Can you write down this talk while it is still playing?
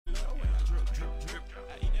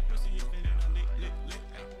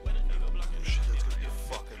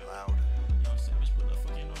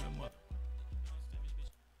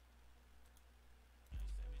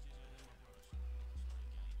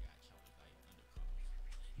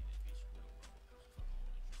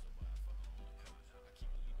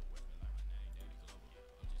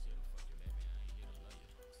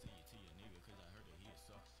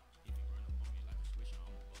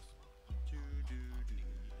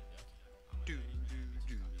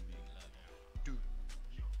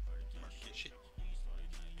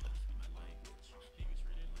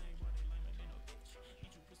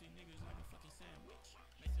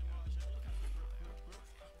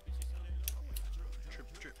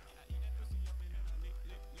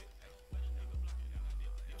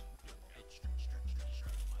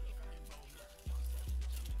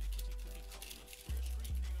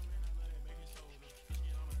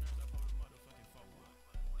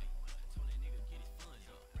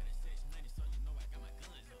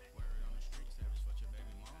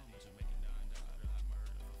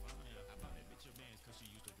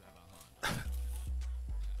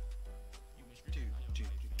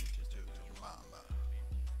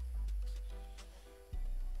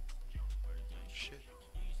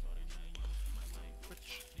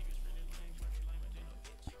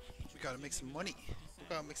Gotta make some money.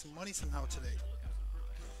 Gotta make some money somehow today.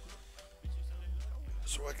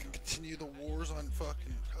 So I can continue the wars on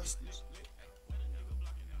fucking customs.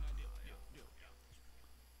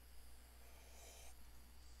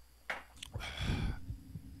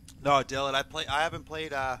 No, Dylan, I haven't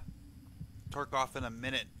played Tarkov in a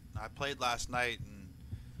minute. I played last night and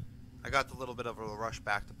I got a little bit of a rush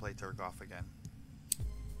back to play Tarkov again.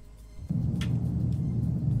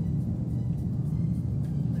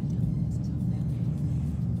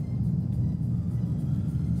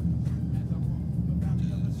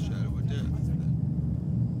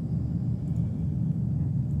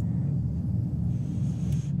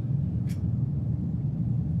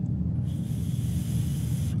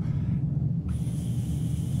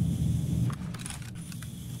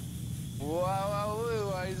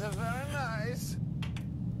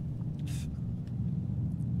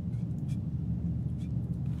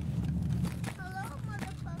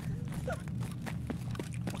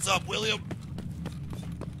 What's up, William?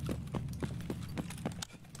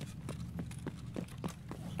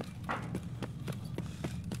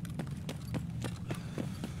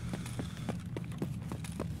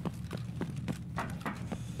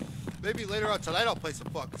 Maybe later on tonight I'll play some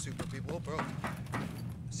fucking Super People, bro.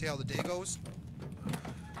 See how the day goes.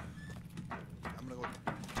 I'm gonna go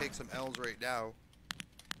take some L's right now.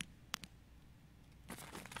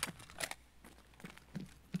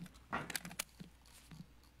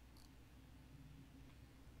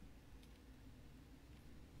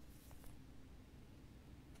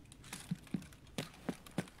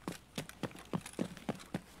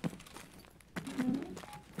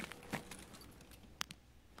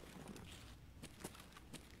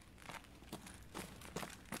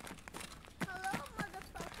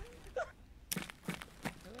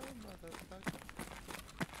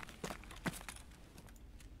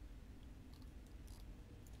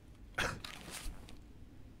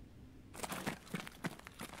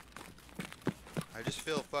 I just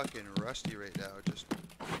feel fucking rusty right now, just...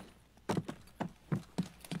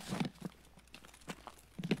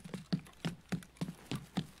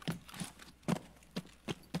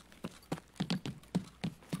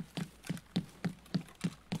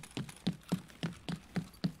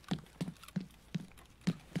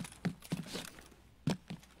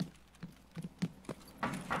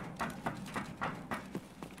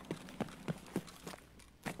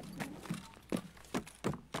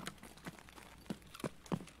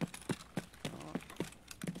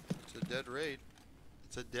 Dead raid.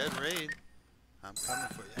 It's a dead raid. I'm coming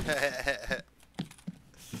for you.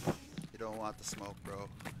 You don't want the smoke, bro.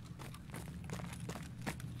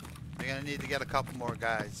 You're gonna need to get a couple more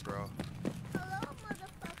guys, bro. Hello,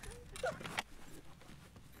 motherfucker.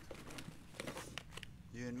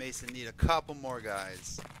 You and Mason need a couple more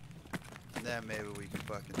guys. And then maybe we can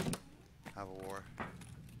fucking have a war.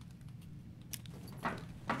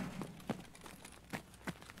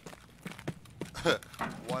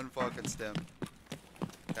 One fucking stem.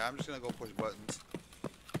 Okay, I'm just gonna go push buttons.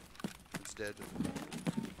 It's dead.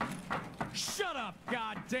 Shut up,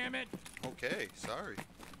 god damn it! Okay, sorry.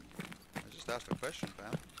 I just asked a question,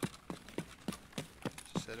 fam.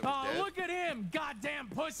 She said it was Oh, dead. look at him, goddamn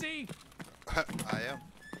pussy! I am.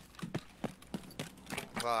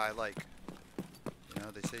 Well, I like. You know,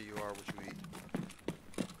 they say you are what you eat.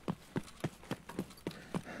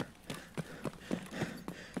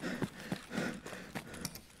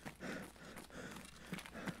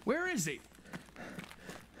 Where is he?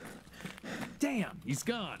 Damn, he's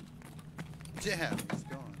gone. Damn, he's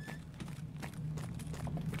gone.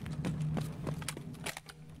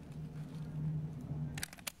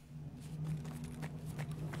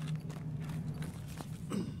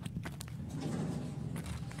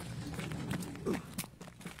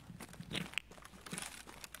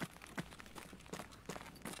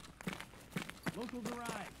 Local garage.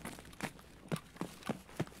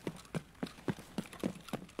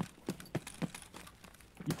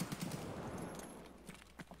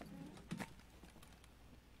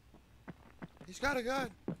 He's got a gun.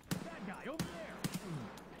 That guy over there.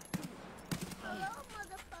 Hello,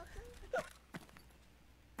 motherfucker.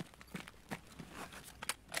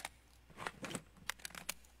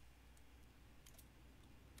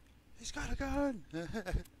 He's got a gun.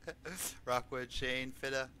 Rockwood, Shane,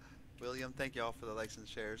 Fitta, William, thank you all for the likes and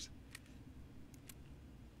shares.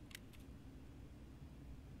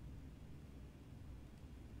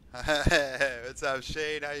 What's up,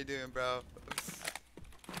 Shane? How you doing, bro?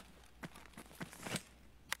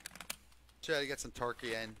 Try to get some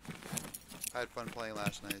Torquay in. I had fun playing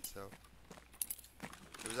last night, so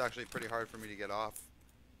it was actually pretty hard for me to get off.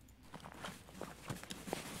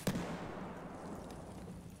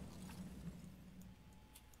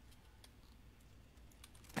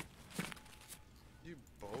 you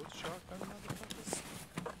both shotgun motherfuckers?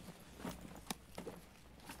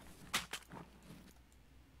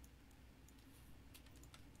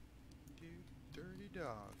 You dirty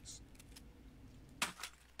dogs.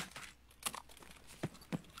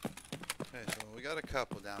 Okay, so we got a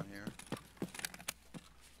couple down here.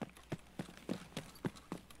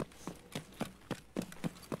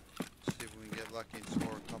 See if we can get lucky and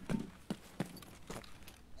score a couple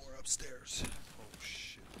more upstairs. Oh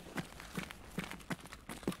shit.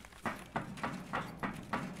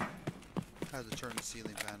 Had to turn the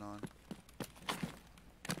ceiling fan on.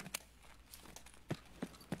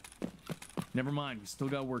 Never mind, we still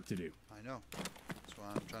got work to do. I know. That's why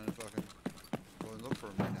I'm trying to fucking go and look for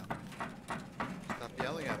him right now. Stop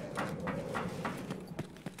yelling at me.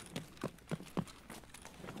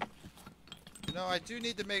 You know, I do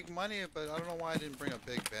need to make money, but I don't know why I didn't bring a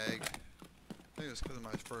big bag. I think it was because of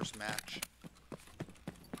my first match.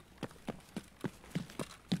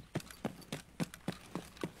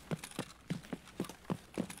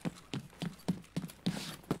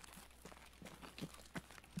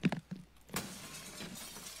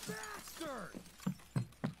 Bastard!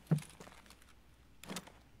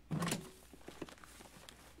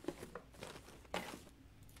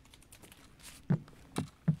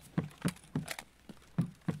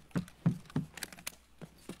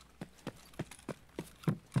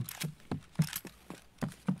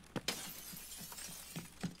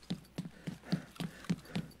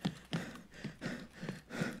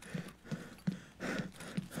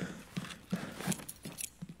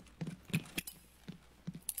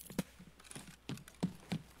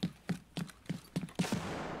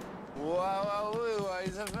 Wow,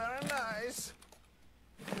 is very nice.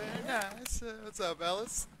 Very nice. What's up,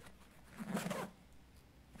 Alice?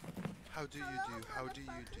 How do you do? How do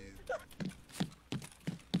you do?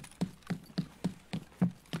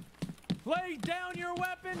 Lay down your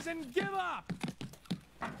weapons and give up!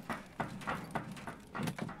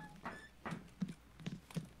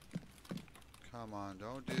 Come on,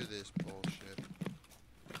 don't do this bullshit.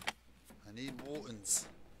 I need Waltons.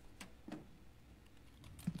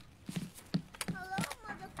 Hello,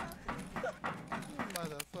 motherfucker.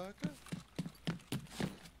 Motherfucker.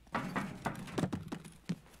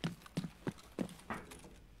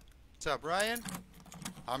 What's up, Ryan?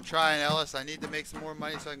 I'm trying, Ellis. I need to make some more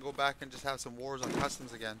money so I can go back and just have some wars on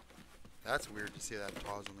customs again. That's weird to see that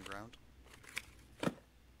pause on the ground.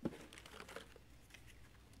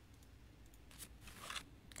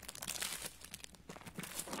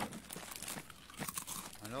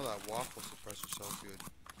 I know that waffle suppressor sells good.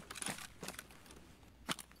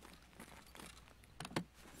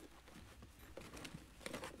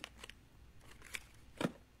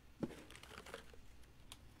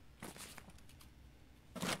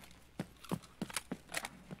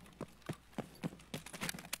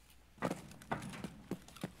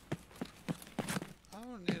 I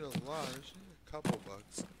don't need a lot, I just need a couple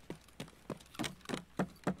bucks.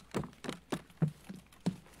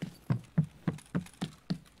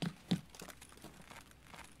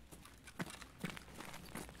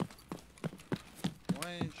 Why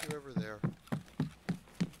ain't you ever there?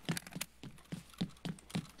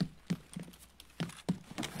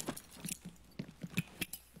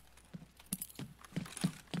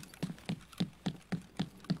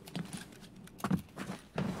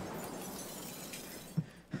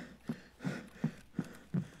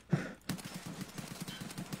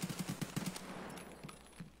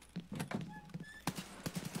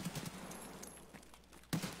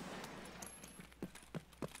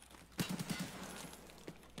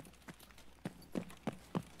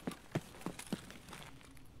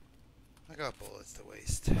 I got bullets to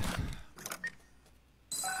waste. You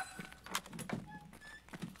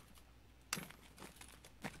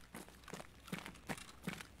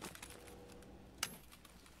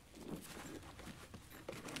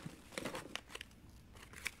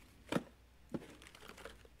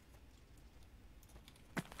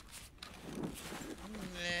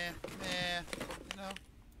know,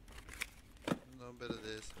 a little bit of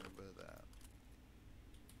this, a little bit of that.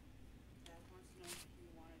 Dad wants to know if you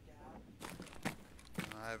want a dab.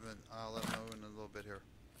 I haven't. I'll let him know in a little bit here.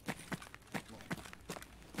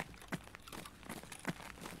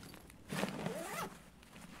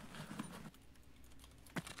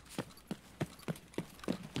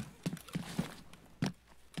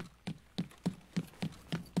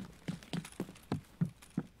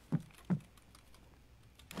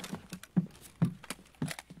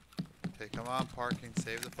 Okay, come on, parking.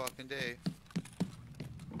 Save the fucking day.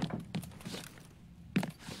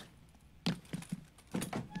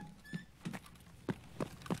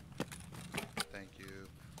 Thank you.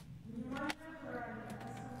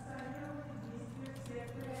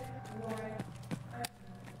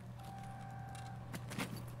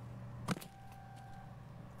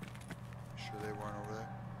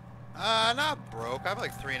 broke. I have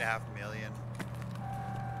like 3.5 million.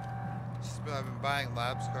 I've been buying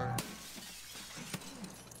labs cards.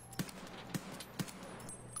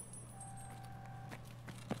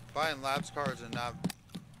 Buying labs cards and not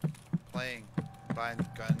playing. Buying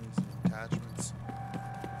guns and attachments.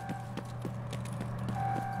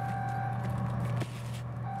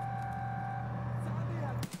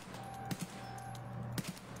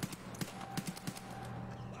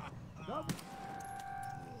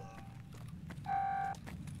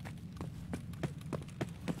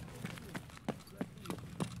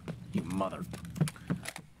 You mother...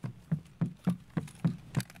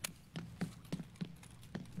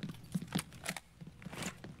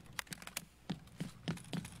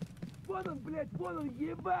 Вон он, блядь, вон он,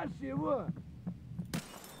 ебашь его!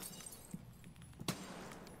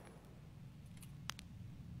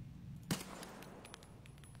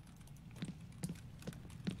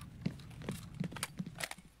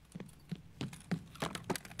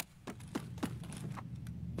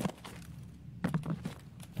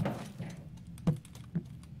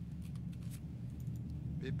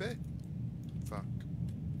 Bippy? Fuck.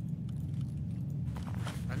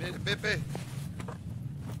 I need a Bippy.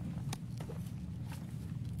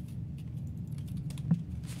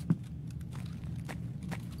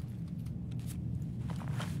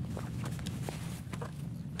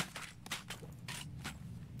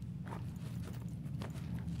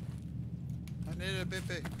 I need a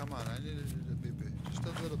Bippy. Come on, I need a Bippy. Just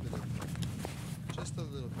a little bit of it. Just a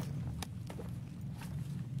little bit.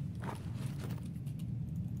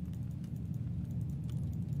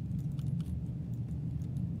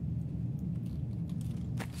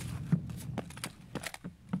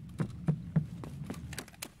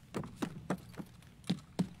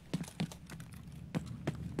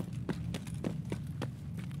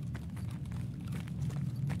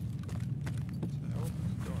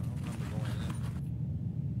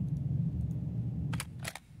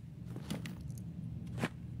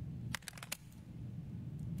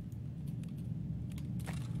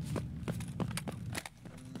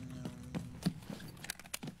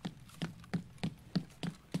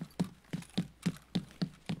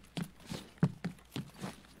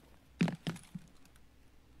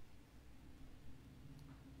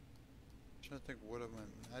 I think what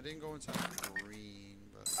I didn't go inside green,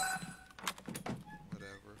 but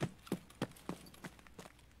whatever.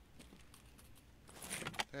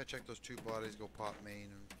 I think I checked those two bodies, go pop main,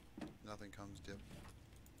 and nothing comes dip.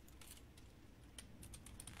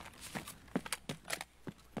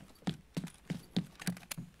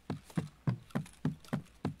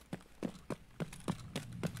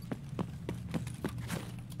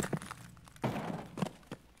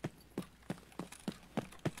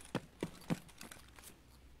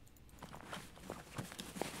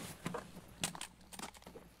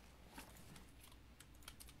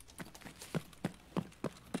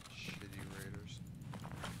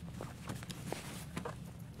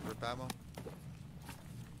 Ammo.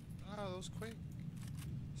 Oh, those quick.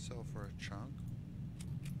 Sell for a chunk.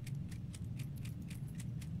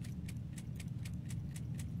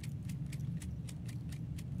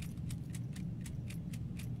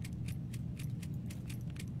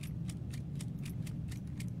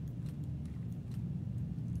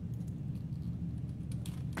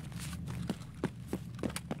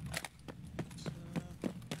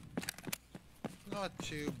 Not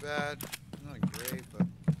too bad. Not great, but.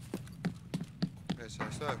 So I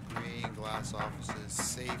still have green glass offices,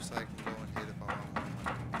 safe so I can go and hit if I want more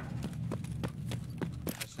money. I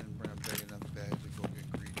just didn't bring a big enough bag to go get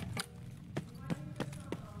greedy.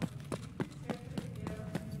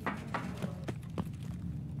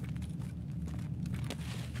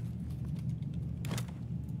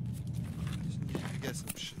 Just need to get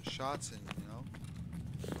some shots in, you know?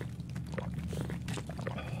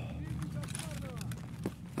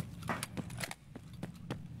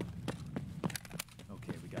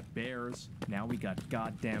 Bears, now we got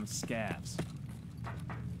goddamn scavs.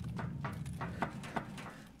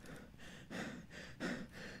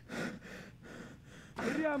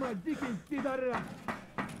 Прямо, дикий пидорас!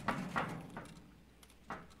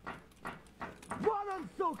 Вон он,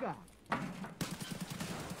 сука!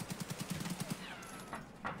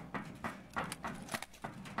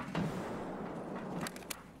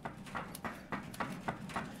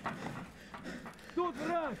 Тут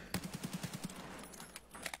враг!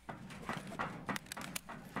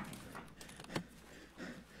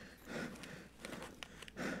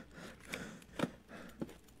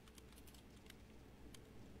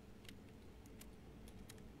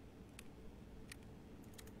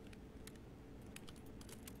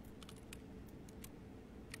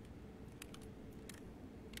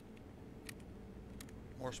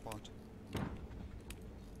 more spawned.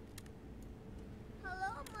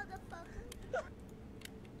 Hello, motherfucker.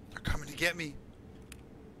 They're coming to get me.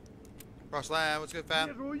 Cross land, what's good, fam?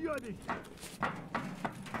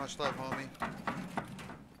 Much love, homie.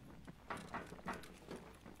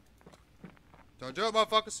 Don't do it,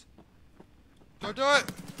 motherfuckers. Don't do it.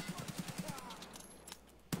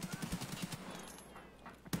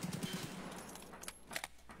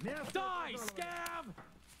 Die, scab!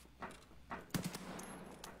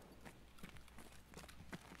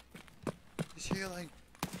 He's healing.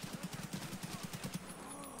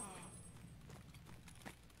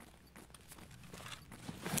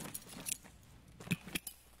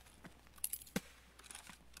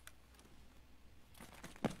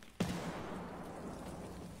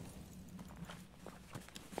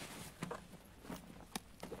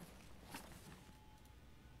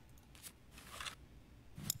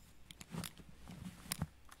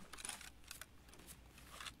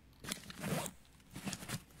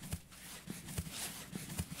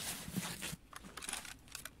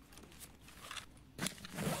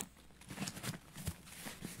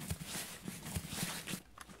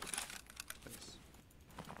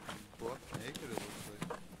 Buck naked, it looks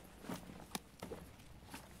like.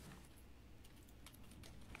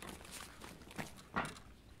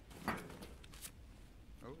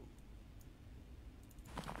 Oh.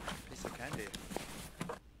 Piece of candy.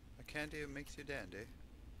 A candy makes you dandy.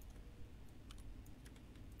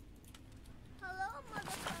 Hello,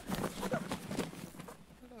 motherfucker.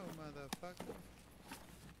 Hello, motherfucker.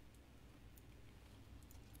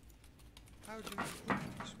 How'd you...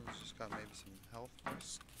 This one's just got maybe some health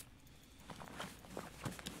boost.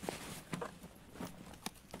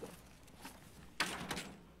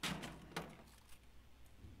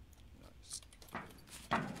 Nice.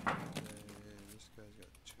 This guy's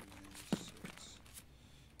got 296.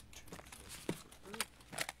 244.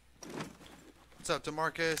 What's up,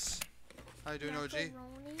 DeMarcus? How you doing, OG?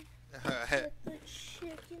 Macaroni with the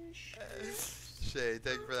chicken strips. Shay,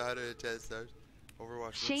 thank you for the 110 stars.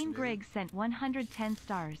 Overwatch. Shane Griggs sent 110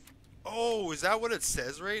 stars. Oh, is that what it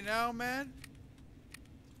says right now, man?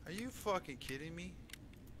 Are you fucking kidding me?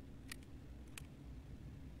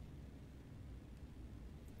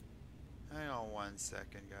 Hang on 1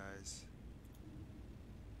 second, guys.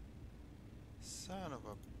 Son of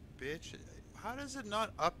a bitch. How does it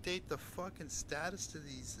not update the fucking status to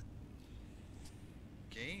these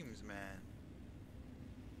games, man?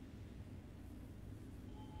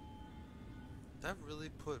 That really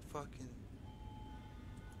put fucking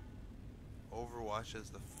Overwatch as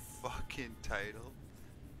the fucking title?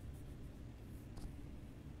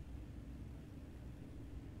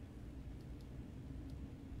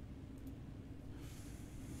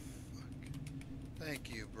 Fuck. Thank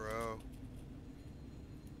you, bro.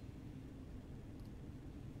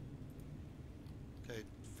 Okay,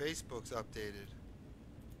 Facebook's updated.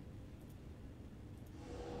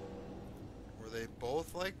 Were they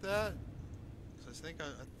both like that? I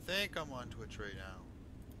think I'm on Twitch right now.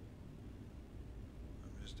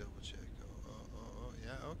 Let me just double check. Oh,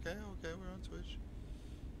 yeah, okay, we're on Twitch.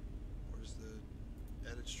 Where's the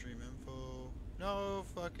edit stream info? No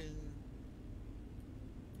fucking...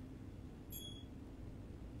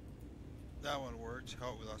 That one worked.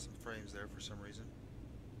 Oh, we lost some frames there for some reason.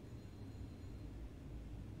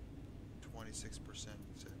 26%.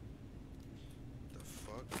 The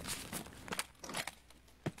fuck?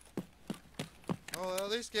 Oh,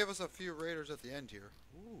 at least gave us a few raiders at the end here.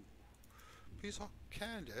 Ooh. Piece of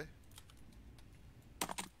candy.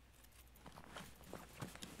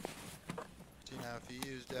 See, now if you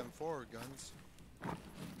used M4 guns,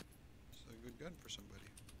 it's a good gun for somebody.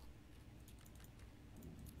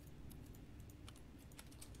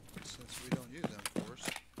 Since we don't use M4s,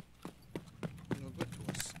 no good to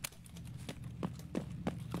us.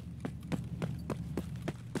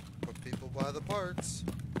 But people buy the parts.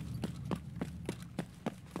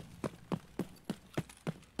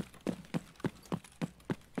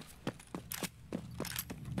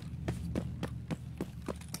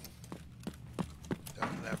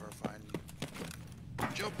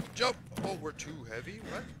 Jump! Oh, we're too heavy?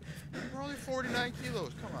 What? We're only 49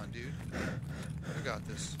 kilos. Come on, dude. We got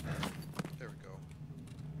this. There we go.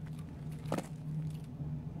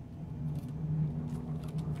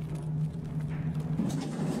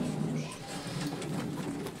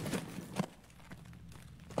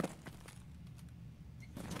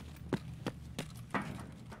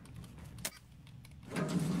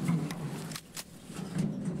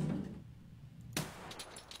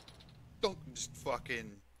 Don't just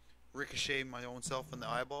fucking ricochet my own self in the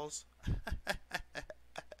eyeballs.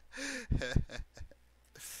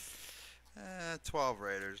 12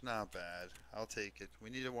 Raiders, not bad. I'll take it. We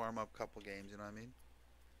need to warm up a couple games, you know what I mean?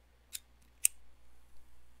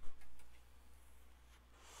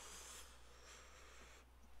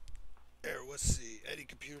 Here, let's see. Any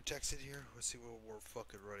computer text in here? Let's see what we're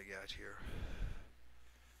fucking running at here.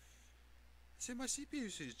 See, my CPU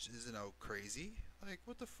usage isn't out crazy. Like,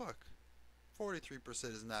 what the fuck?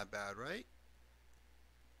 43% isn't that bad, right?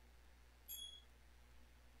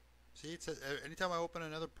 See, it says anytime I open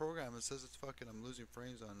another program, it says it's fucking. I'm losing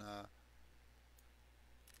frames on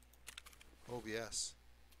OBS.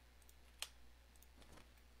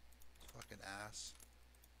 Fucking ass.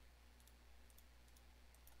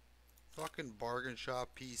 Fucking bargain shop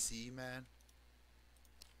PC, man.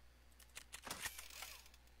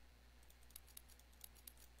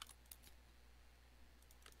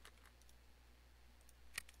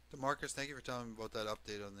 DeMarcus, thank you for telling me about that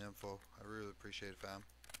update on the info. I really appreciate it, fam.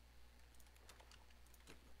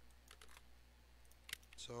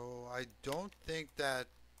 So I don't think that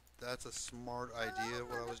that's a smart idea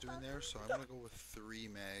what I was doing there, so I'm gonna go with 3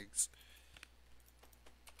 megs.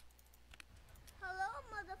 Hello,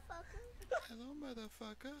 motherfucker. Hello,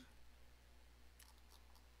 motherfucker.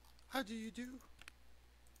 How do you do?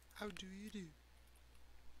 How do you do?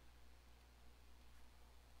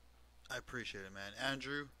 I appreciate it, man.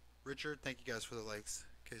 Andrew, Richard, thank you guys for the likes.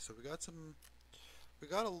 Okay, so we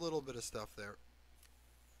got a little bit of stuff there.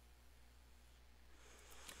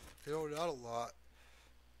 You know, not a lot.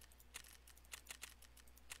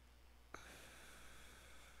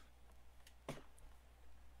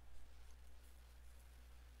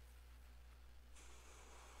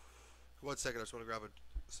 One second, I just want to grab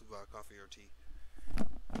some coffee or tea.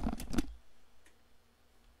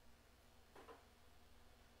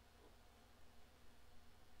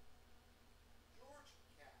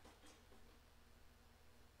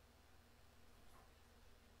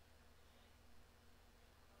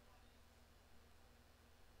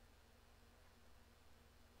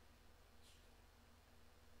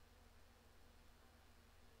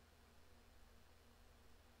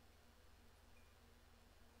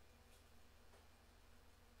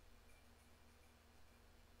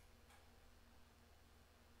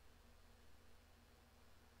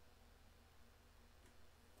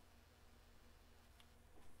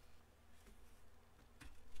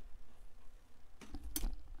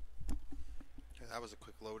 Okay, that was a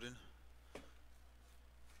quick loading.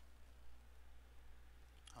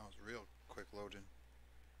 That was real quick loading.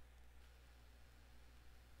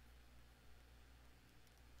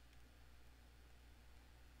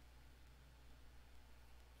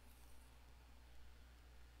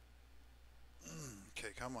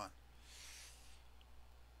 Okay, come on.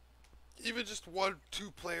 Even just 1,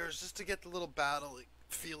 2 players, just to get the little battle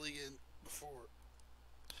feeling in before.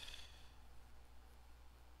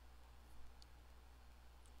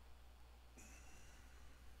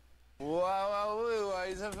 Wow,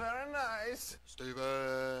 it's very nice.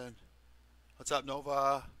 Steven! What's up,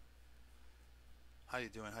 Nova? How you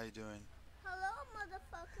doing? How you doing? Hello,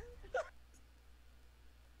 motherfucker.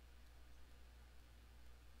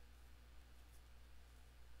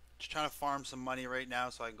 Just trying to farm some money right now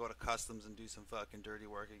so I can go to customs and do some fucking dirty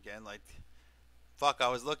work again. Like, fuck,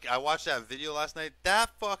 I watched that video last night. That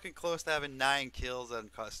fucking close to having 9 kills on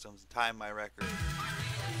customs. Time my record.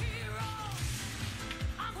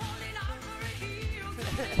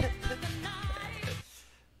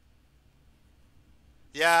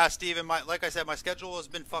 Yeah, Steven, like I said, my schedule has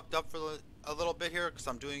been fucked up for a little bit here because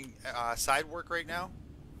I'm doing side work right now.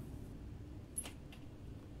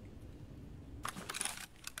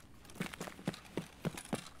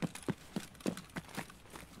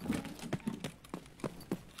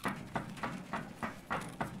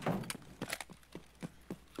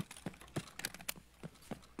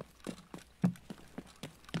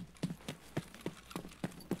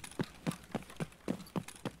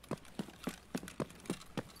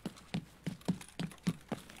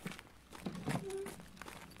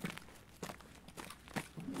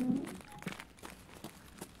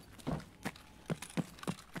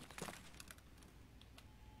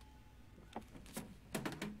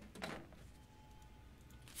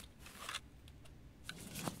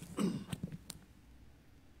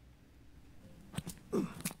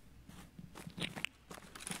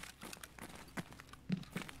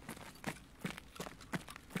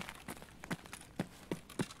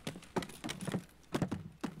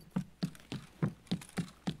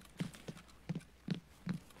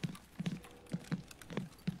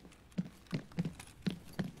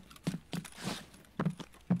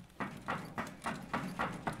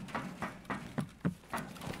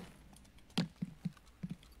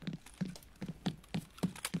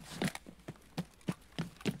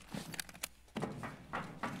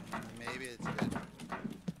 It's good.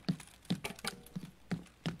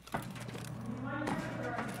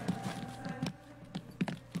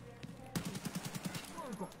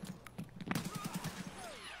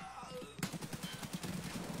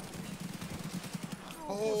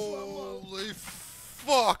 Holy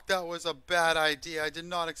fuck, that was a bad idea. I did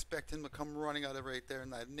not expect him to come running out of right there,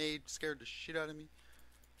 and that nade scared the shit out of me.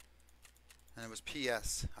 And it was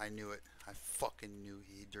PS. I knew it. I fucking knew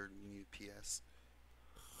he knew PS.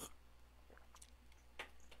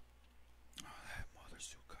 Oh, that mother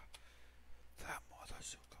suka. That mother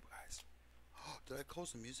suka, guys. Oh, did I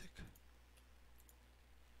close the music?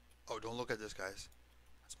 Oh, don't look at this, guys.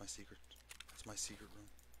 That's my secret. That's my secret room.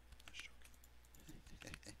 I'm just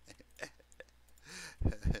joking.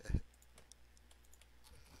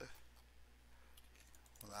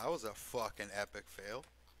 Well, that was a fucking epic fail.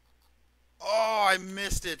 Oh, I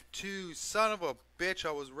missed it too. Son of a bitch.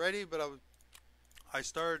 I was ready, but I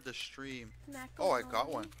started the stream. Oh, I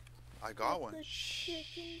got one. I got one. The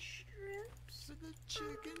chicken strips. The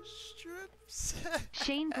chicken strips.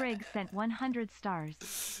 Shane Briggs sent 100 stars.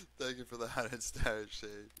 Thank you for the 100 stars,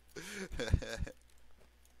 Shane.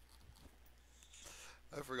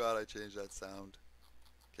 I forgot I changed that sound.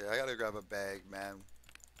 Okay, I gotta grab a bag, man.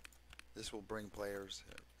 This will bring players.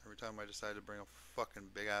 Every time I decide to bring a fucking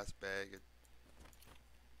big ass bag,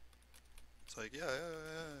 it's like, yeah,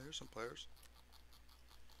 here's some players.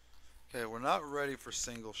 Okay, we're not ready for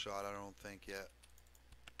single shot, I don't think yet.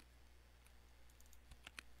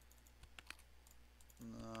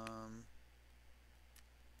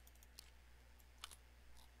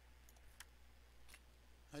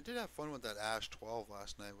 I did have fun with that Ash 12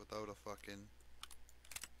 last night without a fucking...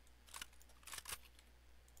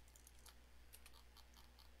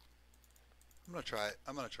 I'm gonna try it.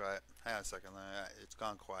 I'm gonna try it. Hang on a second. It's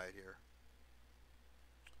gone quiet here.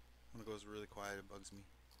 When it goes really quiet, it bugs me.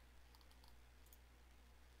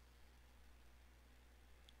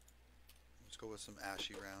 Let's go with some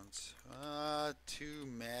ashy rounds. 2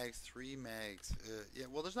 mags, 3 mags. Yeah,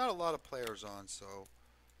 well, there's not a lot of players on, so...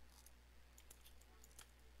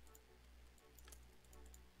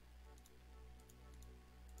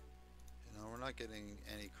 You know, we're not getting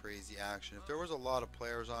any crazy action. If there was a lot of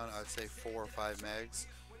players on, I'd say 4 or 5 mags.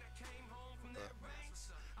 But...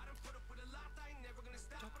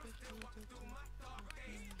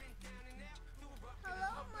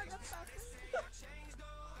 Hello, motherfucker.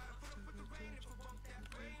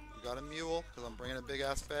 You got a mule? Because I'm bringing a big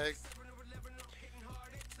ass bag.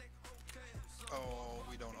 Oh,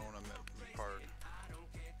 we don't own a part.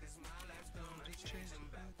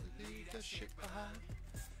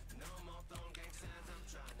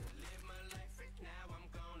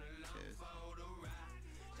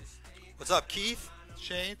 What's up, Keith?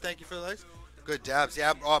 Shane, thank you for the likes. Good dabs.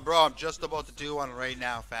 Yeah, oh, bro, I'm just about to do one right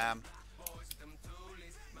now, fam.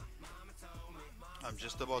 I'm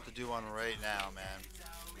just about to do one right now, man.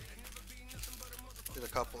 Did a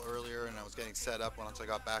couple earlier, and I was getting set up once I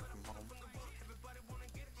got back from home.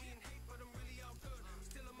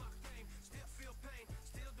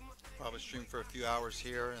 Probably stream for a few hours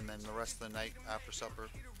here, and then the rest of the night after supper.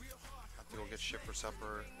 Have to go get shit for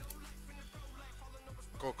supper.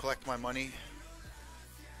 Go collect my money.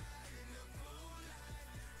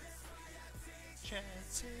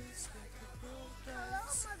 Chances. Hello,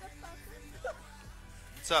 motherfucker.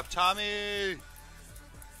 What's up, Tommy?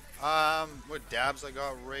 What dabs I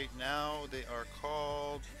got right now? They are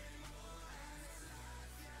called...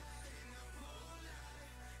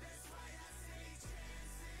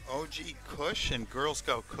 OG Kush and Girl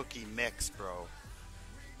Scout Cookie Mix, bro.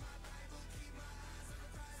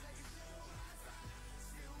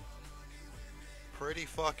 Pretty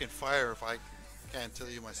fucking fire if I can't tell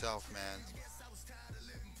you myself, man.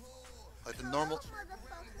 Like the normal...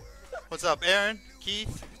 What's up, Aaron?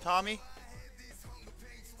 Keith? Tommy?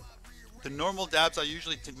 The normal dabs I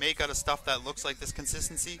usually make out of stuff that looks like this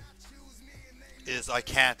consistency is I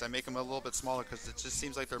can't. I make them a little bit smaller because it just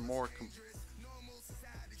seems like they're more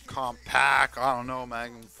compact. I don't know,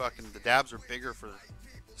 man. Fucking the dabs are bigger for the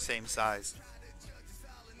same size.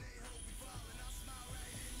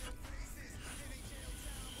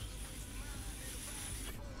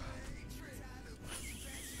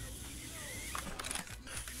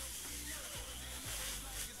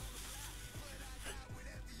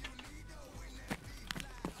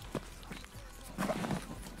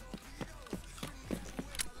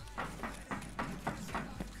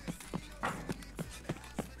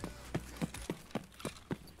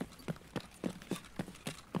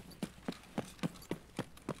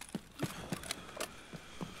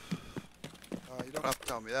 You don't have to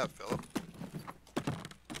tell me that, Philip.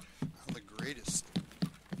 I'm the greatest.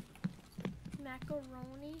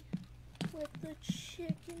 macaroni with the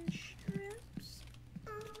chicken strips.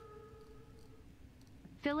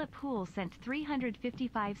 Philip Hool sent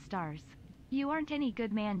 355 stars. You aren't any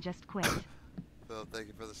good man, just quit. Phil, thank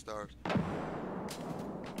you for the stars.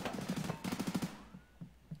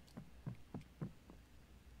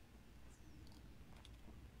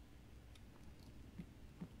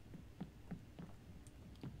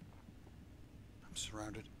 I'm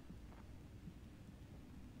surrounded.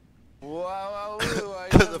 Wow,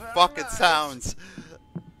 The fucking sounds.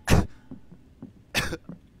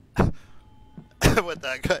 What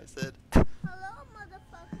that guy said. Hello,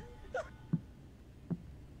 motherfucker.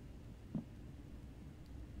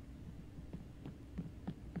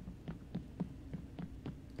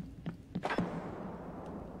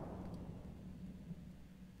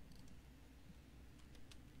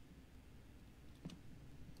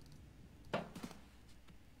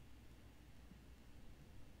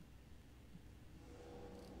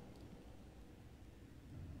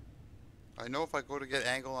 I know if I go to get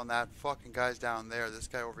angle on that fucking guy's down there, this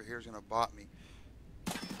guy over here is gonna bot me.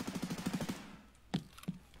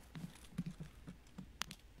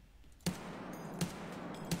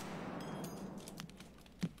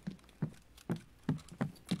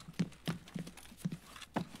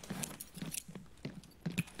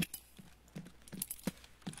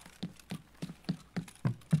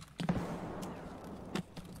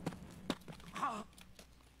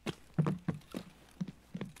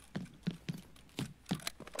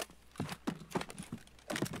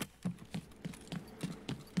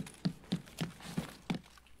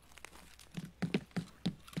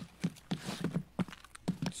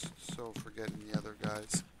 So forgetting the other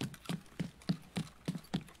guys.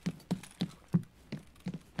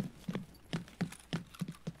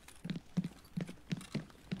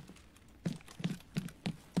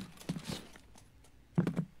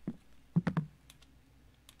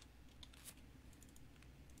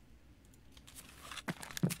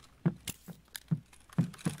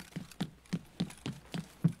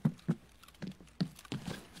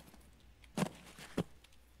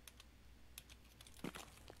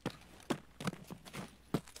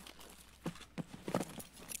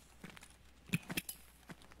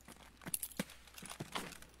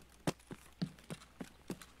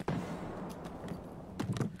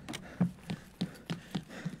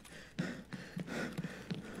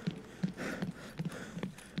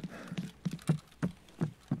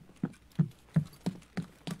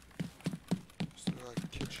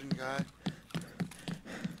 Kitchen guy.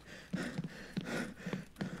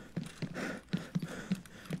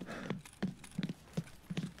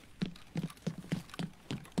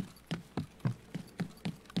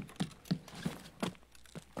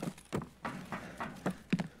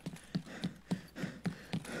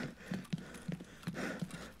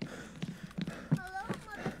 Hello,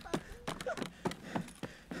 motherfucker.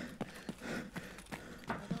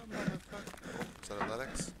 Hello, motherfucker. Oh, is that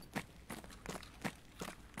athletics?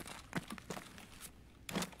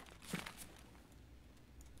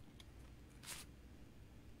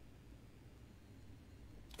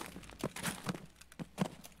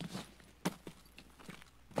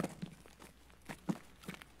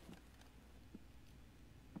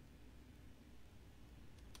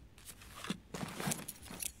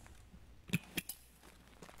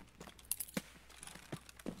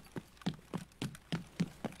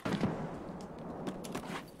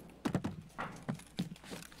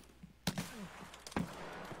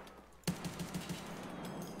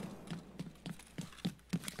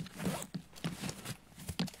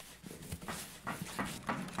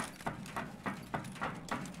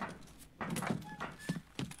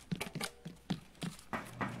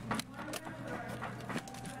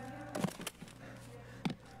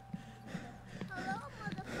 Hello,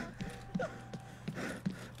 motherfucker.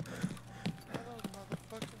 Hello,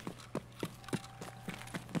 motherfucker.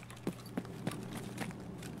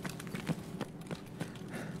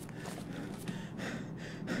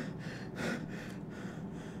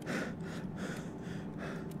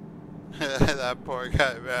 That poor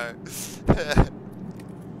guy, man.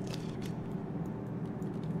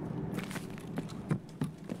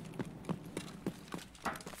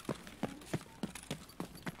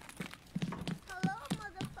 Hello,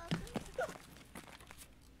 motherfucker.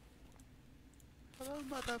 Hello,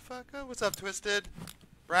 motherfucker. What's up, Twisted?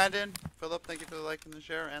 Brandon, Philip, thank you for the like and the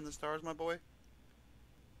share and the stars, my boy.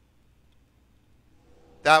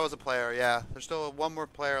 That was a player, yeah. There's still one more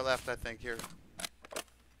player left, I think, here.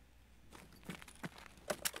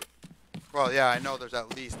 Well, yeah, I know there's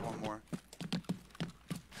at least one more.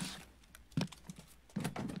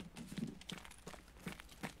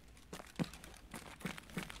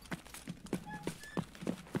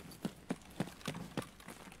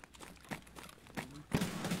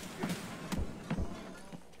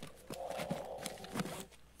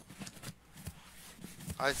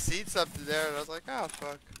 I seen something there and I was like, oh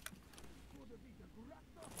fuck.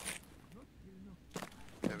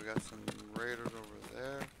 Okay, we got some raiders over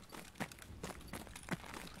there.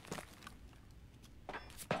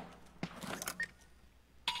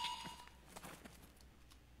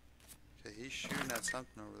 Okay, he's shooting at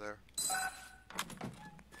something over there.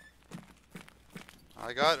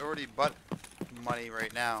 I got already butt money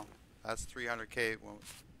right now. That's 300k.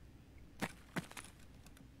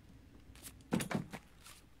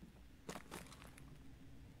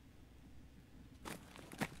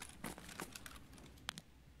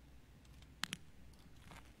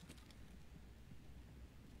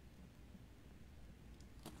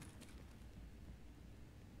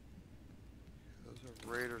 Those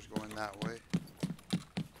are raiders going that way.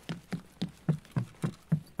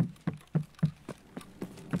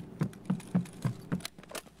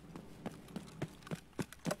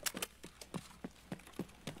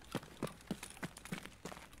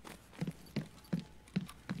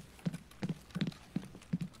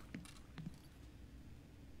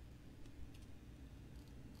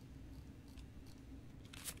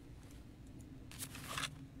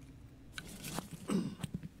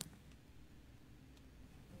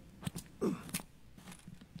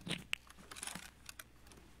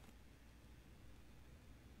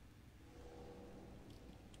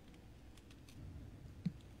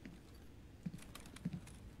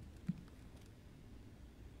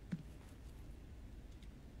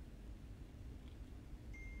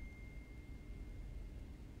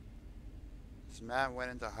 This man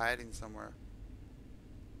went into hiding somewhere.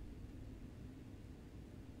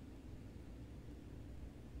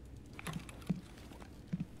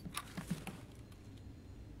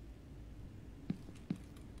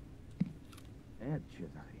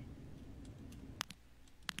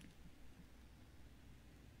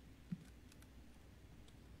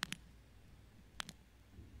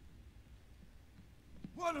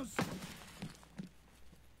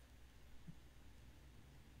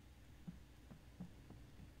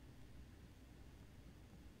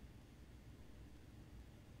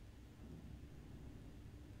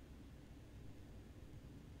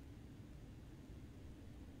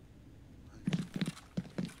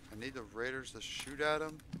 I need the raiders to shoot at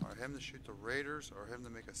him, or him to shoot the raiders, or him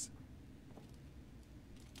to make us.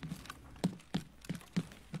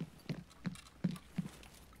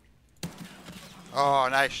 Oh,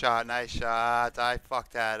 nice shot, nice shot. I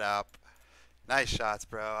fucked that up. Nice shots,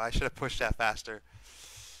 bro. I should have pushed that faster.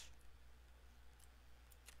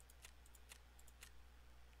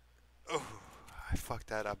 Oh, I fucked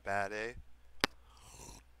that up bad, eh?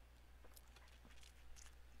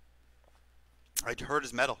 I heard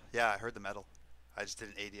his metal. Yeah, I heard the metal. I just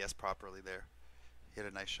didn't ADS properly there. He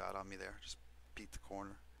had a nice shot on me there. Just beat the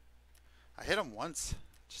corner. I hit him once.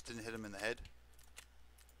 Just didn't hit him in the head.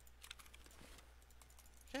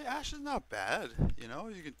 Okay, Ash is not bad. You know,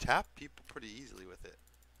 you can tap people pretty easily with it.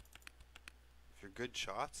 If you're good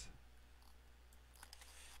shots.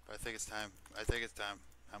 But I think it's time. I think it's time.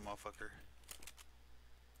 That motherfucker.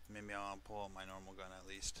 Maybe I'll pull out my normal gun at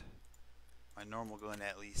least. My normal gun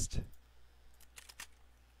at least.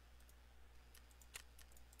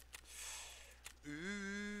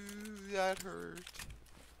 Ooh, that hurt.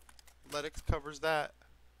 Athletics covers that.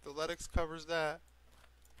 The athletics covers that.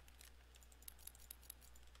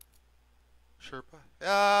 Sherpa?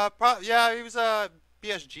 Yeah, he was a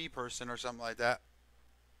BSG person or something like that.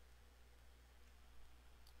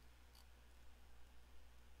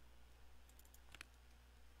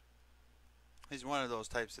 He's one of those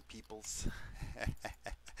types of peoples.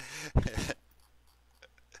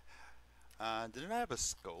 Didn't I have a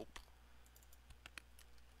scope?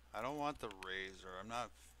 I don't want the razor. I'm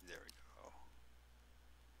not. There we go.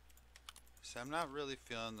 See, I'm not really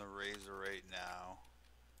feeling the razor right now.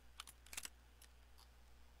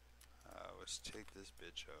 Let's take this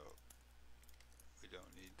bitch out. We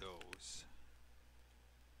don't need those.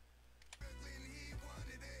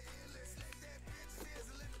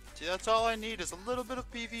 See, that's all I need is a little bit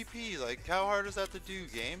of PvP. Like, how hard is that to do,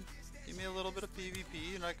 game? Give me a little bit of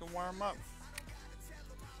PvP and I can warm up.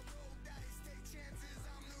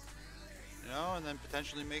 You know, and then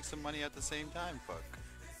potentially make some money at the same time, fuck.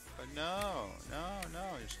 But no,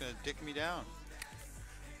 you're just gonna dick me down.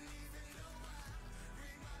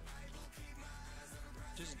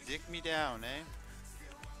 Just dick me down, eh?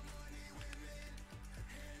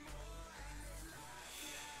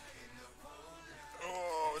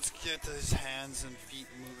 Oh, let's get his hands and feet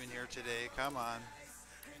moving here today. Come on.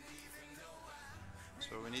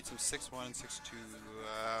 So we need some 6.1 and 6.2.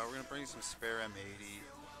 We're gonna bring some spare M80.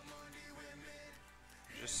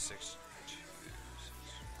 Just 6.2.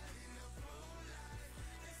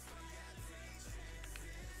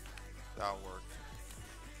 That'll work.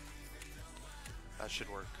 That should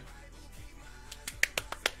work.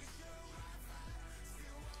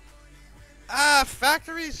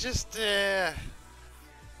 Factories just,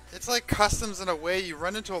 it's like customs in a way. You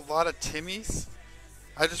run into a lot of Timmies.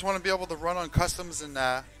 I just want to be able to run on customs and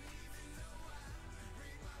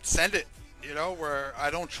send it, you know, where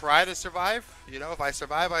I don't try to survive. You know, if I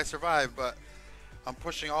survive, I survive, but I'm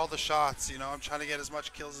pushing all the shots, you know. I'm trying to get as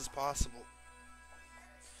much kills as possible.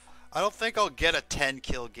 I don't think I'll get a 10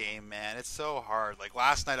 kill game, man. It's so hard. Like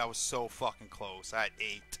last night I was so fucking close. I had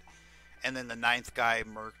 8. And then the 9th guy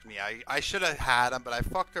murked me. I should have had him, but I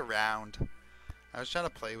fucked around. I was trying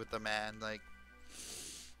to play with the man. Like,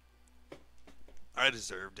 I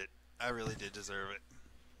deserved it. I really did deserve it.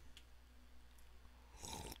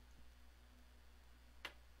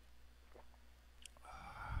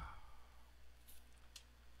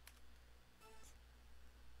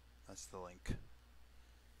 That's the link.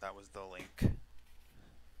 That was the link.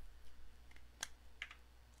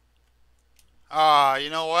 You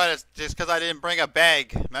know what? It's just because I didn't bring a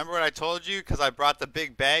bag. Remember what I told you? Because I brought the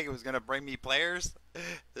big bag, it was going to bring me players.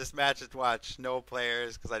 This match is, watch, no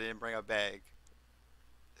players because I didn't bring a bag.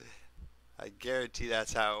 I guarantee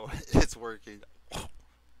that's how it's working.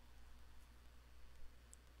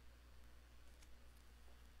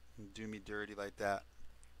 Do me dirty like that.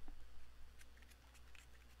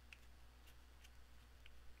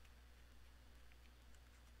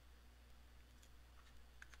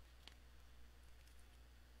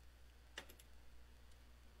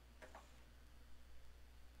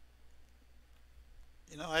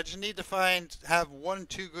 You know, I just need to have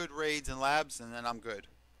 1-2 good raids and labs, and then I'm good.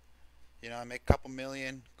 You know, I make a couple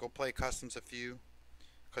million, go play customs a few.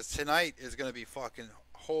 Because tonight is going to be fucking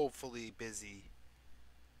hopefully busy.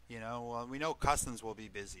 You know, well, we know customs will be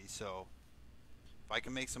busy, so if I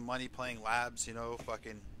can make some money playing labs, you know,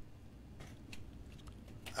 fucking,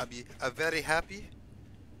 I'll be very happy.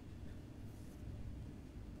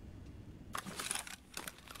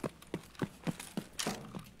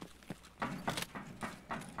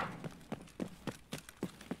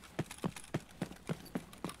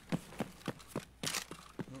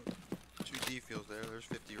 Feels there's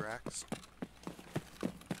 50 racks.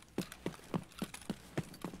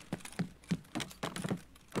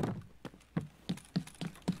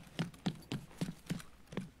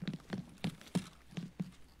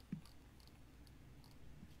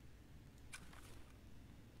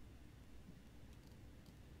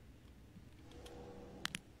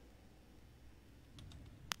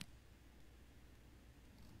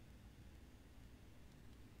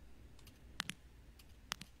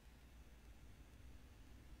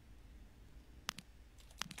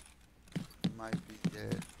 Might be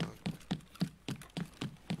dead. Fuck.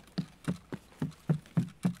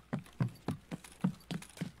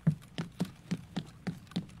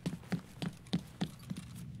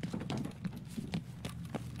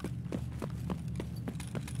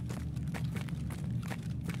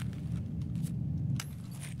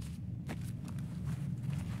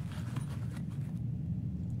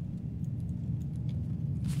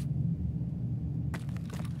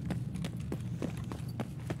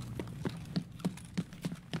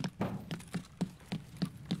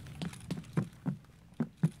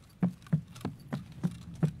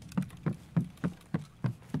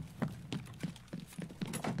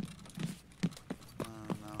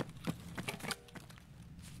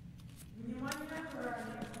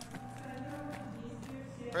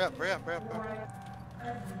 Hurry up, hurry up, hurry up, hurry up.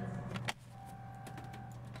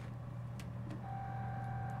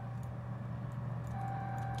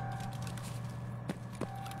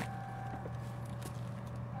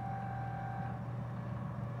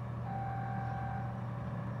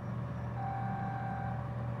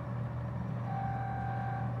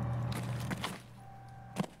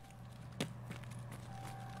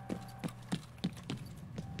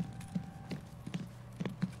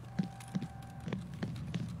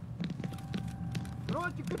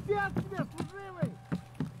 Короче, капец тебе, служивый!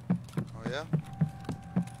 Oh yeah?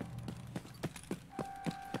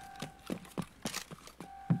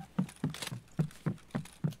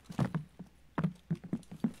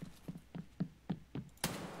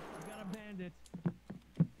 I got a bandit.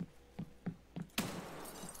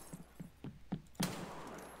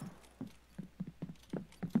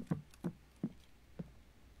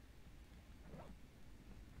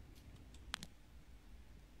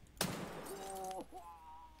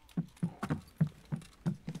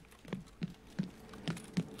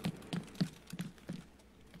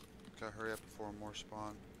 Gotta hurry up before more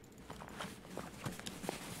spawn.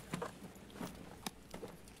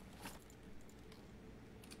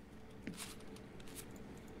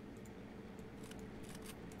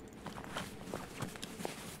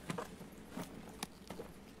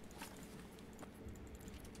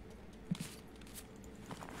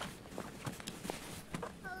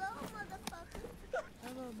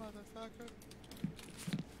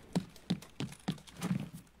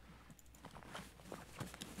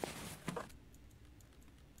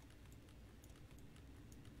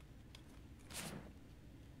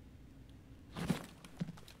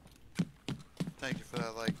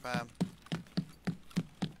 like, fam?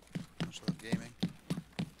 Much love gaming.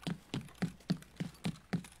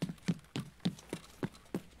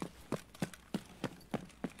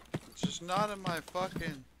 It's just not in my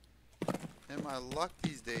fucking, in my luck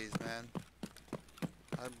these days, man.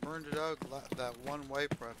 I burned it out that one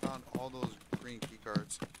wipe where I found all those green key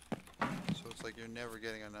cards. So it's like you're never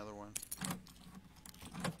getting another one.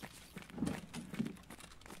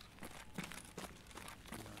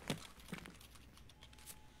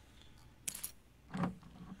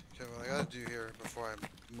 Okay, what I gotta do here before I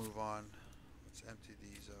move on, let's empty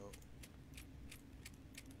these out.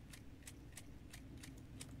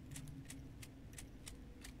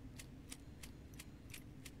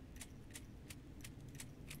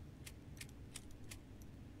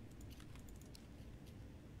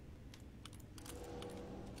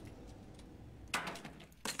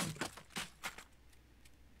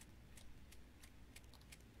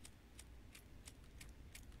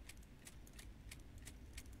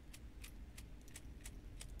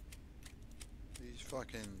 These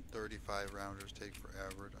fucking 35 rounders take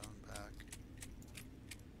forever to unpack.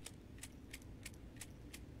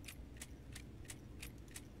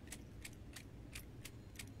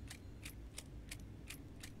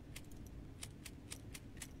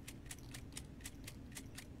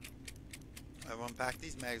 I've unpacked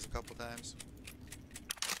these mags a couple times.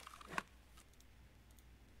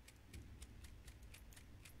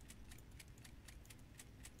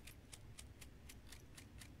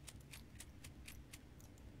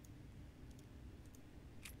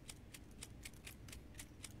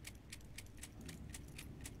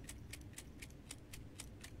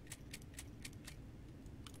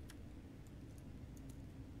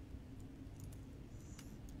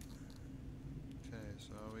 Okay,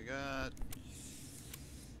 so we got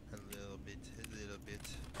a little bit.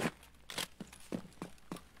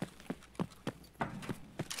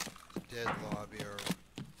 Dead lobby, or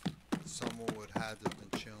someone would have to have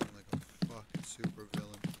been chilling like a fucking super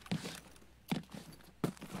villain.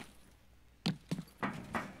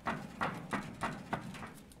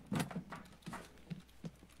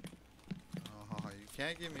 Oh, you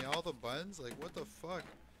can't give me all the buttons? Like, what the fuck?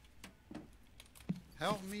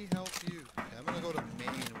 Help me help you. Okay, I'm gonna go to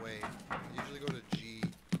main way. I usually go to G,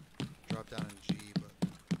 drop down in G, but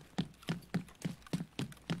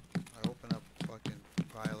I open up fucking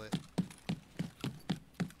Violet,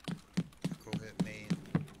 go hit main,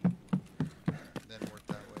 then work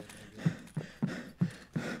that way maybe.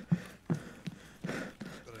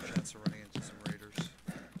 Got a chance of running into some raiders.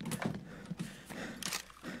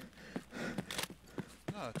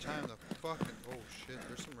 Not a time to fucking, oh shit,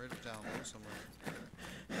 there's some raiders down low somewhere.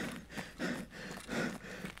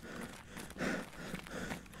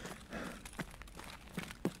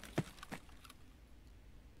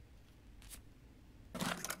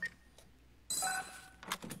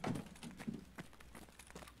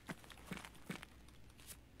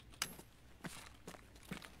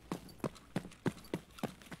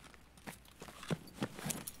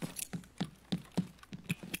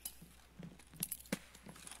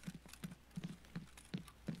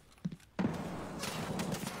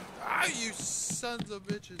 Ah, you sons of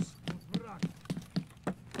bitches.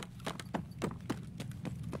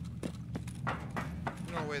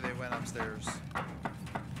 No way they went upstairs.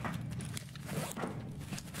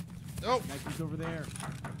 Nope. Nike's over there.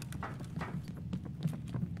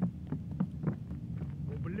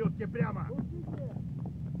 Ублюдки прямо!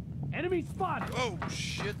 Enemy spotted! Oh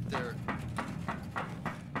shit there.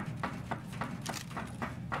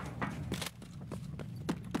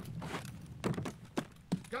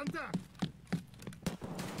 Контакт!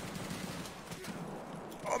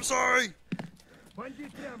 I'm sorry.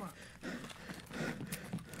 Бандит прямо!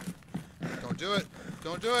 Don't do it.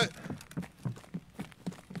 Don't do it.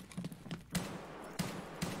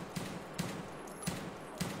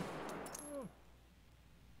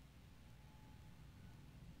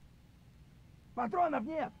 Патронов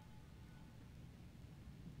нет!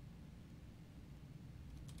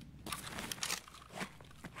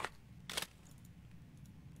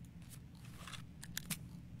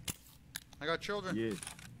 I got children. Есть.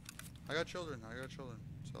 I got children. I got children.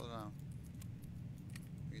 Settle down.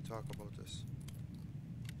 We can talk about this.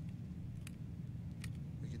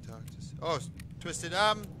 We can talk this. Oh, Twisted.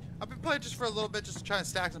 I've been playing just for a little bit, just to try and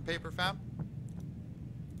stack some paper, fam.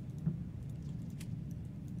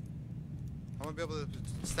 I'm gonna be able to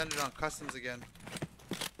send it on customs again.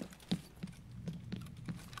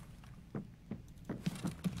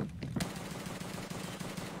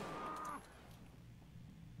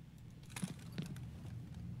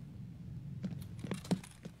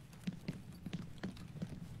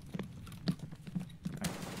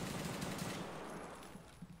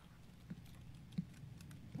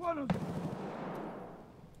 One of them.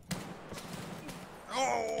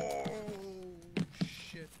 Oh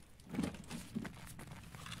shit.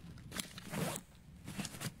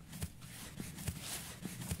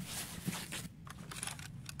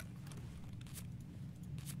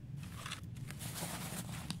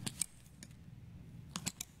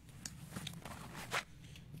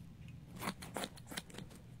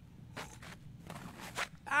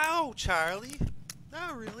 Ow, Charlie.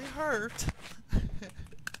 That really hurt.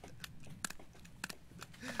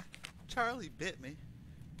 Charlie bit me.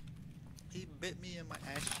 He bit me in my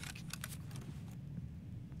ass cheek.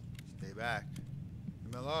 Stay back.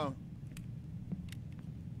 Leave me alone.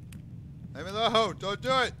 Leave me alone. Don't do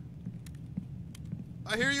it.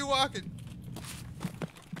 I hear you walking.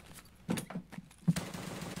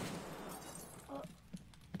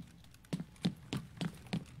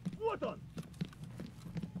 What on?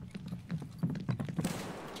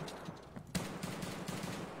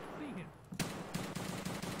 See him.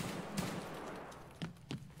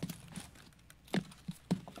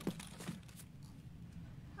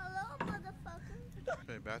 Hello, motherfucker.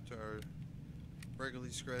 Okay, back to our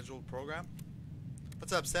regularly scheduled program.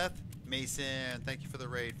 What's up, Seth? Mason, thank you for the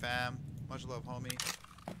raid, fam. Much love, homie.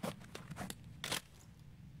 I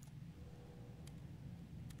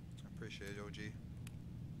appreciate it, OG.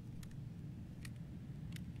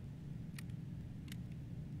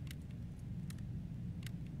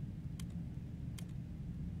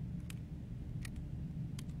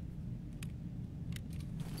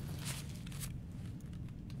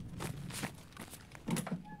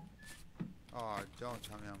 Oh, don't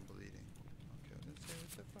tell me I'm bleeding. Okay, I didn't say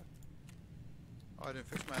what the fuck. Oh, I didn't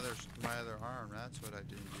fix my other arm. That's what I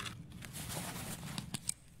didn't do.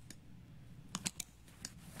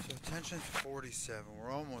 So tension 47.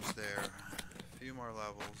 We're almost there. A few more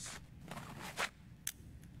levels.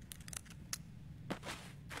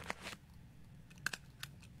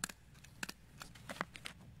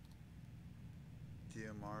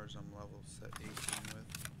 DMRs I'm level set 18 with.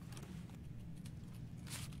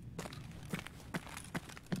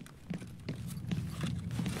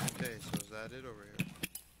 Okay, so is that it over here?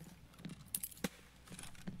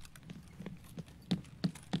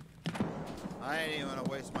 I ain't even gonna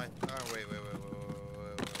waste my. Oh, wait.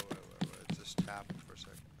 Just tap him for a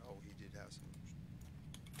second. Oh, he did have some.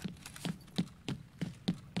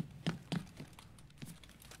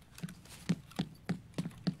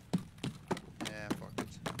 Yeah, fuck it.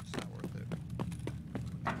 It's not worth it.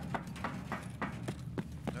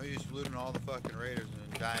 No use looting all the fucking raiders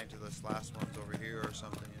and then dying to this last one's over here or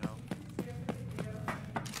something, you know?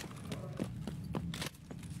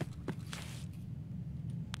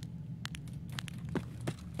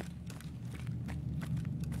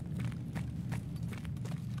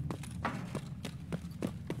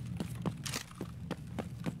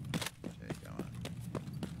 Okay, come on.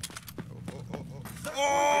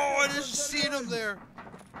 Oh, I just seen him there!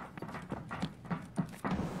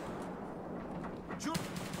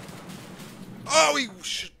 Oh, he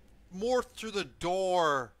morphed through the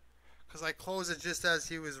door. Because I closed it just as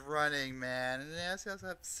he was running, man. And I also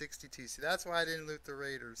have 62. See, that's why I didn't loot the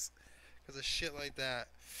Raiders. Because of shit like that.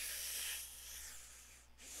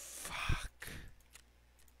 Fuck.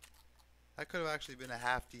 That could have actually been a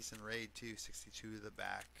half-decent raid, too. 62 to the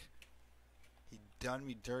back. He done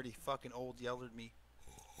me dirty. Fucking old yellered me.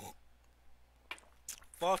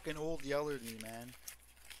 Fucking old yellered me, man.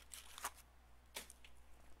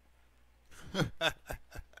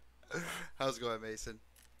 How's it going, Mason?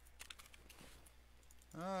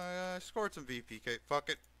 I scored some VPK. Fuck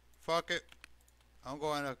it. Fuck it. I'm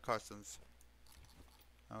going to customs.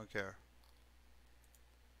 I don't care.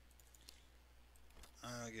 I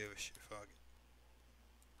don't give a shit. Fuck it.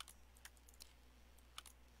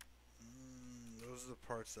 Those are the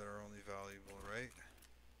parts that are only valuable, right?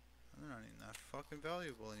 They're not even that fucking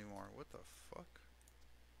valuable anymore. What the fuck?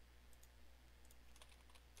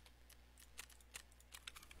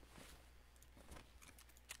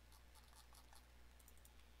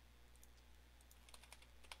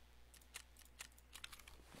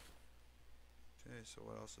 Okay, so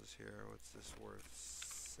what else is here? What's this worth?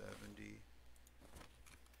 70,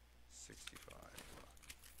 65.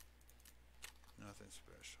 Nothing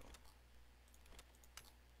special.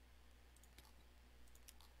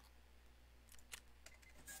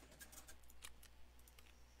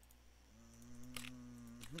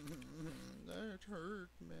 That hurt,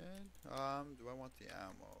 man. Do I want the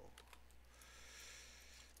ammo?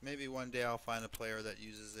 Maybe one day I'll find a player that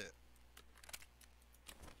uses it.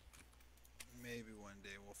 Maybe one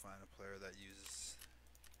day we'll find a player that uses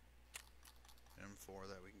M4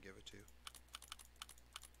 that we can give it to.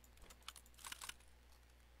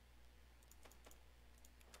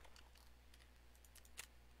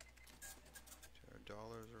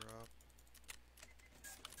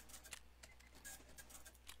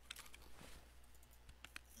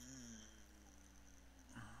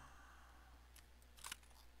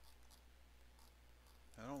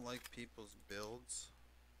 like people's builds.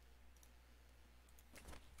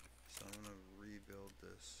 So I'm gonna rebuild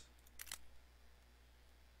this.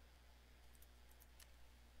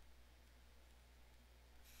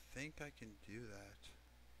 I think I can do that.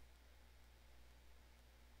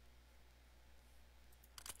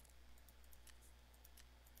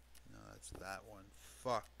 No, that's that one.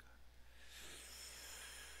 Fuck.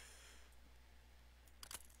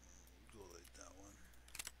 Delete that one.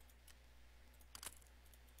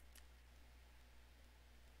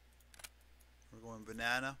 We're going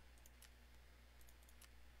banana.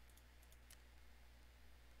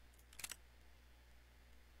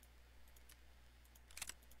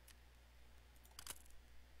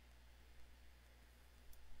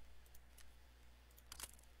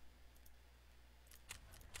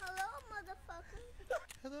 Hello, motherfucker.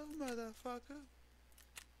 Hello, motherfucker.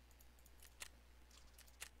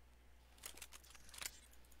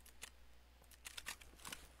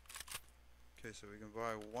 Okay, so we can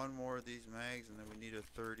buy one more of these mags, and then we need a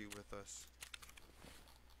 30 with us.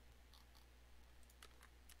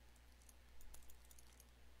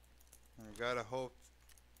 And we gotta hope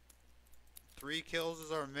 3 kills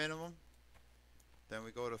is our minimum. Then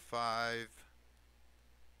we go to 5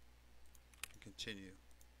 and continue.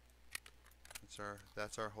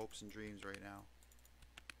 That's our hopes and dreams right now.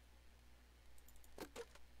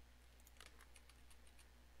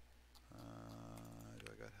 Do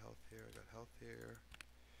I got health here? I got health here.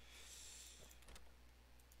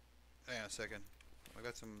 Hang on a second. I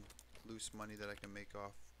got some loose money that I can make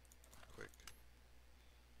off quick.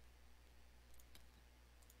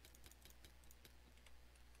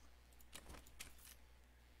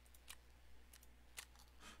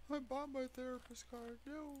 I bought my therapist card.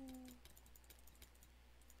 No.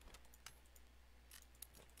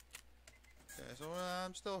 Okay, so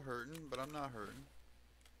I'm still hurting, but I'm not hurting.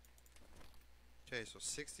 Okay, so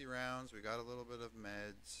 60 rounds. We got a little bit of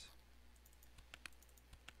meds.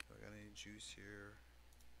 Do I got any juice here?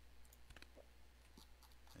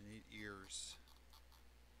 I need ears.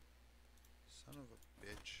 Son of a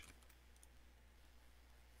bitch.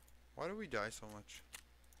 Why do we die so much?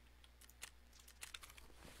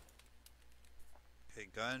 Okay,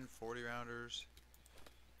 gun, 40 rounders.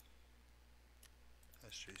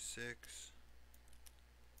 SJ6.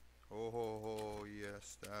 Oh,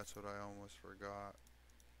 yes, that's what I almost forgot.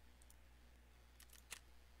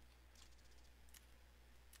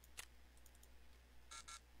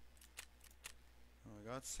 Oh, I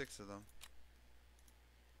got 6 of them.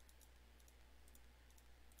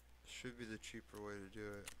 Should be the cheaper way to do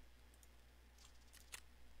it.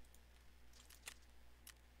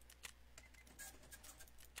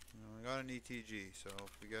 I got an ETG, so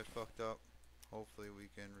if we get fucked up, hopefully we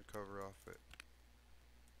can recover off it.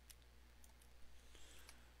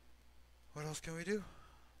 What else can we do?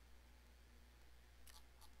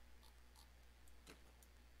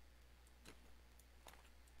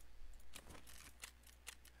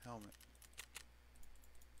 Helmet.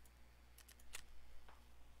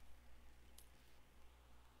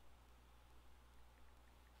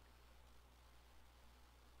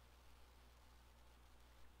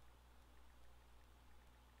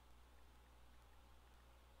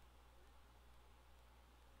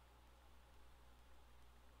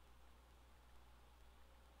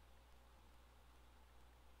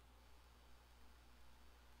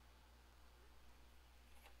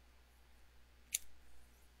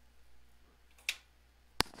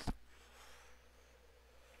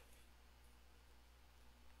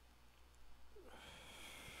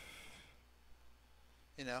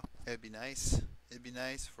 You know, it'd be nice. It'd be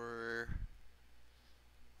nice for...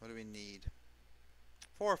 What do we need?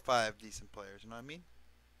 4 or 5 decent players, you know what I mean?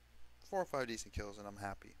 4 or 5 decent kills and I'm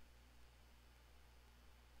happy.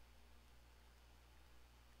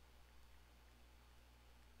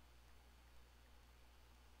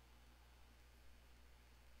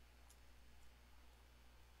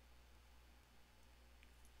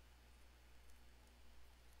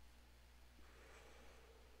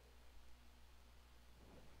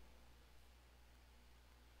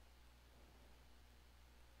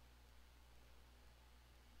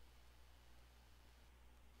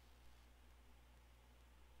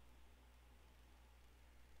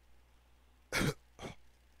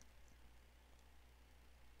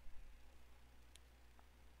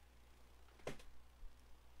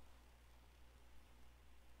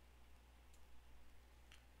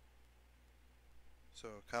 So,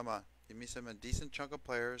 come on. Give me some a decent chunk of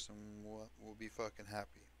players and we'll be fucking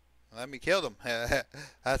happy. Let me kill them.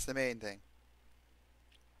 That's the main thing.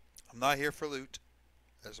 I'm not here for loot.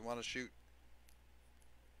 I just want to shoot.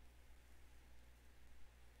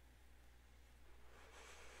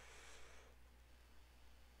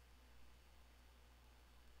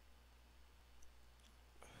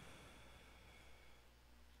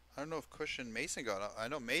 don't know if Cush and Mason got off. I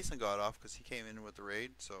know Mason got off because he came in with the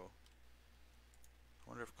raid, so I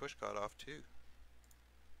wonder if Cush got off too.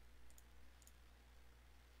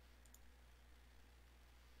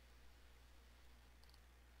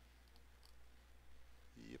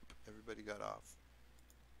 Yep, everybody got off.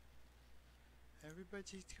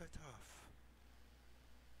 Everybody got off.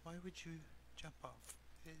 Why would you jump off?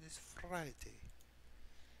 It is Friday.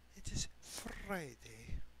 It is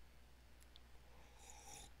Friday.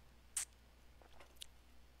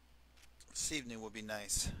 This evening will be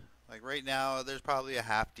nice. Like right now, there's probably a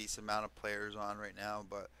half decent amount of players on right now,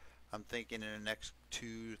 but I'm thinking in the next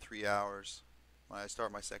 2 to 3 hours, when I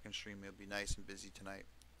start my second stream, it'll be nice and busy tonight.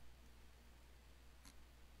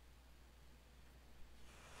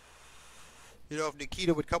 You know, if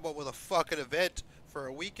Nikita would come up with a fucking event for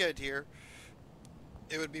a weekend here,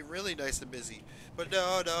 it would be really nice and busy. But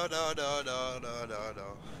no.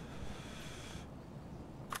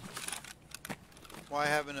 Why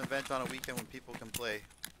have an event on a weekend when people can play?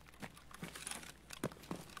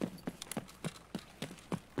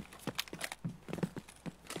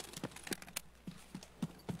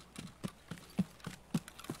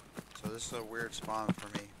 So this is a weird spawn for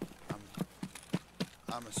me.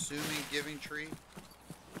 I'm assuming Giving Tree.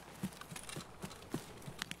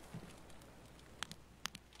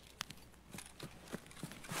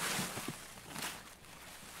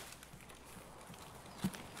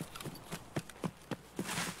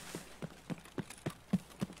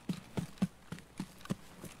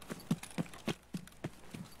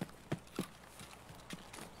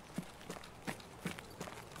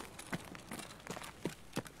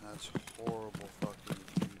 That's horrible fucking of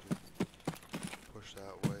you to push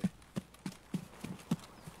that way.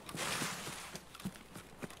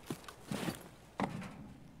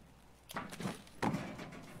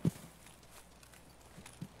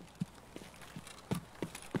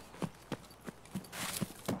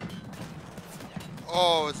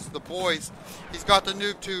 Oh, it's the boys. He's got the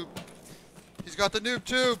noob tube. He's got the noob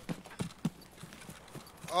tube.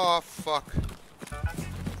 Oh, fuck.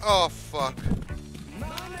 Oh, fuck.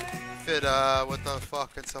 Fit, with the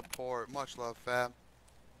fucking support. Much love, fam.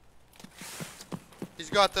 He's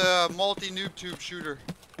got the multi-noob tube shooter.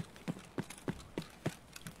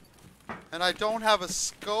 And I don't have a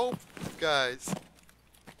scope, guys.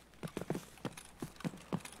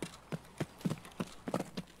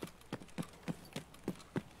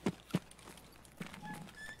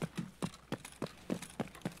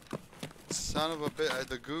 Son of a bit.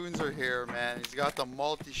 The goons are here, man. He's got the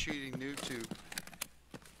multi-shooting noob tube.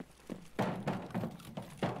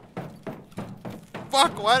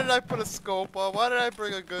 Fuck, why did I put a scope on? Why did I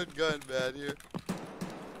bring a good gun, man, here?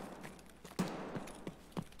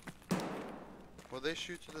 Will they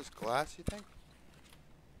shoot through this glass, you think?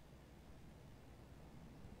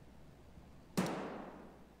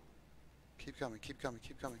 Keep coming, keep coming,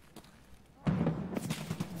 keep coming.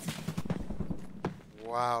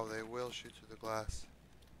 Wow, they will shoot through the glass.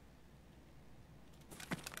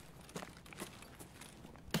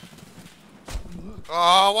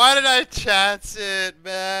 Oh, why did I chance it,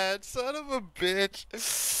 man? Son of a bitch.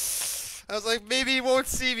 I was like, maybe he won't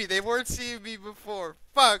see me. They weren't seeing me before.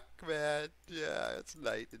 Fuck, man. Yeah, it's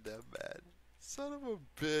night in them, man. Son of a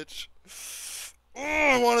bitch. Oh,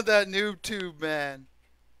 I wanted that noob tube, man.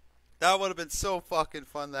 That would have been so fucking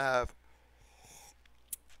fun to have.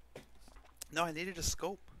 No, I needed a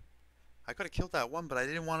scope. I could have killed that one, but I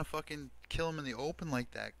didn't want to fucking kill him in the open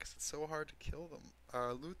like that, because it's so hard to kill them,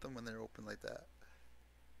 or loot them when they're open like that.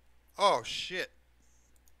 Oh, shit.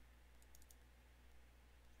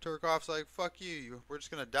 Turkov's like, fuck you. We're just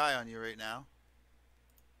going to die on you right now.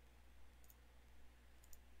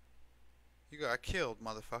 You got killed,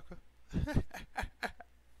 motherfucker.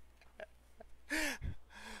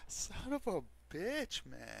 Son of a bitch,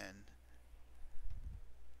 man.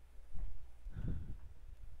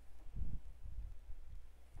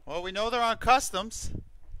 Well, we know they're on customs.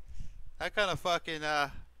 That kind of fucking,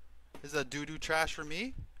 is a doo-doo trash for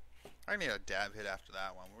me. I need a dab hit after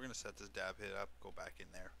that one. We're going to set this dab hit up, go back in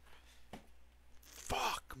there.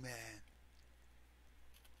 Fuck, man.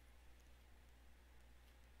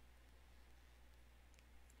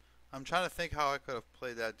 I'm trying to think how I could have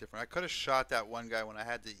played that different. I could have shot that one guy when I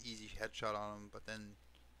had the easy headshot on him, but then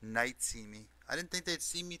night see me. I didn't think they'd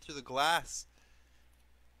see me through the glass.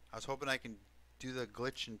 I was hoping I can do the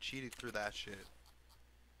glitch and cheat it through that shit.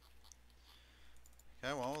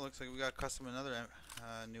 Okay, well, it looks like we got custom another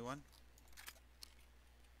new one.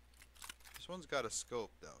 This one's got a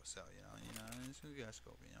scope though, so you know, this one's got a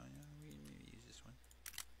scope. You know, we maybe use this one.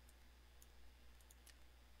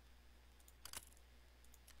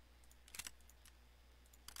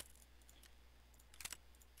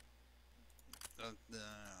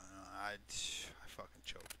 I fucking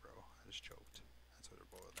choked, bro. I just choked. That's what it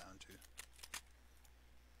boiled down to.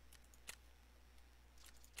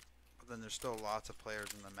 But then there's still lots of players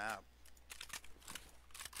in the map.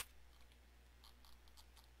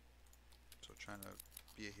 So trying to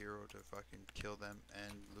be a hero to fucking kill them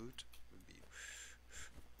and loot would be...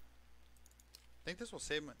 I think this will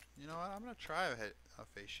save my... You know what? I'm gonna try a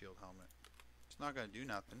face shield helmet. It's not gonna do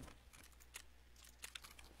nothing.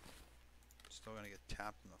 Still gonna get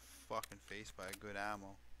tapped in the fucking face by a good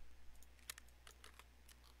ammo.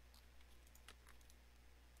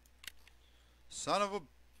 Son of a...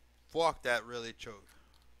 Fuck, that really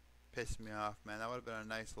pissed me off, man. That would have been a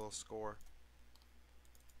nice little score.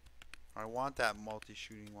 I want that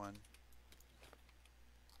multi-shooting one.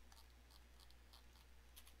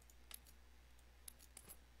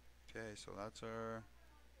 Okay, so that's our...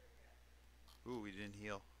 Ooh, we didn't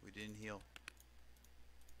heal. We didn't heal.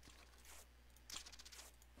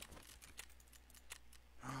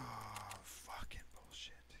 Oh, fucking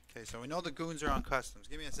bullshit. Okay, so we know the goons are on customs.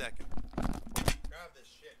 Give me a second. Grab this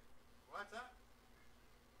shit. What's that?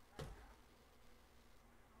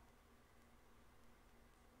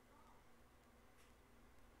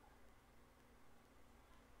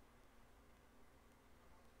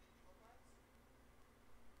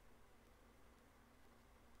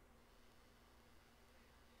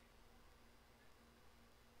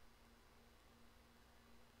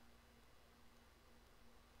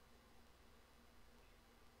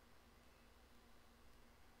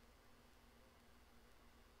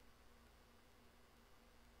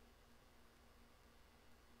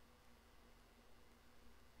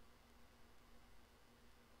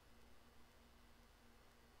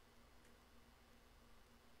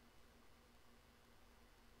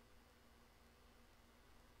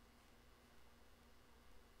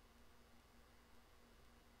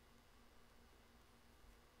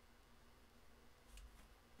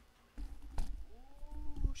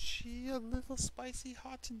 She a little spicy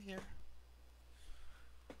hot in here.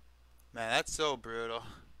 Man, that's so brutal.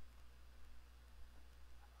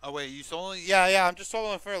 Oh wait, you soloing? Yeah, I'm just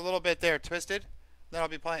soloing for a little bit there, Twisted. Then I'll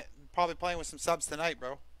be probably playing with some subs tonight,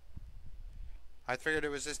 bro. I figured it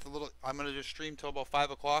was just a little. I'm gonna just stream till about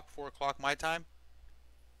 5 o'clock, 4 o'clock my time.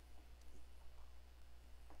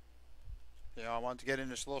 You know, I wanted to get in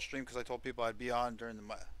this little stream because I told people I'd be on during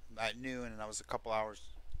at noon, and I was a couple hours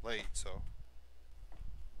late, so.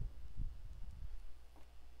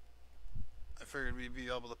 I figured we'd be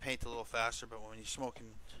able to paint a little faster, but when you're smoking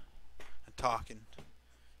and talking,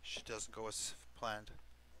 shit doesn't go as planned.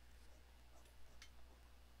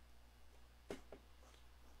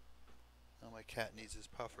 Now my cat needs his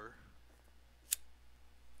puffer.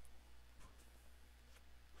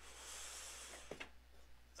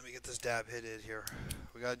 Let me get this dab hit in here.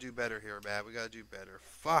 We gotta do better here, man. We gotta do better.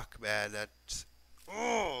 Fuck, man. That's...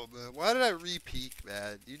 Oh, man. Why did I re-peek,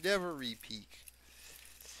 man? You never re-peek.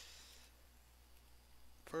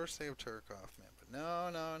 First thing of Turkoff, man. But no.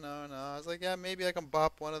 I was like, yeah, maybe I can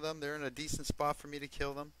bop one of them. They're in a decent spot for me to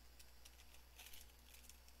kill them.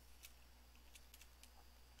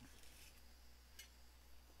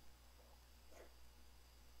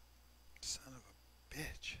 Son of a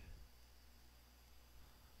bitch.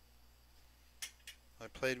 I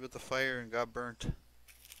played with the fire and got burnt.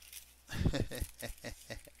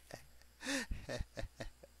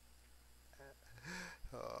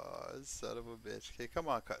 Oh, son of a bitch. Okay, come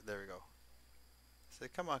on, there we go. Say,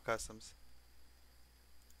 come on, Customs.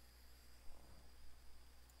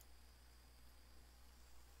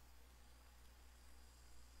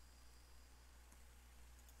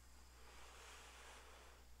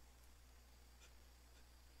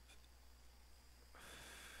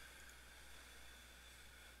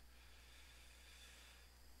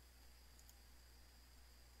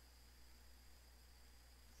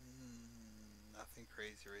 Nothing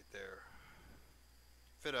crazy right there.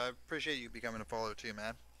 Fido, I appreciate you becoming a follower too,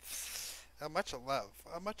 man. How much of love.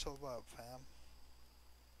 How much of love, fam.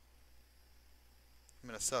 I'm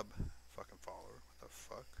in a sub fucking follower. What the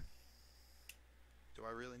fuck? Do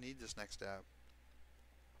I really need this next dab?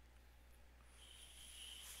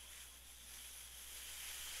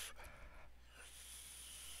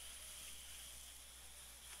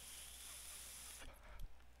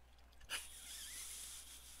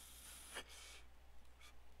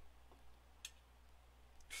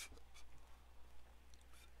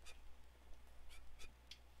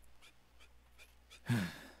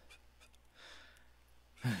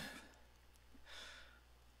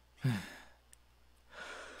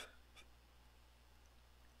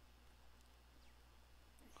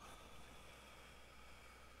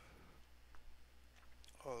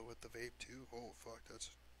 Oh, it with the vape too. Oh fuck, that's.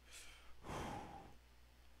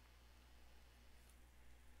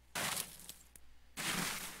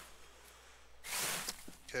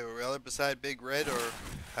 Okay, were we other beside Big Red or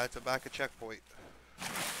had to back a checkpoint?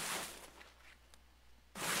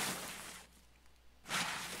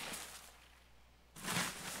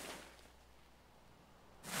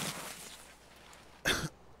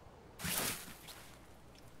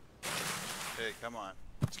 Okay, come on.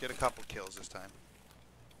 Let's get a couple kills this time.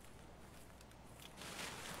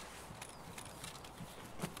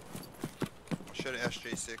 Should have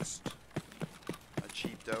SJ6. I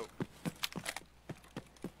cheaped out.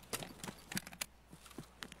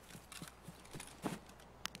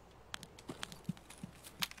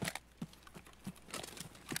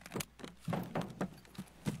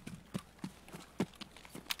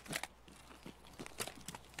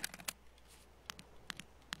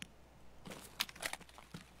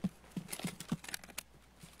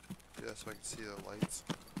 Yeah, so I can see the lights.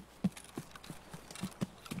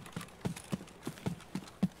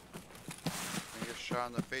 I get shot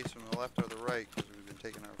in the face from the left or the right because we've been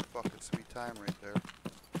taking our fucking sweet time right there.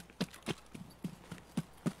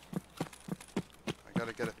 I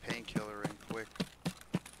gotta get a painkiller in quick.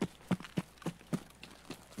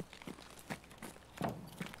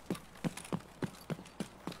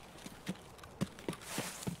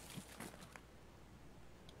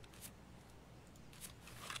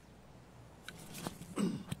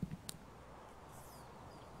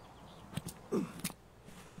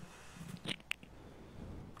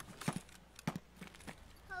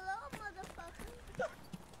 Hello, motherfucker.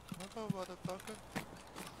 Hello, motherfucker.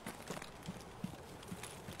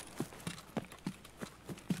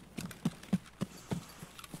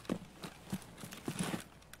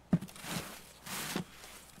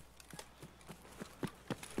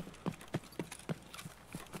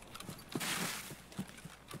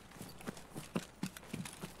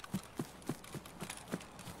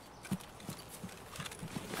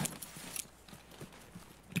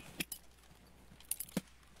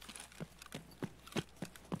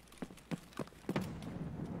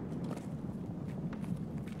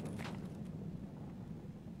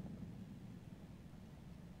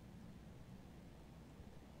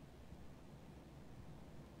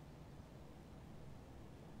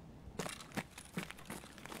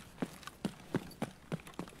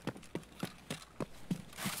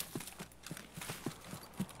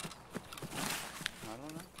 I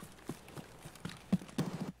don't know.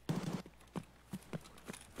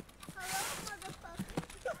 Hello,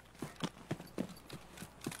 motherfucker.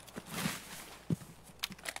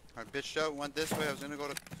 I bitched out, went this way. I was gonna go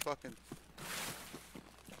to fucking.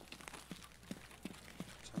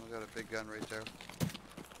 Someone got a big gun right there.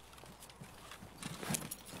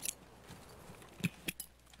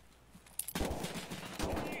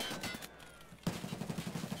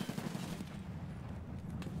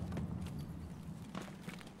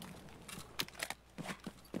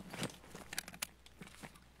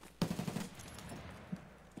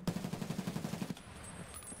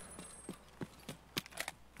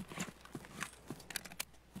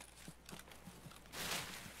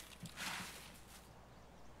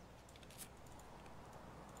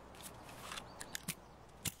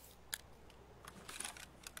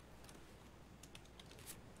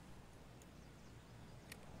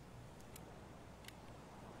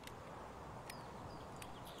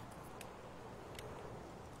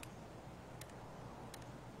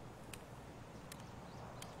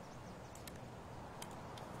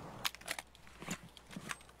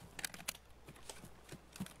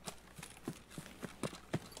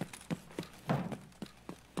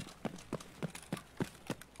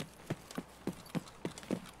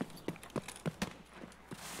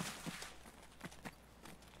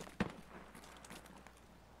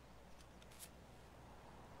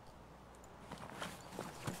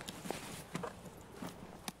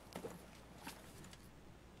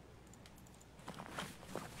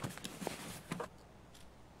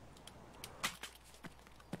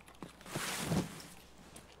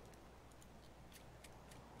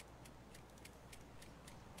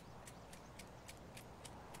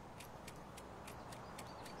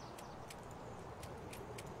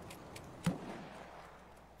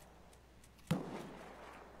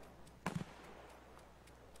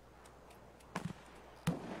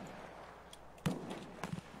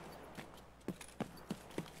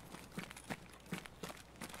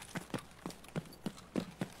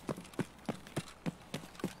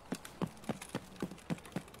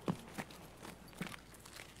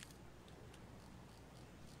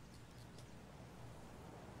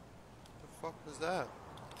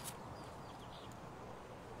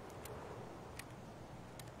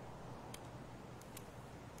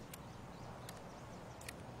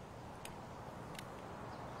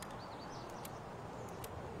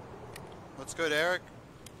 It's good, Eric.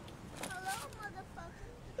 Hello,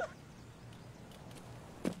 motherfucker.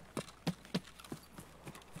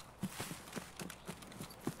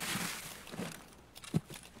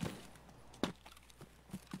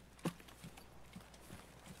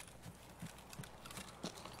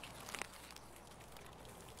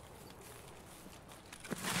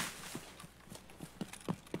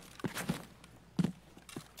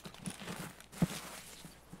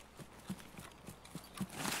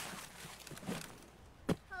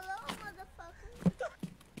 Hello, motherfucker.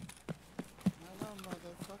 Hello,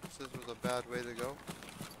 motherfuckers. This was a bad way to go.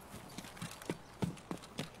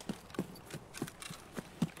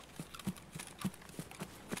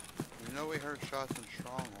 You know we heard shots in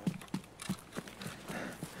Stronghold.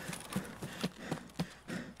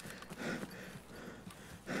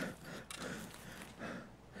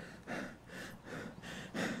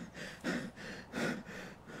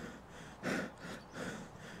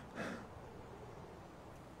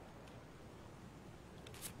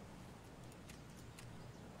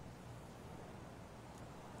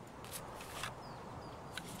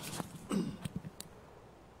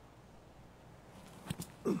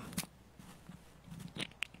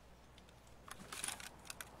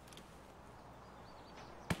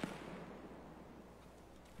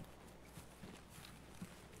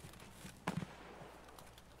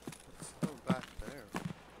 It's still back there.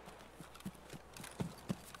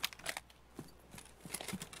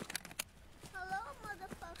 Hello,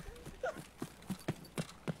 motherfucker.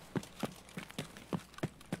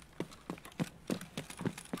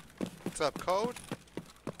 What's up, Code?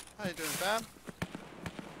 How you doing, fam?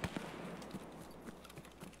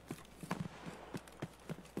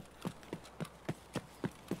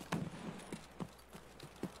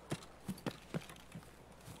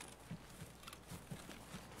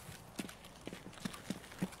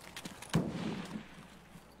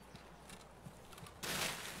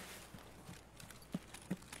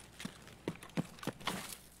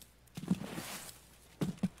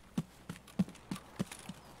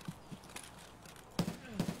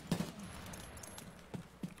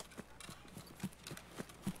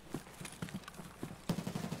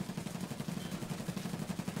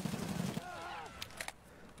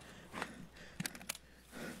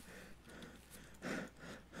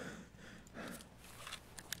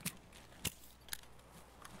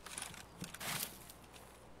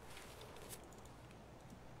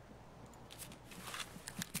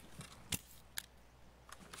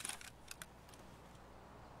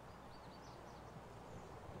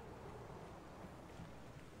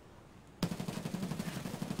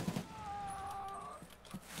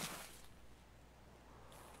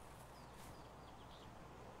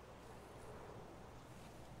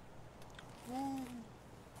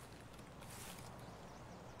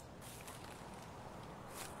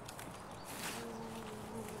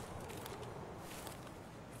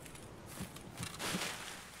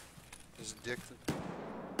 His dick.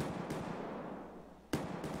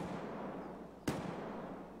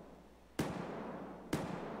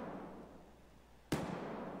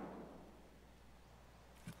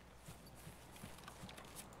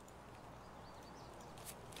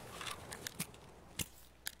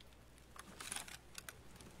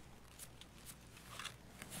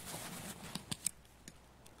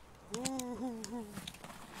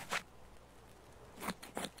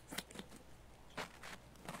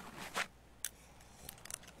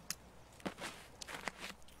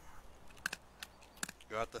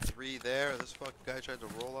 Got the 3 there. This fucking guy tried to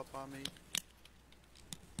roll up on me.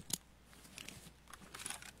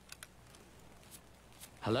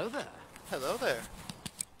 Hello there. Hello there.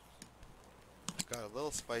 Got a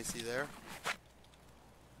little spicy there.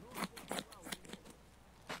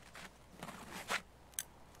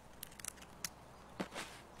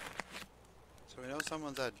 So we know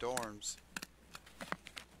someone's at dorms.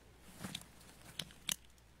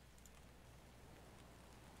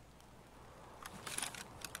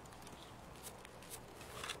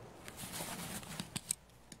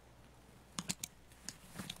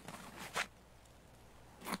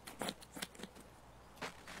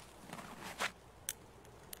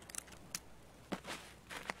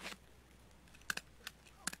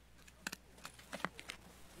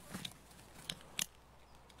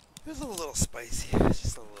 It was a little spicy. It's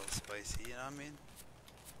just a little spicy, you know what I mean?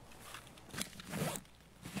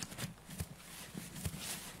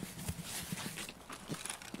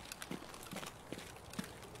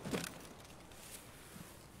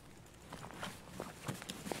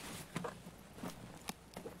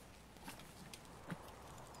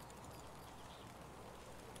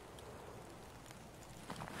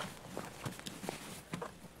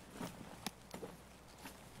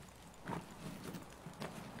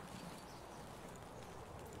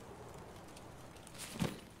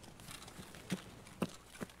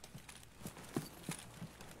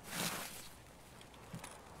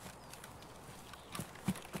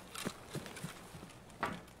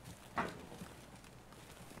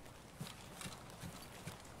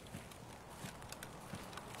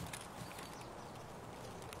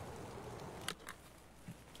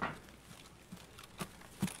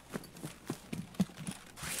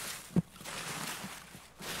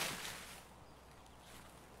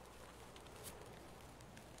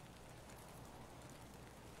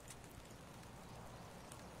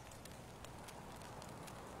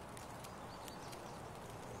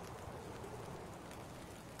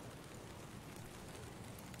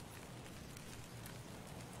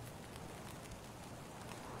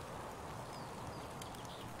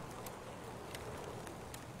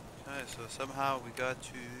 Alright, so somehow we got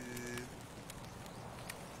to...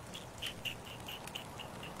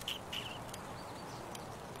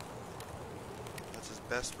 That's as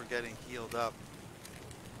best we're getting healed up.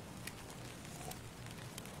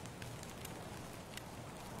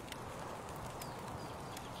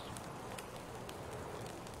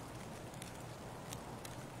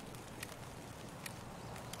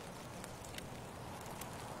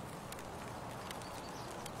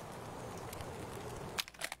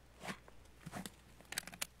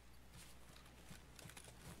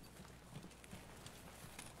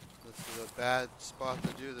 This is a bad spot to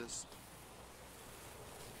do this.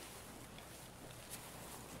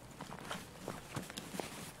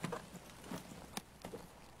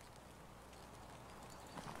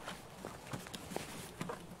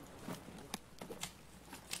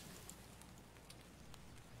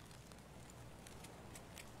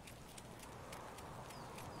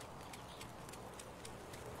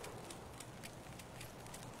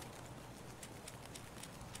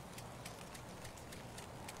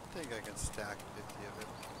 I think I can stack 50 of it.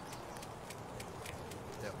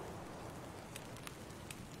 Yep.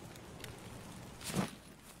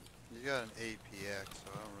 You got an APX,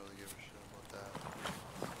 so I don't really give a shit about that.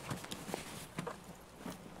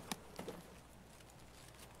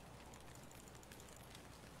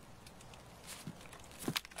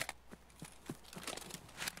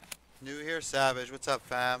 New here, Savage. What's up,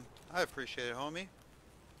 fam? I appreciate it, homie.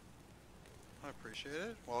 I appreciate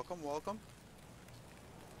it. Welcome, welcome.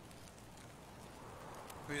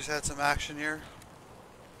 We just had some action here.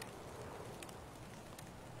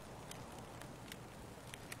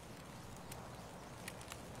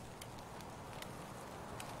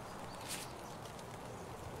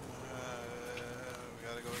 We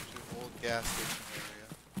gotta go to old gas station area.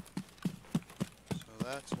 So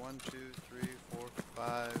that's 1, 2, 3, 4,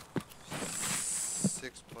 5,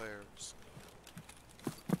 6 players.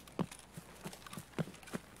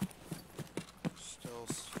 Still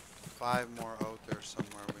 5 more out there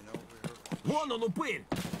somewhere. We know we heard. Вон он упырь!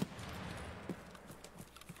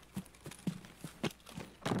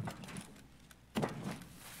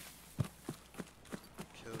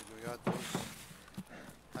 Killed. We got those.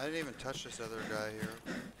 I didn't even touch this other guy here.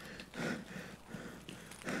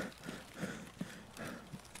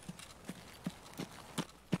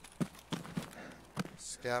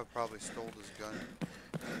 Scav probably stole his gun.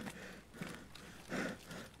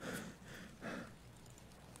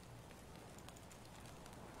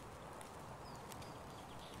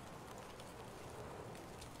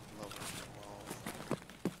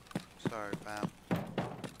 Sorry, fam.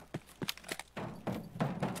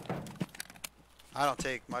 I don't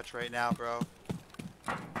take much right now, bro.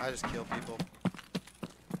 I just kill people.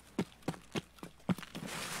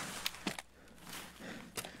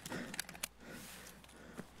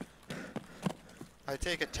 I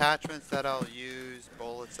take attachments that I'll use,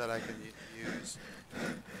 bullets that I can use.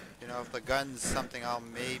 You know, if the gun's something I'll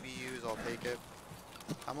maybe use, I'll take it.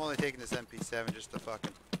 I'm only taking this MP7 just to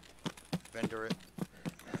fucking vendor it.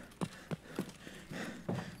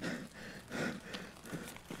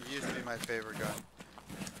 It used to be my favorite gun.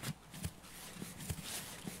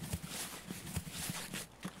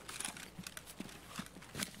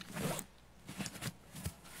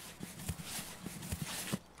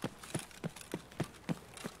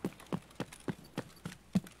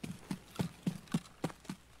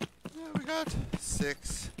 Yeah, we got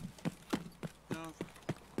 6. You know,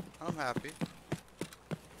 I'm happy.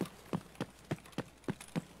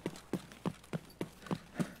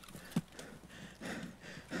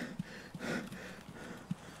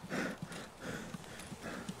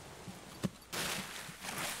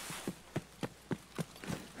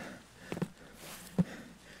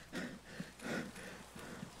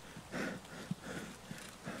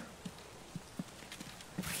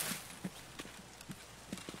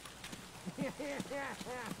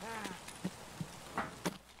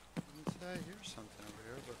 I hear something over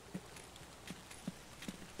here, but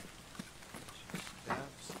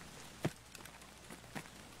scabs.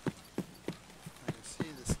 I can see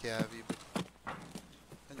the scabby, but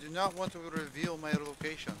I do not want to reveal my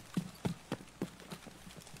location.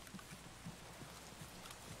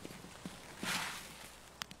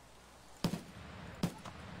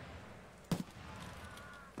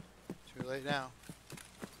 Too late now.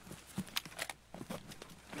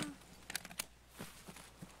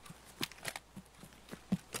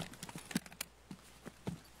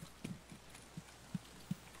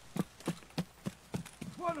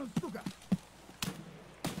 Вон он, сука!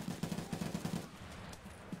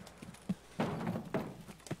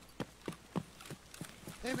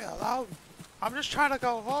 Leave me alone. I'm just trying to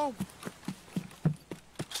go home.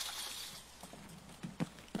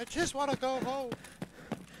 I just want to go home.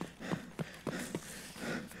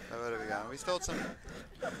 What have we got? We stole some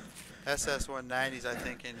SS-190s, I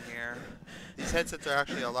think, in here. These headsets are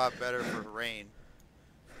actually a lot better for rain.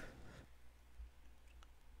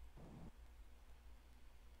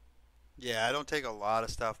 Yeah, I don't take a lot of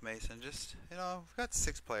stuff, Mason. Just, you know, we've got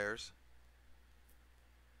 6 players.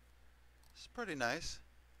 It's pretty nice.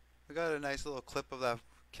 We got a nice little clip of that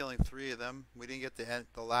killing 3 of them. We didn't get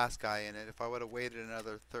the last guy in it. If I would have waited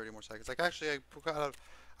another 30 more seconds. Like, actually,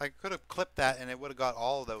 I could have clipped that and it would have got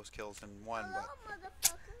all of those kills in one, Hello, but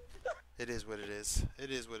motherfucker. it is what it is.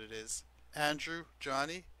 It is what it is. Andrew,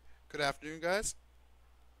 Johnny, good afternoon, guys.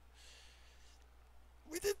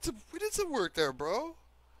 We did some work there, bro.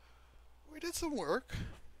 We did some work.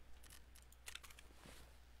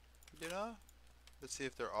 You know? Let's see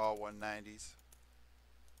if they're all 190s.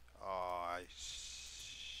 Oh, I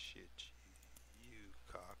shit you,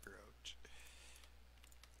 cockroach.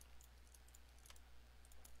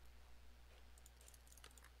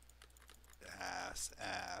 Ass,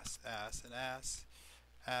 ass, ass, and ass.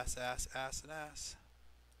 Ass, ass, ass, and ass.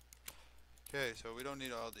 Okay, so we don't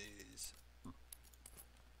need all these.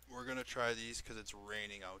 We're gonna try these because it's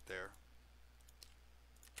raining out there.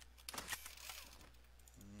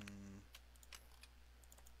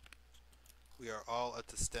 We are all at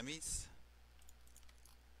the stemmies.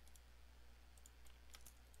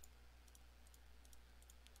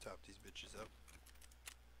 Top these bitches up.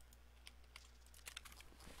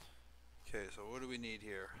 Okay, so what do we need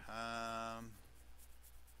here?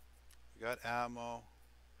 We got ammo,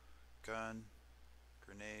 gun,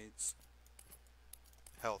 grenades,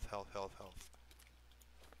 health, health, health, health.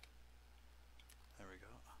 There we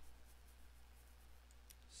go.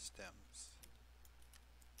 Stems.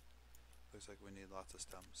 Looks like we need lots of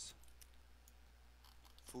stems.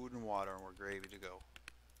 Food and water, and we're gravy to go.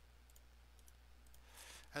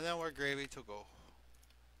 And then we're gravy to go.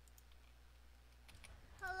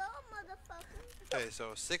 Hello, motherfucker. Okay,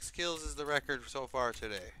 so 6 kills is the record so far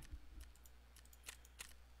today.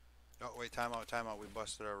 Oh wait, time out, time out. We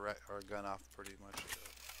busted our gun off pretty much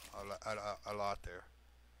a lot there.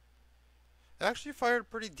 It actually fired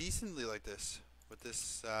pretty decently like this with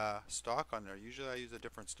this stock on there. Usually I use a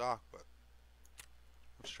different stock, but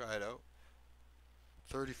let's try it out.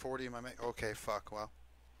 30, 40 in my mag. Okay, fuck. Well,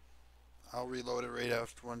 I'll reload it right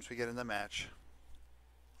after once we get in the match.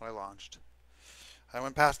 I launched. I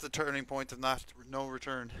went past the turning point of no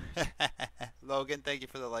return. Logan, thank you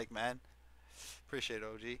for the like, man. Appreciate it,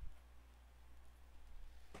 OG.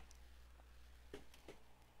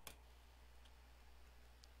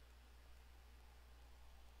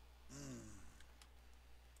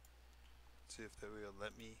 Let's see if they will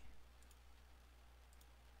let me.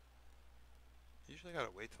 Usually I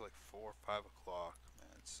gotta wait till like 4 or 5 o'clock. Man,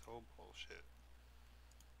 it's so bullshit.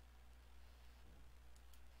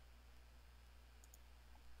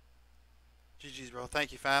 GG's, bro.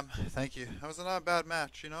 Thank you, fam. Thank you. That was not a bad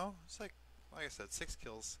match, you know? It's like I said, 6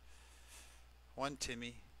 kills. 1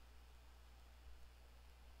 Timmy.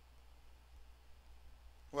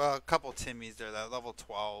 Well, a couple Timmys there. That level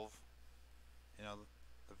 12. You know,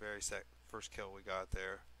 the very first kill we got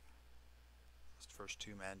there. It was the first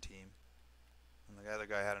 2-man team. And the other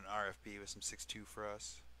guy had an RFB with some 6.2 for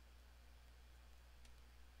us.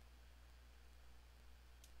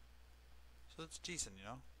 So it's decent, you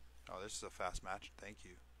know? Oh, this is a fast match. Thank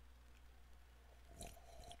you.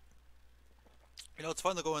 You know, it's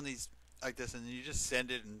fun to go in these like this and you just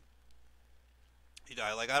send it and you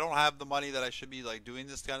die. Like, I don't have the money that I should be, like, doing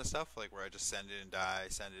this kind of stuff. Like, where I just send it and die.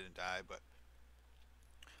 But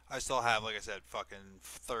I still have, like I said, fucking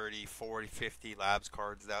 30, 40, 50 labs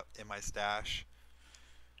cards out in my stash.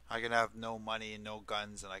 I can have no money and no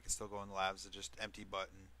guns and I can still go in the labs and just empty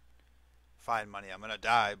button. Find money. I'm gonna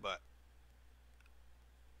die, but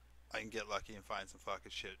I can get lucky and find some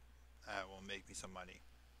fucking shit that will make me some money.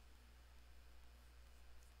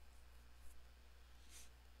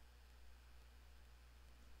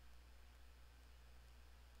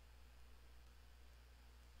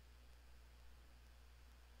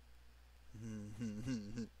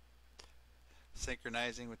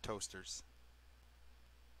 Synchronizing with toasters.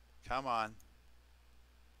 Come on.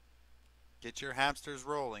 Get your hamsters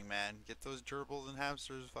rolling, man. Get those gerbils and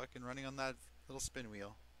hamsters fucking running on that little spin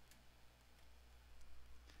wheel.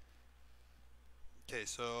 Okay,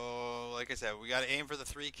 so like I said, we gotta aim for the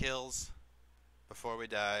 3 kills before we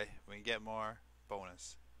die. We can get more,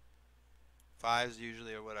 bonus. 5s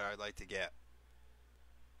usually are what I'd like to get.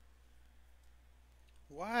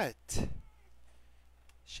 What?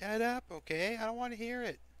 Shut up, okay? I don't want to hear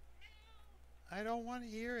it. I don't want to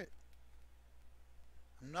hear it.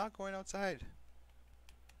 I'm not going outside.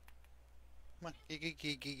 Come on.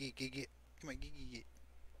 Get. Come on, get.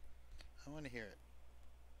 I want to hear it.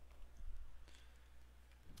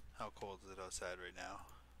 How cold is it outside right now?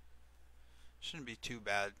 Shouldn't be too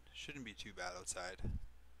bad. Shouldn't be too bad outside.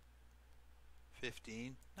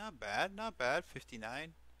 15. Not bad. Not bad.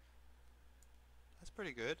 59. That's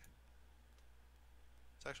pretty good.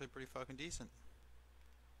 It's actually pretty fucking decent.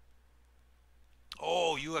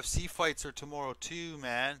 Oh, UFC fights are tomorrow too,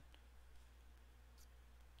 man.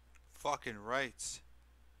 Fucking rights.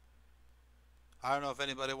 I don't know if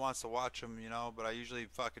anybody wants to watch them, you know, but I usually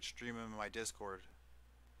fucking stream them in my Discord.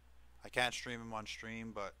 I can't stream them on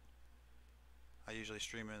stream, but I usually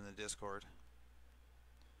stream it in the Discord.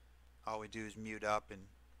 All we do is mute up and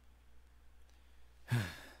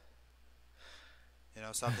you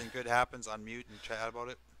know, something good happens, unmute and chat about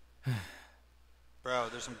it. Bro,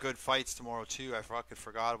 there's some good fights tomorrow too. I fucking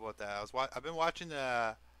forgot about that. I've been watching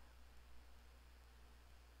the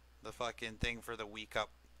fucking thing for the week up,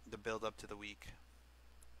 the build up to the week.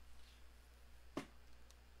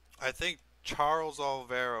 I think Charles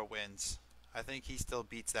Oliveira wins. I think he still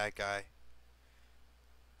beats that guy.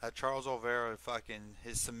 That Charles Oliveira fucking,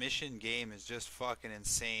 his submission game is just fucking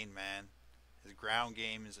insane, man. His ground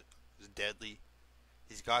game is deadly.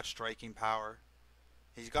 He's got striking power.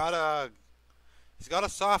 He's got a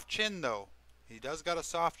soft chin though. He does got a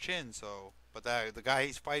soft chin, so but the guy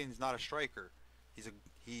he's fighting is not a striker.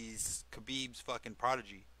 He's Khabib's fucking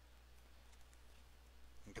prodigy.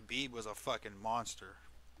 And Khabib was a fucking monster.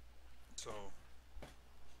 So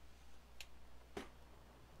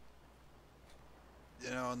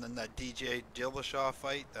you know, and then that DJ Dillashaw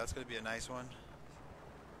fight, that's gonna be a nice one.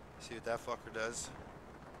 See what that fucker does.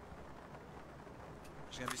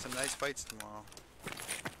 There's gonna be some nice fights tomorrow.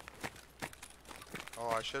 Oh,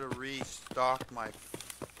 I should have restocked my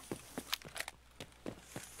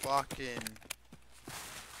fucking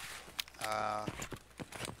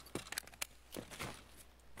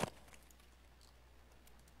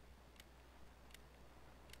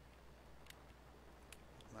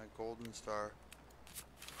my golden star.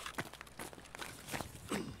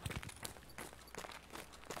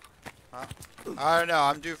 Huh? I don't know,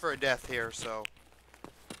 I'm due for a death here, so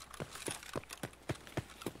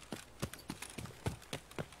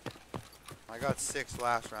I got 6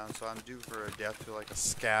 last round, so I'm due for a death to like a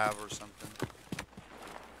scab or something.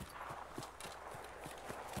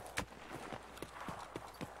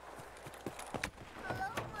 Hello,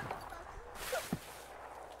 motherfucker.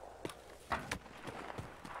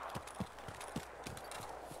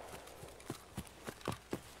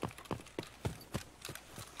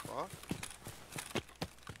 Fuck.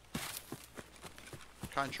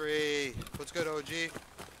 Country. What's good, OG?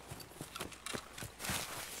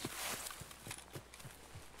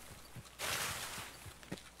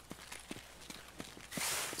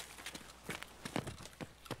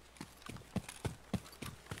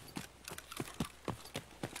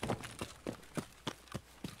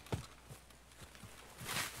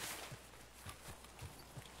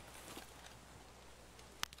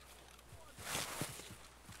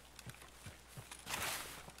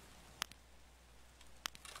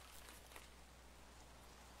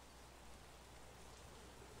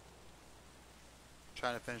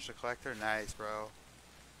 Trying to finish the collector? Nice, bro.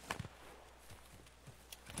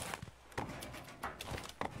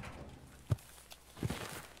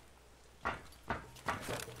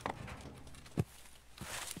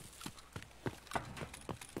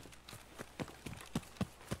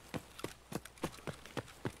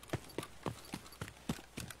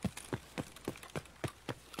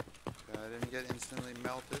 I didn't get instantly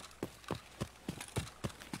melted.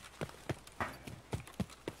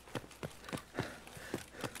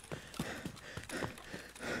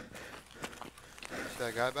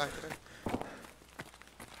 That guy back there?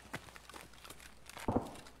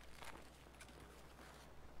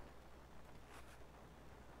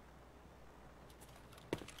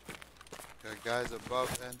 Got guys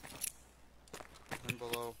above and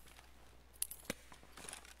below.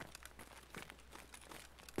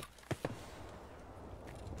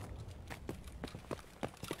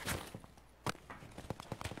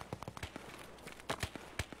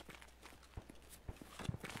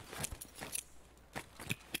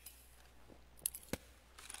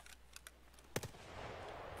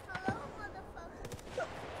 Hello,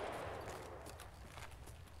 motherfucker.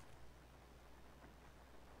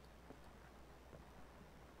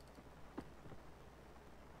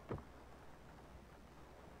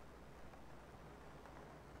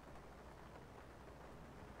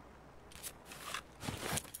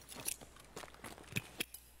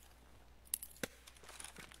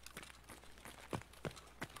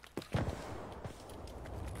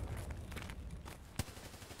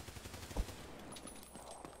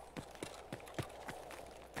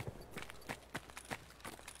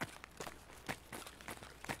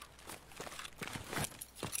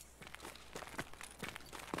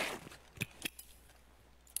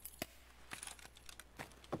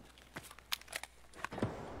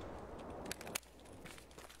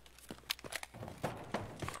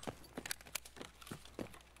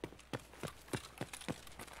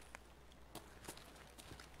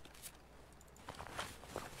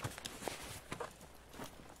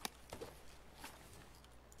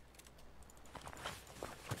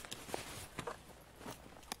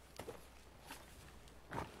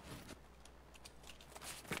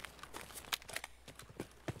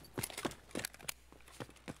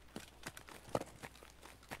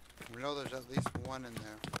 I know there's at least one in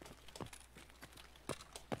there.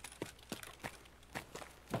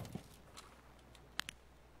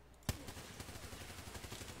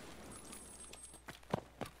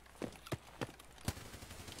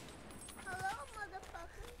 Hello,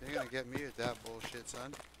 motherfucker. You're gonna get me with that bullshit,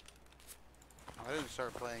 son. I didn't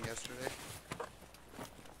start playing yesterday.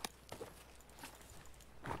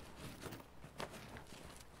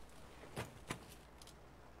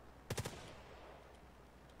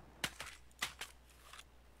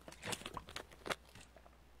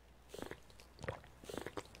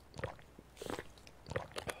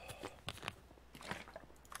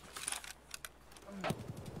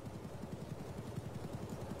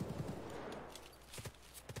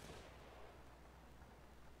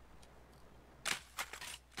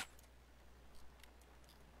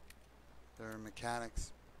 They're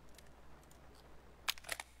mechanics.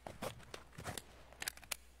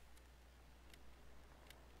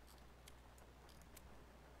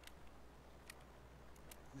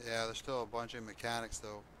 Yeah, there's still a bunch of mechanics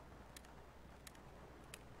though.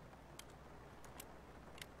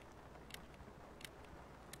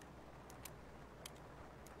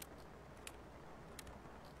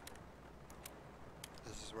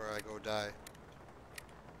 This is where I go die.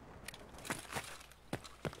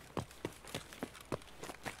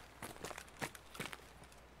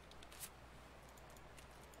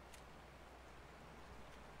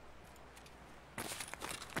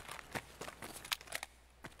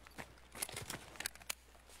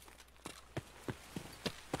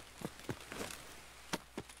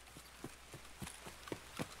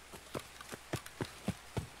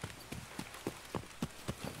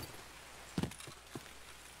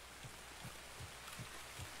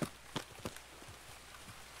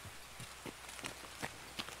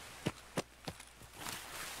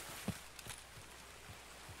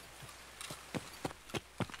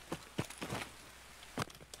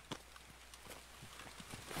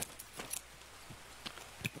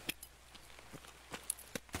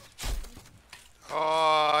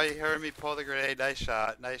 Oh, you heard me pull the grenade. Nice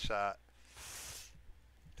shot. Nice shot.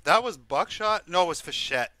 That was buckshot? No, it was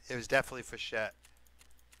Fichette. It was definitely Fichette.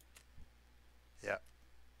 Yeah.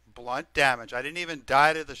 Blunt damage. I didn't even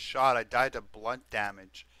die to the shot. I died to blunt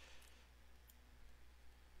damage.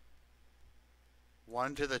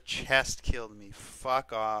 One to the chest killed me.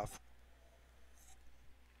 Fuck off.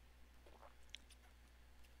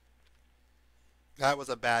 That was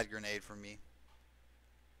a bad grenade for me.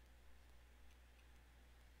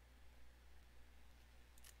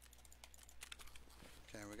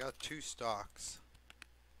 Okay, we got 2 stocks.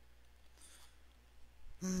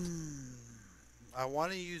 I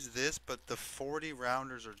want to use this, but the 40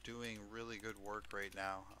 rounders are doing really good work right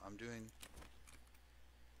now. I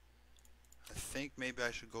think maybe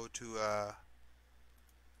I should go to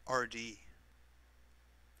RD.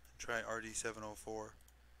 Try RD 704.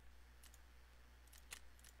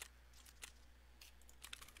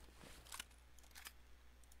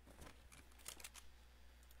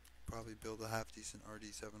 Probably build a half decent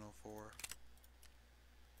RD 704.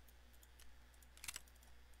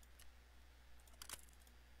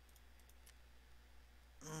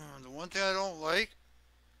 The one thing I don't like,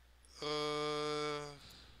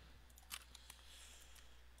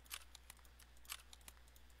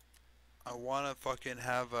 I want to fucking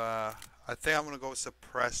have I think I'm gonna go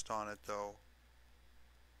suppressed on it though.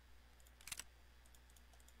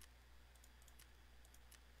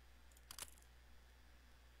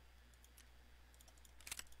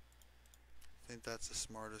 I think that's the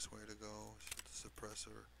smartest way to go with the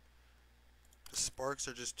suppressor. The sparks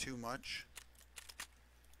are just too much.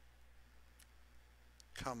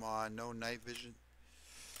 Come on, no night vision.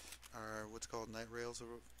 Or what's called night rails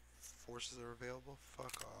forces are available?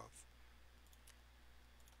 Fuck off.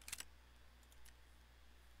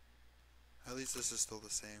 At least this is still the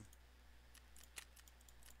same.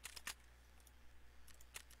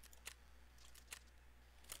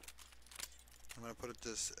 I'm gonna put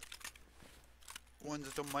this one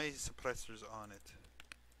of the my suppressors on it.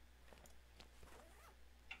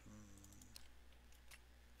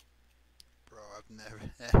 Bro, I've never.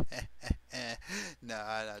 No,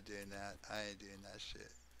 I'm not doing that. I ain't doing that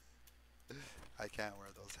shit. I can't wear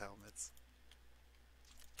those helmets.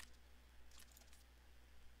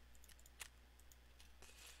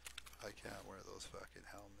 I can't wear those fucking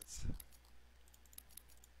helmets.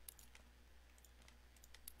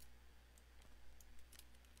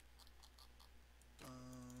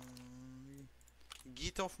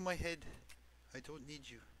 Get off my head. I don't need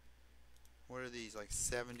you. What are these, like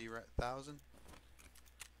 70,000?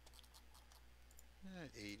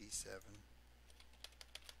 87.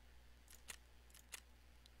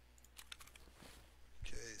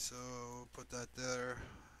 so put that there.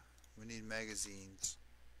 We need magazines.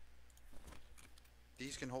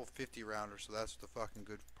 These can hold 50 rounders, so that's the fucking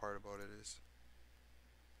good part about it is.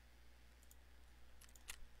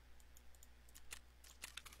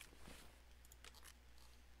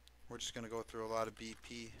 We're just gonna go through a lot of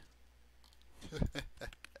BP.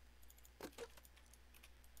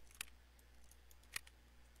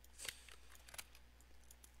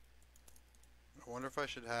 I wonder if I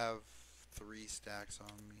should have 3 stacks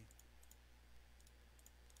on me.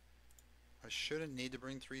 I shouldn't need to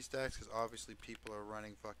bring 3 stacks because obviously people are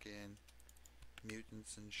running fucking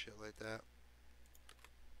mutants and shit like that.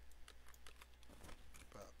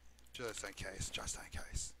 But just in case, just in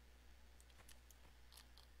case.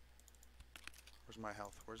 Where's my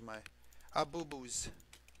health? Where's my boo-boos?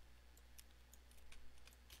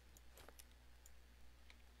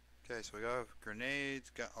 Okay, so we got grenades,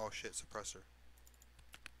 got oh shit, suppressor.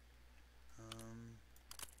 I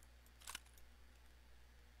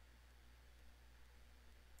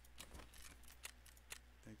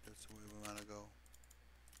think that's the way we want to go.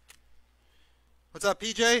 What's up,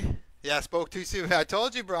 PJ? Yeah, I spoke too soon. I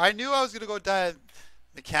told you, bro. I knew I was gonna go die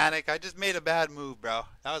mechanic. I just made a bad move, bro.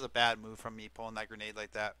 That was a bad move from me, pulling that grenade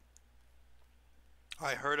like that.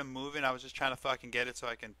 I heard him moving. I was just trying to fucking get it so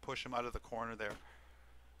I can push him out of the corner there.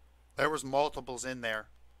 There was multiples in there.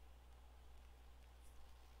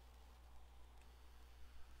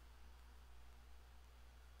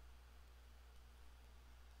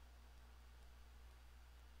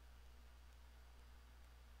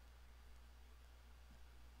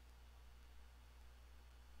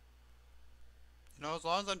 You know, as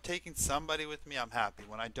long as I'm taking somebody with me, I'm happy.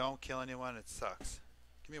 When I don't kill anyone, it sucks.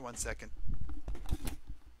 Give me 1 second.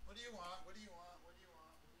 What do you want? What do you want? What do you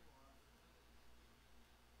want? What do you want?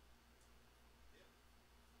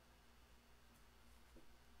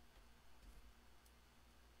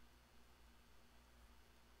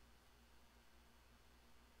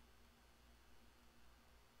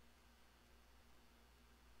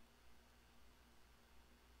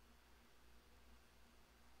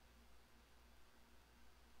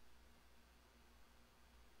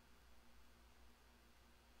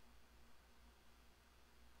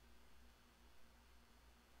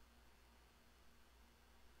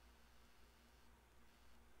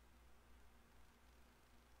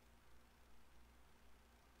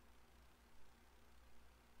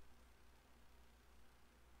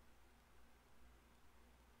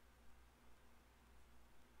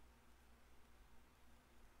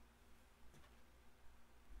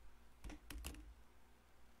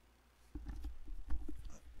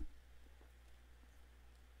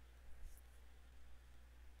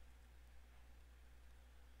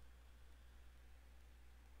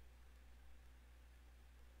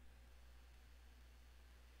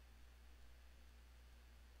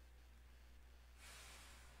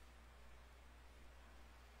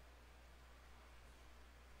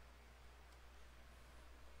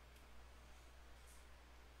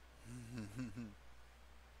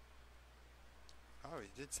 Oh, he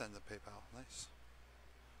did send the PayPal. Nice.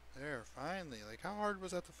 There, finally. Like, how hard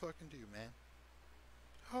was that to fucking do, man?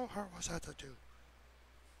 How hard was that to do?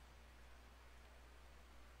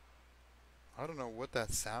 I don't know what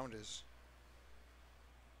that sound is.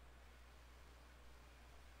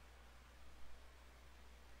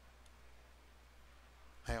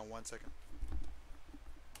 Hang on 1 second.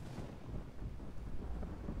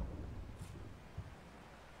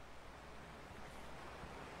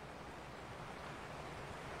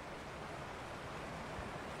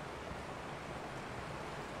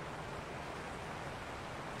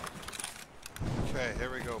 Okay,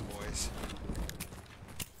 here we go, boys.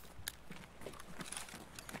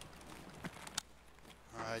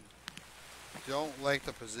 I don't like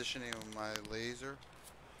the positioning of my laser,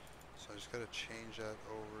 so I just gotta change that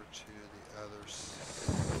over to the other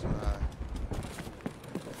side.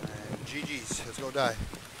 And GG's, let's go die.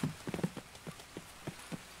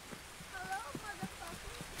 Hello,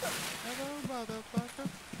 motherfucker. Hello, motherfucker.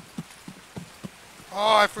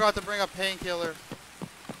 Oh, I forgot to bring a painkiller.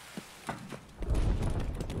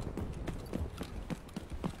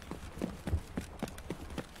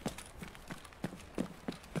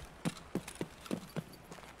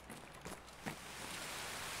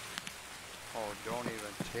 Oh, don't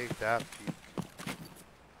even take that peek.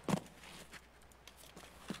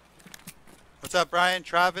 What's up, Brian,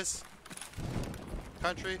 Travis,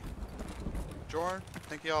 Country, Jordan?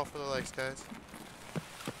 Thank you all for the likes, guys.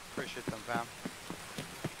 Appreciate them, fam.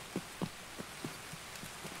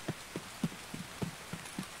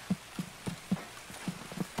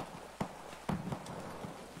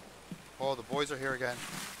 Oh, the boys are here again.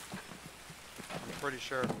 pretty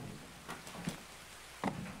sure.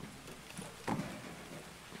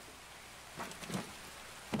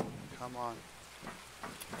 Come on.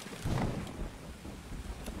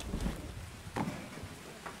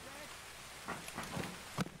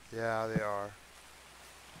 Yeah, they are.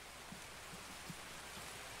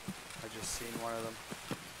 I just seen one of them.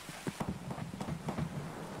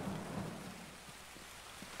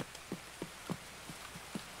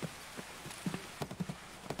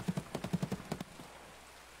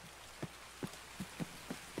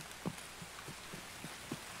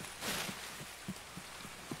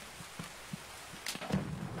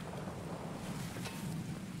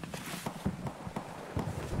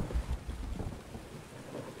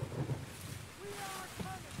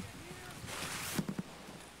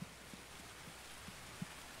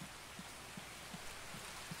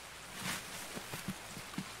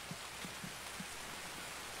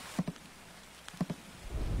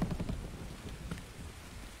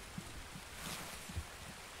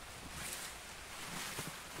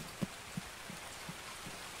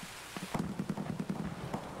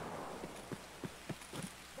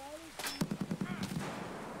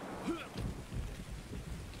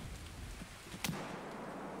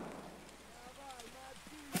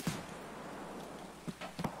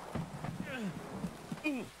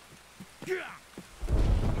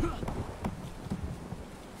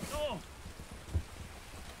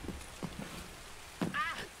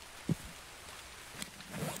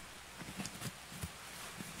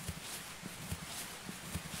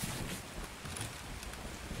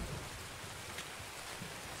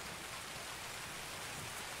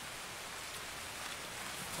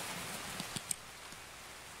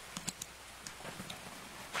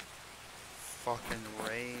 Fucking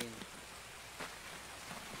rain.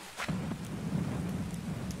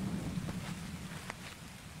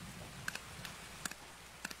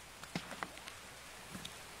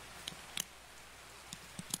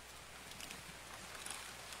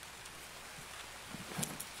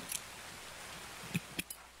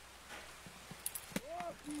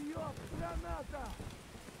 Ох, ёп, граната!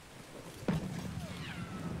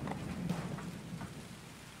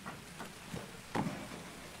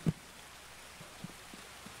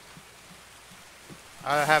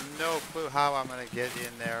 I have no clue how I'm gonna get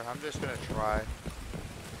in there. I'm just gonna try.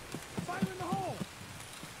 Fire in the hole!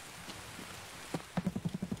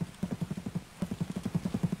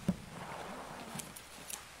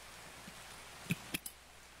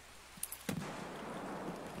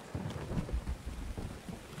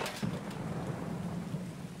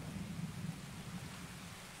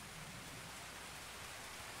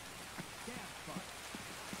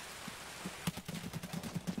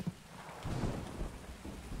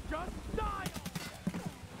 Just die!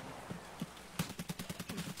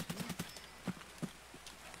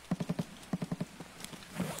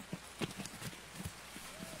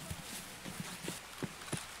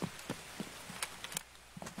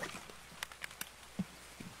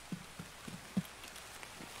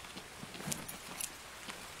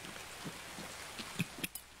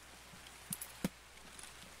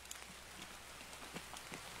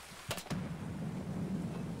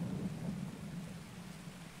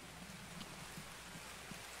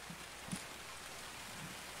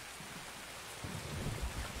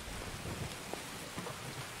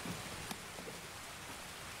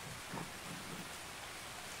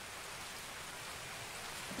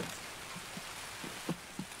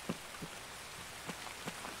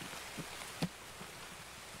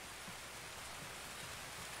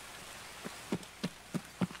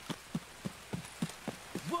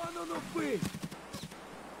 Вон оно быть!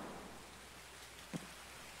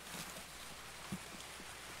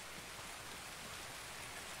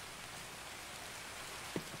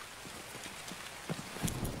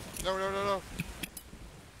 No, no, no, no.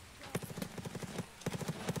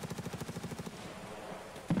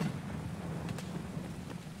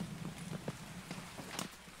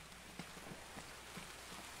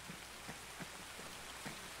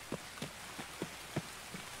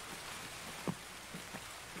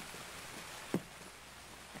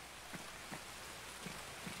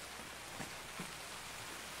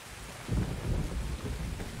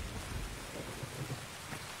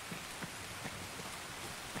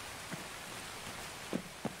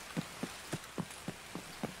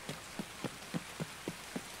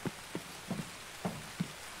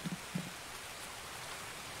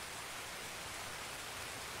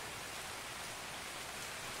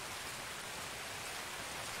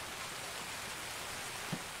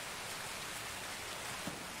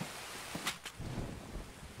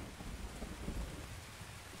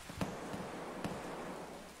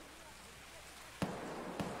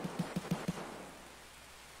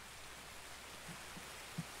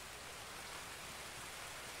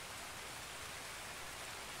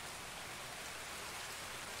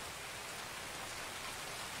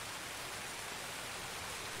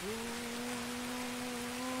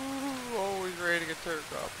 a turret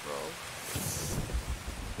drop, bro.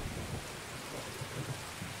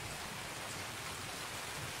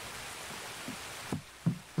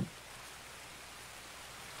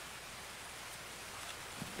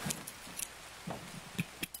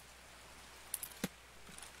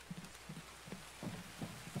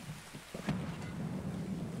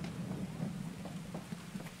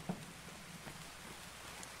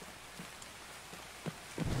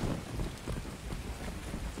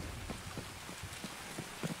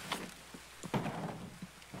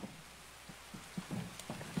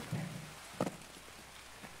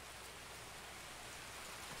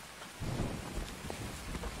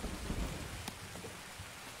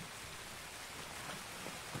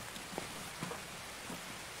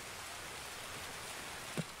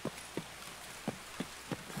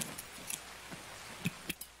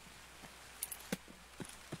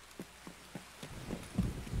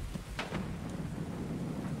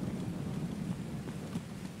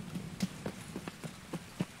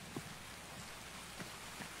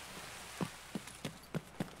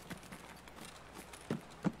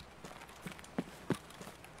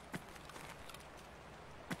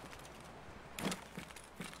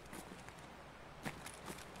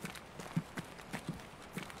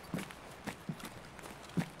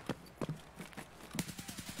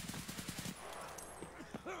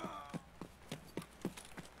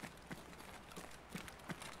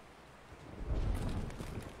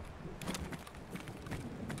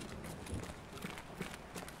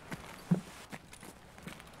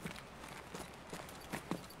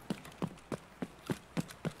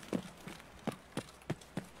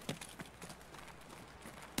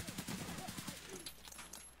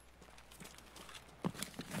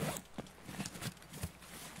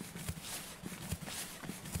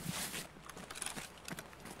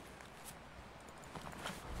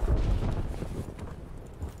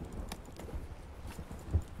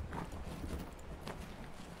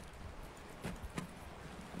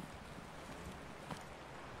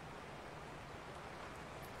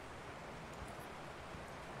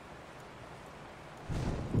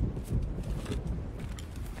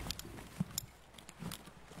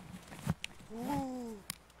 Ooh.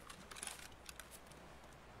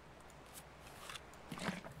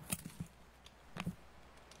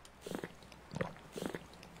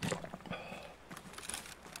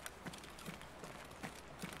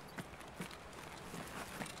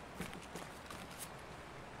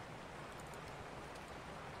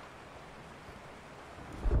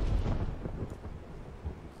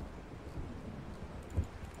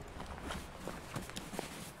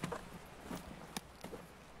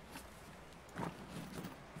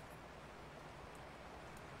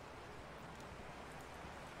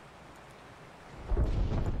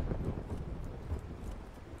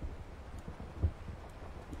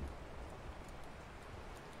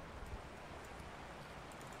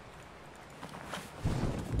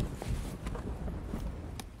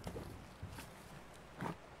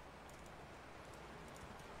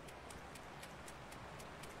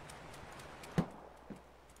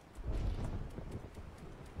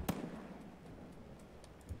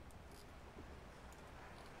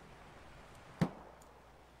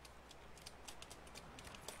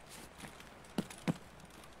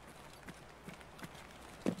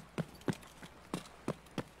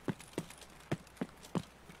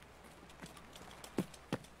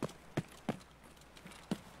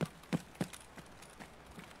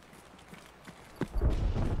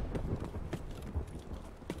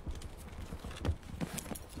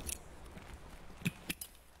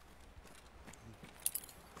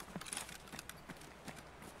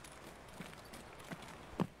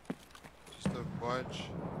 Just a budge.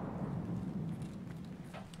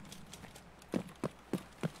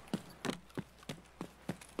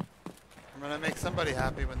 I'm gonna make somebody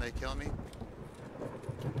happy when they kill me.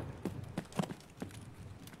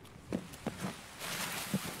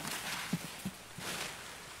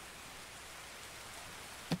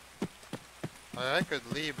 I could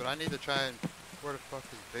leave, but I need to try and... Where the fuck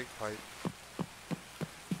is Big Pipe?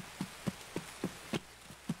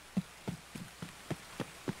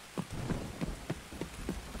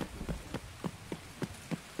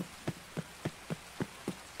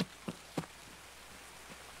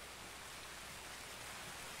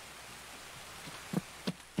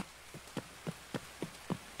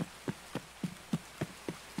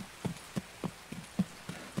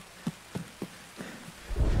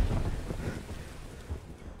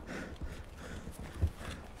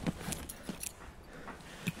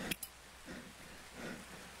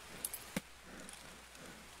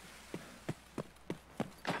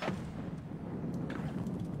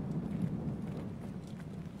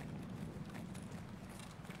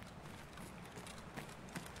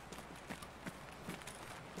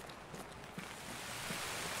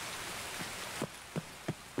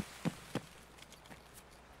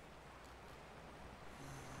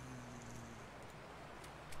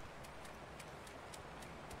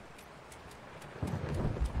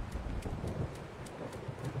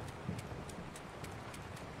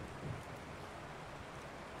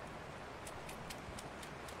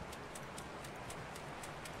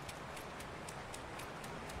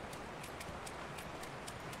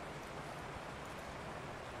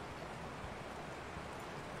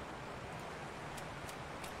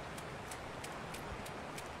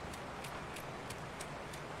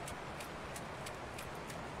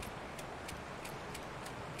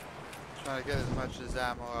 Trying to get as much of this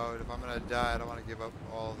ammo out. If I'm gonna die, I don't want to give up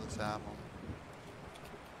all this ammo.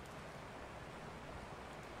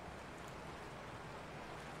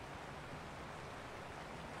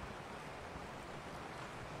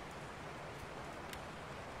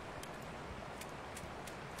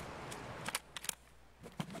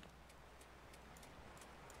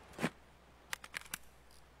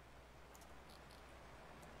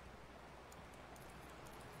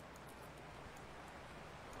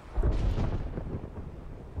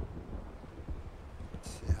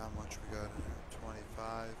 See how much we got in here.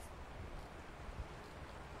 25.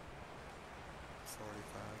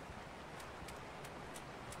 45.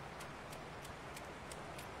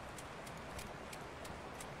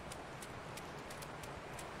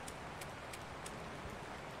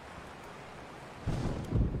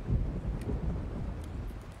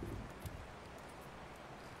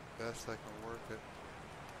 Best I can work it.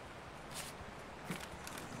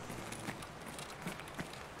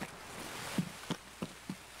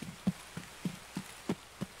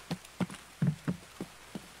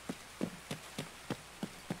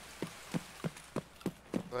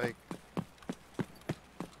 Like,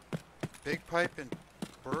 Big Pipe and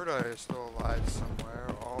Bird Eye are still alive somewhere,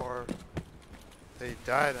 or they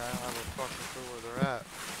died and I don't have a fucking clue where they're at.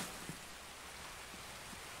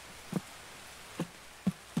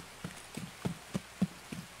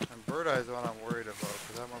 And Bird Eye's the one I'm worried about,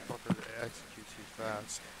 because that motherfucker executes too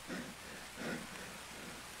fast.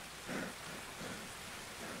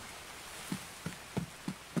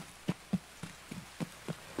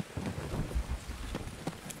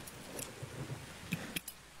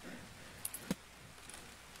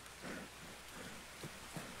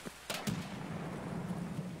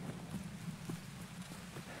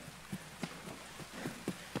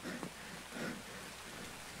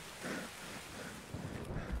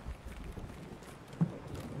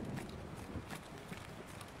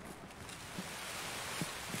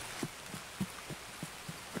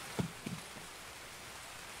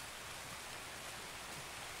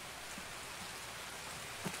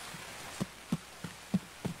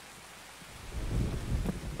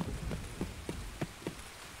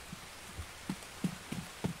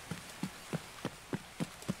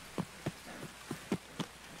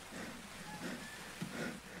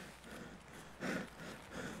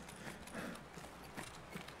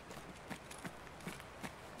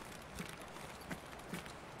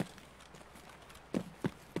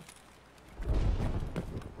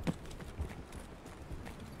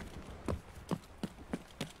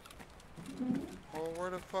 Well, where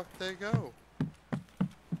the fuck they go?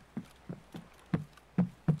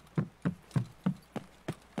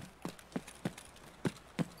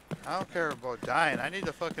 I don't care about dying. I need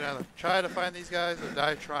to fucking either try to find these guys or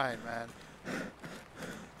die trying, man.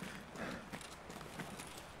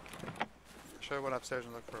 Should have went upstairs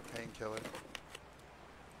and looked for a painkiller.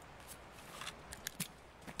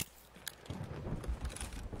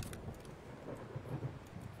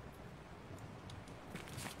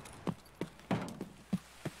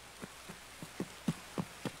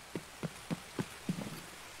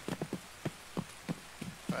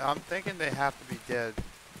 I'm thinking they have to be dead.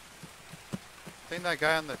 I think that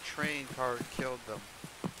guy on the train car killed them.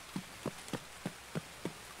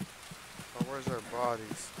 But where's their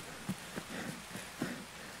bodies?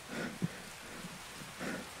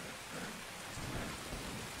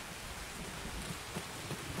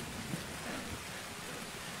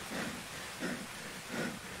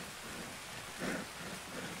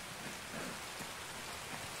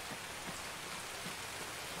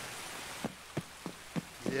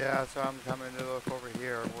 Yeah, so I'm coming to look over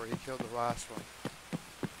here where he killed the last one.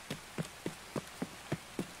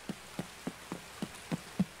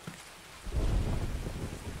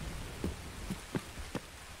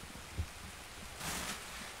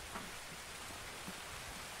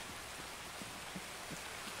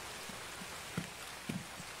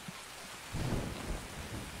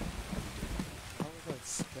 How was that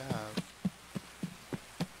scav?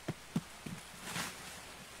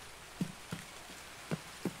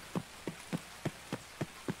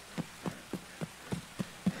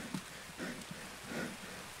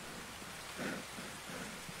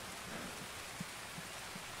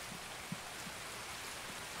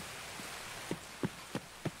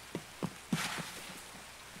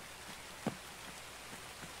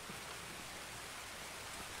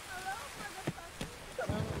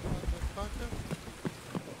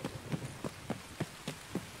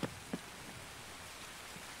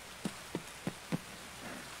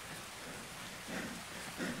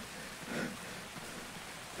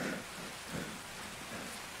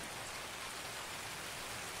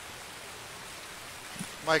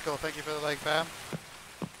 Michael, thank you for the like, fam.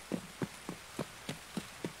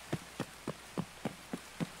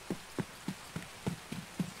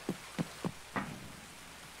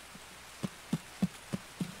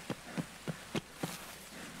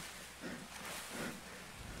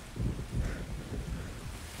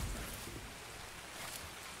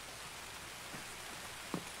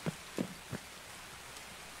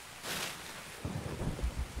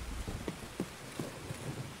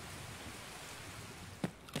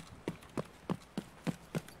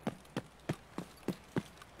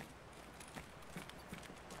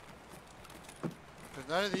 Because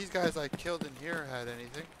none of these guys I killed in here had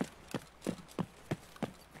anything.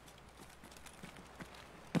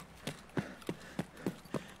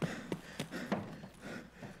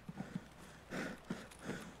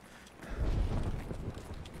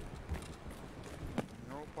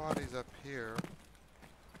 No bodies up here.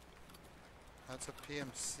 That's a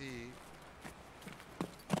PMC.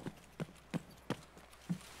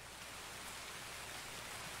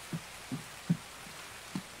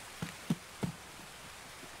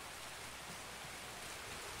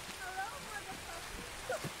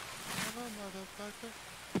 Hello, motherfucker.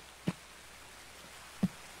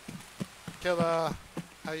 Killer,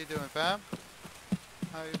 how you doing, fam?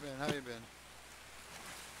 How you been? How you been?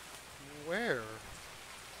 Where?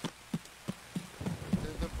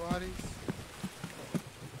 Did the bodies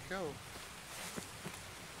go?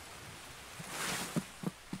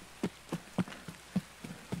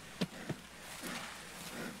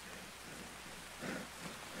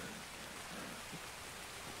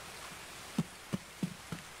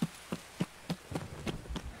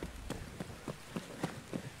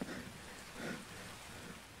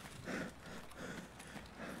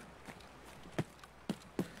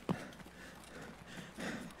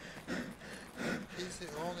 He's the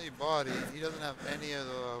only body. He doesn't have any of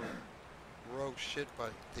the rogue shit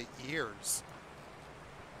but the ears.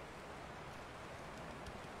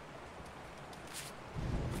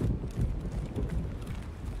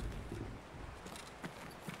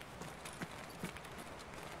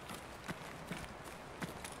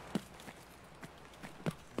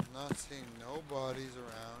 I'm not seeing no bodies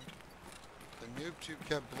around. The noob tube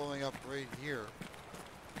kept blowing up right here.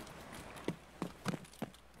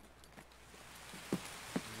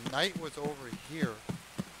 Night was over here.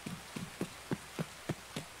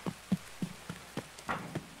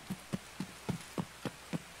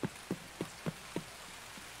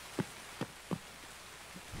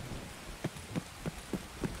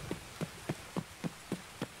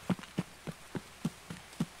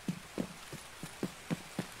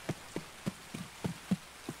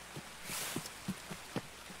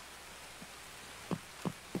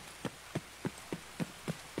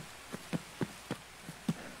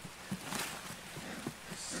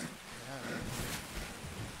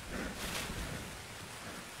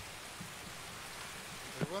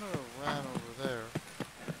 They would have ran over there.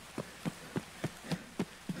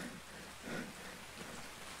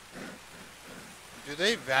 Do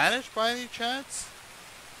they vanish by any chance?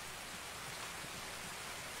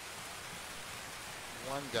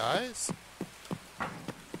 One dies?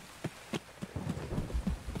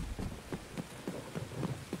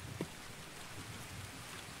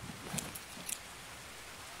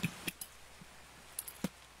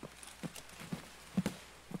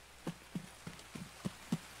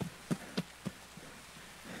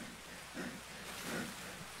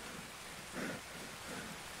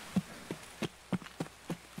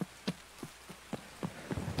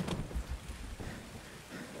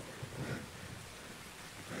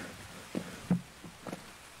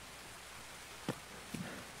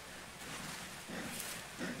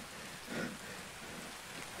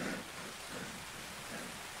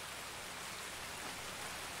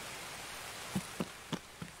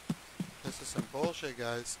 This is some bullshit,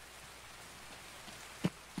 guys.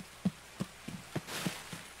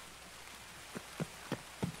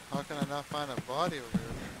 How can I not find a body over here?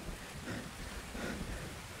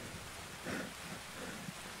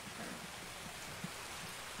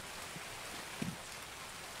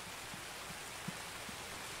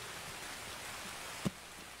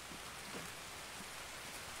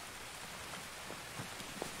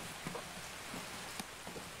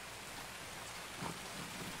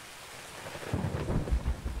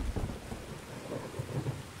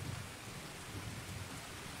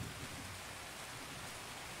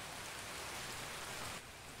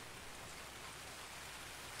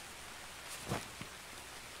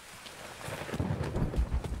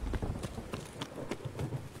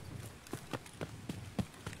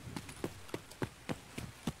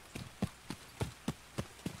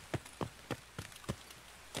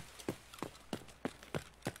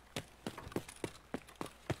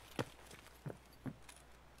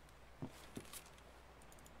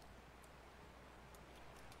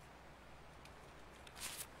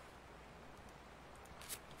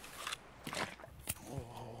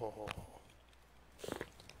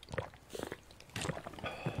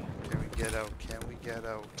 get out? Can we get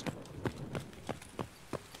out?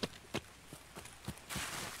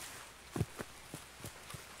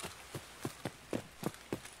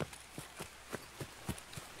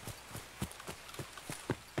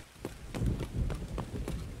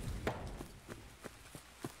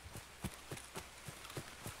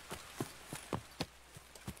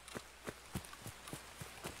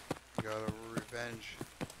 Got a revenge.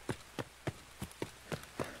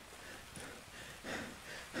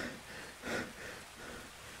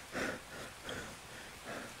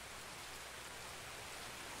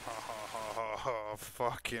 Oh,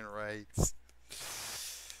 fucking rights.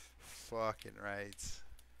 Fucking rights.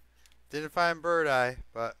 Didn't find bird eye,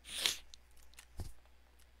 but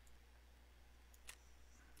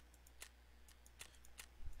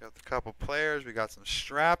got the couple players. We got some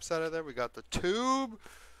straps out of there. We got the tube.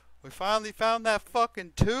 We finally found that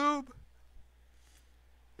fucking tube.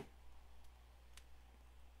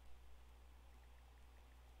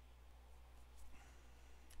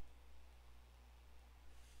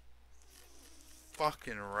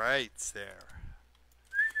 Fucking rights there.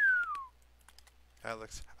 That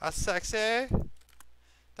looks sexy.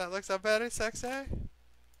 That looks very sexy.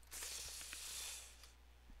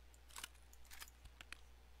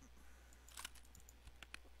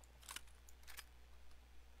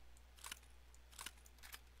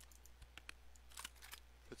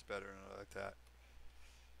 It's better like that.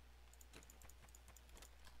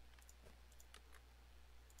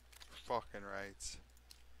 Fucking rights.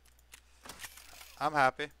 I'm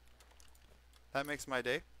happy. That makes my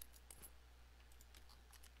day.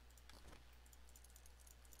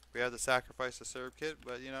 We had to sacrifice the serve kit,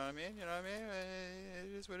 but you know what I mean? You know what I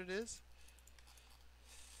mean? It is what it is.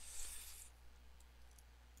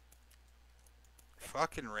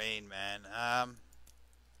 Fucking rain, man.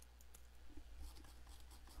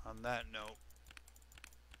 On that note,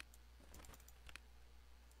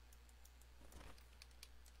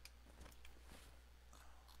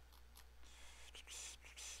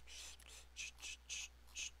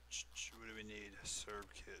 what do we need? A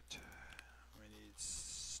serve kit. We need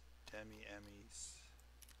STEMI Emmys.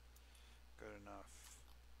 Good enough.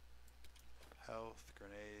 Health,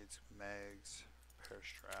 grenades, mags, repair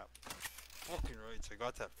strap. Fucking right, so I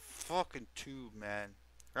got that fucking tube, man.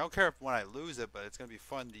 I don't care if when I lose it, but it's gonna be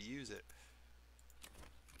fun to use it.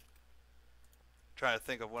 Trying to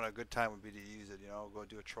think of when a good time would be to use it. You know, go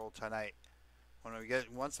do a troll tonight.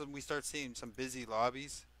 Once we start seeing some busy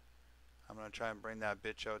lobbies, I'm gonna try and bring that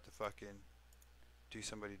bitch out to fucking do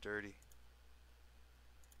somebody dirty.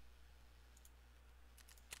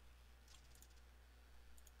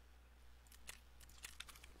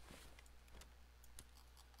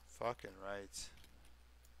 Fucking right.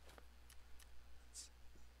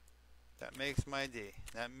 That makes my day.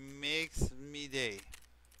 That makes me day.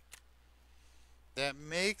 That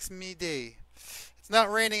makes me day. It's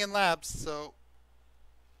not raining in labs, so.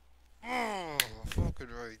 Oh, fucking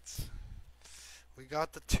right. We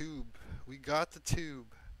got the tube. We got the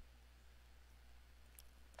tube.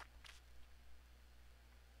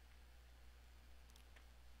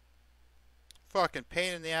 Fucking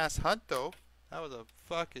pain in the ass hunt though. That was a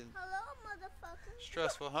fucking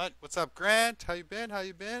stressful hunt. What's up, Grant? How you been? How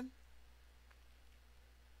you been?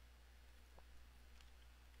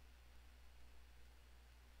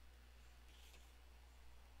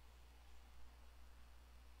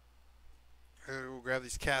 We'll grab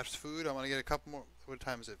these calves' food. I'm gonna get a couple more. What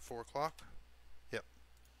time is it? 4 o'clock? Yep.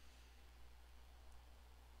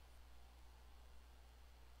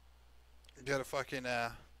 Got a fucking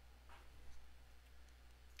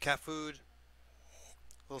cat food,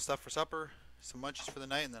 little stuff for supper, some munchies for the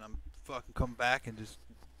night, and then I'm fucking come back and just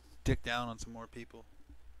dick down on some more people.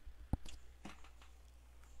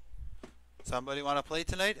 Somebody want to play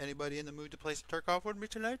tonight? Anybody in the mood to play some Tarkov with me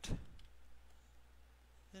tonight?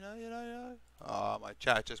 You know. Oh, my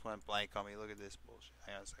chat just went blank on me. Look at this bullshit.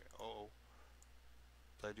 Hang on a second. Oh.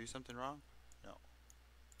 Did I do something wrong? No.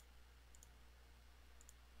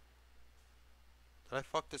 Did I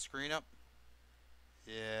fuck the screen up?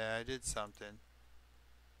 Yeah, I did something.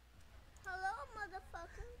 Hello,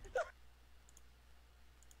 motherfucker.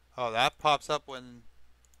 Oh, that pops up when...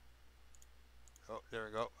 Oh, there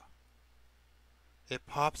we go. It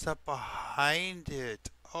pops up behind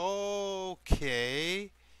it.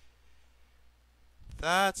 Okay.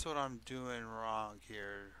 That's what I'm doing wrong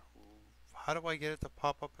here. How do I get it to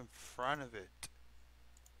pop up in front of it?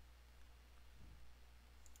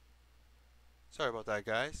 Sorry about that,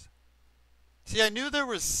 guys. See, I knew there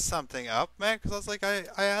was something up, man, because I was like, I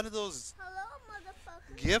added those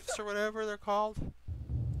GIFs or whatever they're called.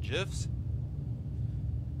 GIFs?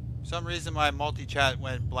 some reason my multi-chat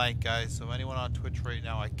went blank, guys. So anyone on Twitch right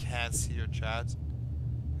now, I can't see your chats.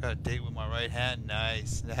 Got a date with my right hand.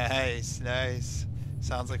 Nice, nice, nice.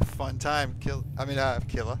 Sounds like a fun time. Killer.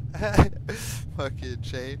 Fucking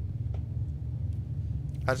Shane.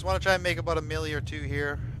 I just want to try and make about a milli or two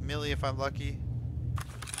here. A milli if I'm lucky.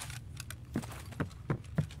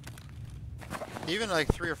 Even like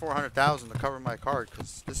 300,000 or 400,000 to cover my card,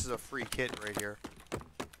 because this is a free kit right here.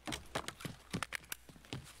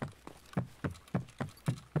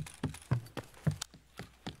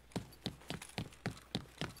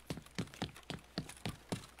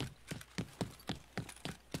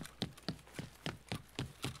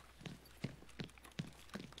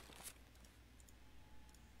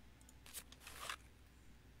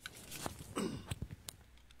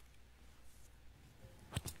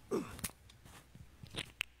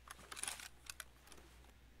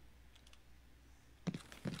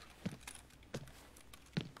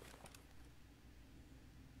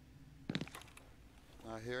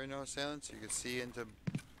 Here, no assailants. You can see into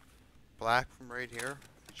black from right here.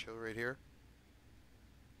 If you chill right here.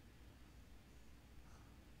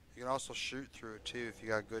 You can also shoot through it too if you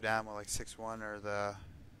got good ammo like 6.1 or the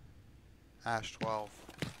Ash 12.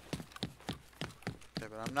 Okay,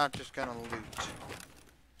 but I'm not just gonna loot.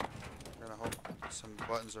 I'm gonna hope some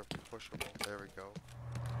buttons are pushable. There we go.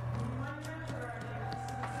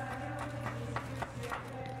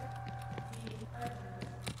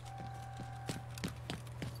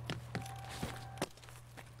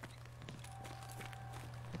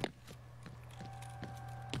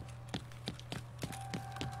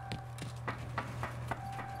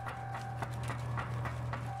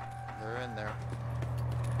 They're in there.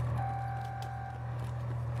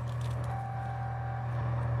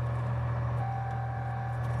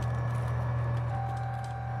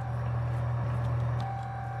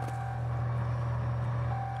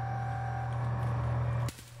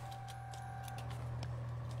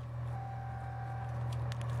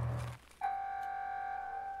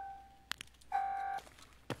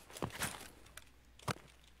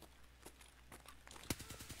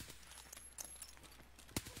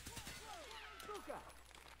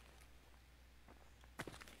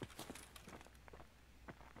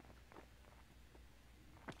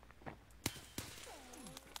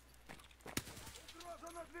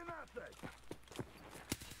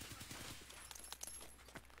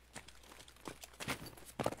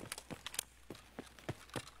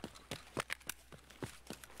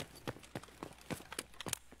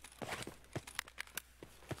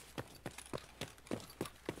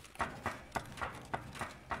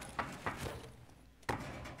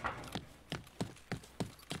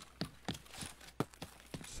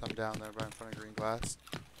 Some down there right in front of green glass.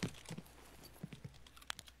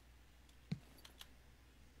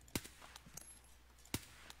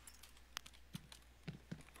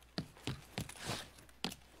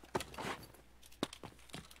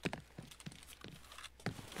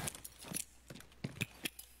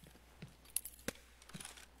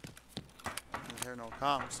 Didn't hear no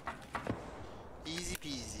comms. Easy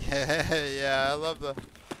peasy. Yeah, I love the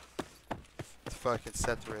fucking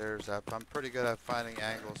set the raiders up. I'm pretty good at finding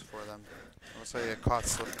angles for them. Unless I get caught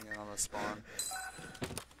slipping in on the spawn.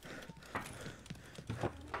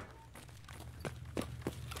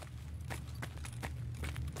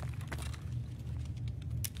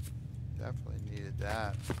 Definitely needed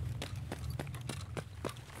that.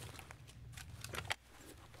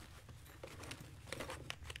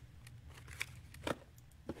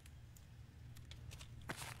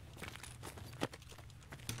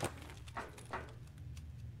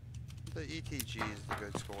 The ETG is the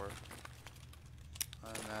good score.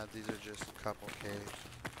 Other than that, these are just a couple Ks.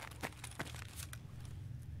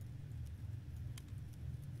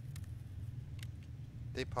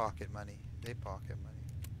 They pocket money. They pocket money.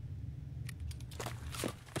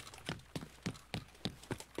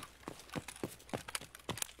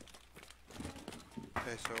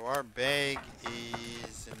 Okay, so our bag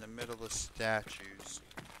is in the middle of the statues.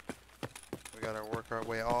 We gotta work our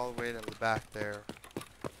way all the way to the back there.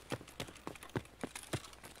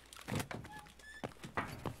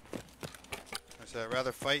 So I'd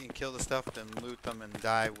rather fight and kill the stuff than loot them and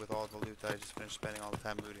die with all the loot that I just finished spending all the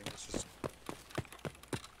time looting. It's just,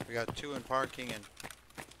 we got 2 in parking and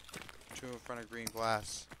 2 in front of green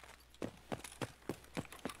glass.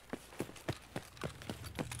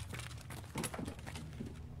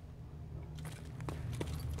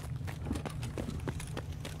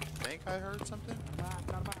 I think I heard something.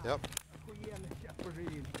 Yep.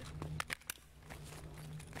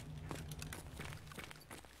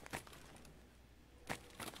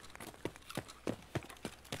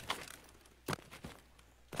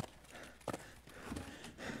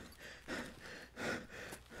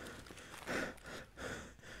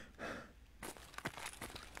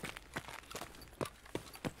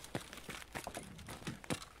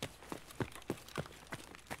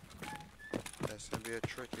 It's gonna be a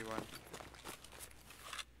tricky one.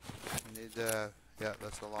 We need yeah,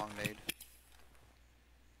 that's a long nade.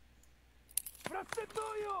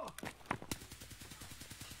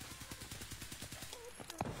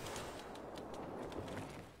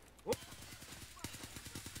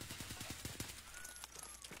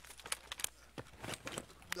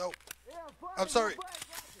 No. I'm sorry.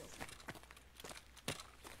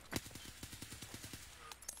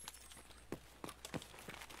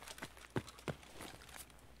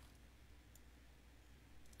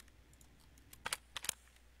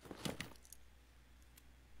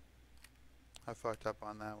 I fucked up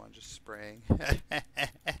on that one, just spraying. Yeah,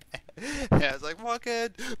 it's like, fuck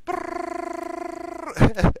it.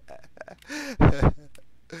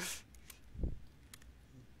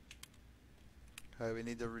 Alright, we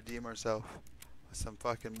need to redeem ourselves with some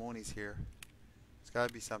fucking monies here. It's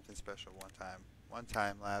gotta be something special one time. One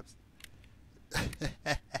time, labs.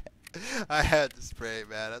 I had to spray,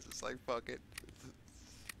 man. I was just like, fuck it.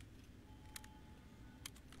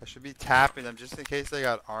 I should be tapping them just in case they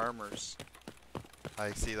got armors.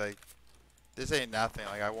 Like, see, like, this ain't nothing.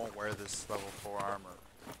 Like, I won't wear this level 4 armor.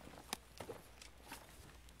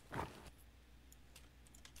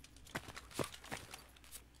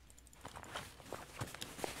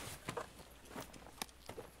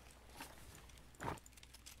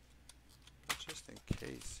 Just in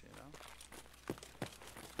case, you know?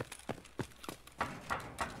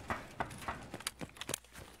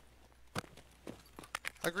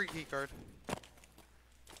 Agree keycard.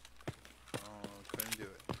 Oh, couldn't do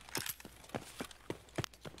it.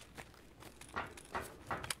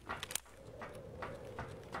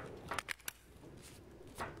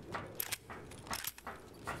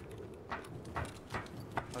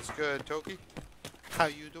 That's good, Dookie. How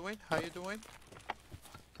you doing? How you doing?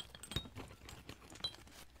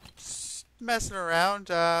 Just messing around.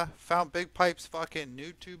 Found Big Pipe's fucking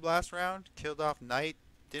noob tube last round. Killed off Knight.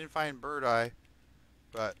 Didn't find Bird Eye,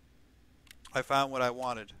 but I found what I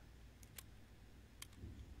wanted.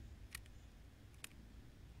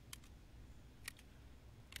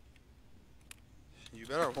 You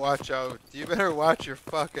better watch out. You better watch your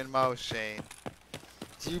fucking mouth, Shane.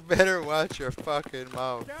 You better watch your fucking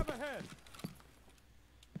mouth. Stab ahead.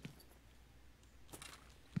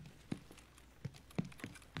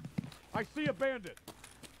 I see a bandit.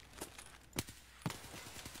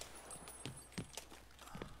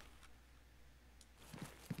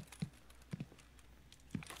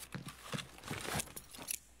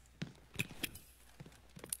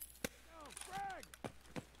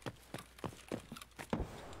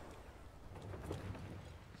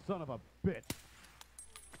 Son of a bitch.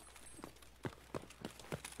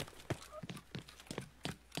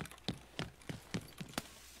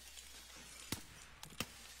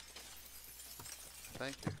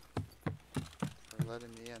 Thank you for letting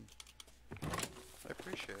me in. I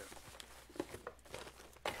appreciate it.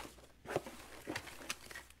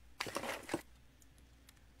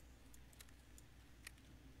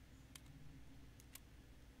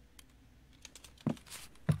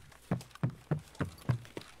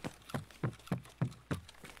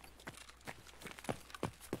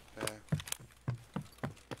 Okay.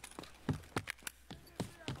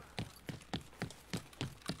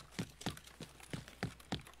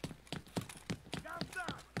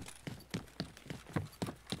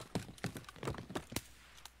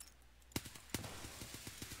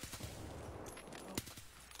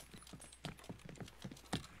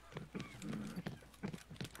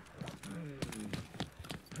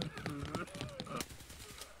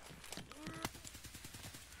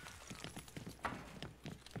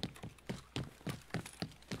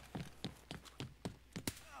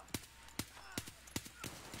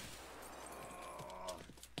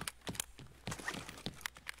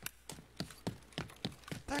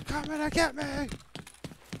 They're coming to get me!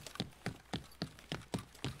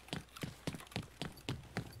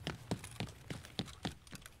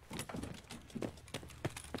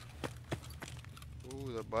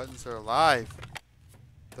 Ooh, the buttons are alive.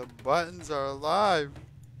 The buttons are alive.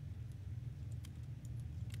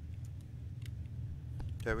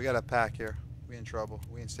 Okay, we got a pack here. We in trouble.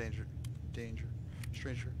 We in danger. Danger.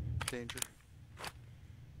 Stranger. Danger.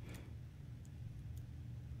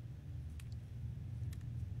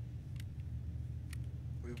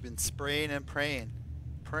 We've been spraying and praying.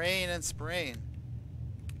 Praying and spraying.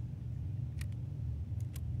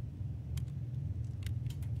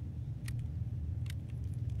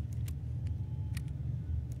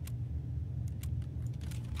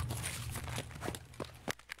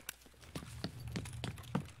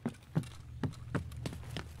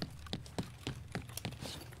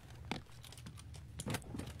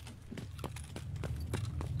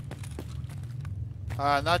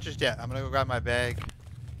 Not just yet. I'm gonna go grab my bag.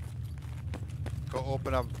 Go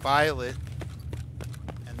open up Violet.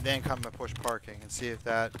 And then come and push parking and see if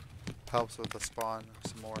that helps with the spawn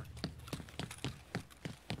some more.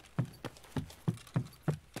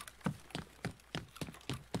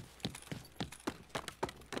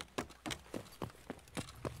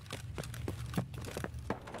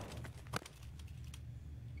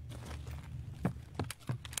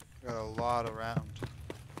 Got a lot around.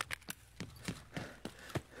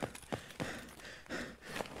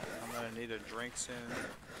 I'm gonna need a drink soon.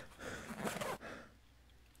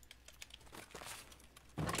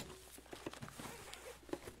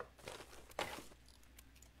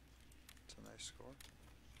 It's a nice score.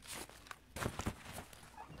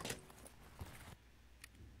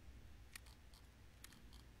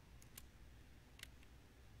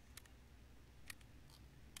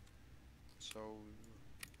 So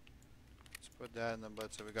let's put that in the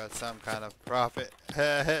butt so we got some kind of profit.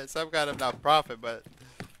 Some kind of, not profit, but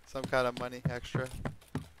some kind of money extra.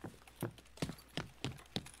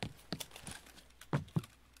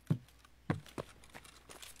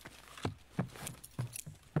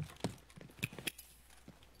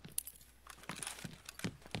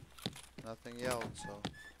 Nothing yelled, so.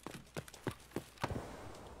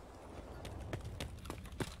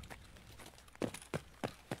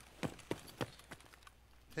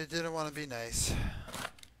 It didn't want to be nice.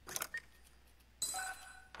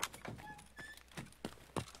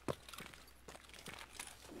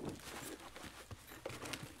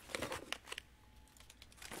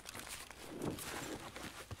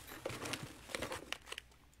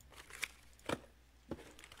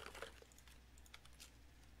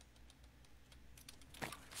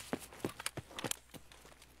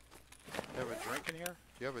 You have a drink in here? Do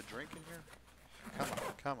you have a drink in here? Come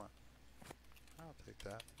on, come on. I'll take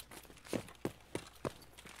that.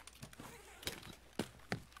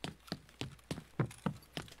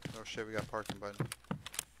 Oh shit, we got parking button.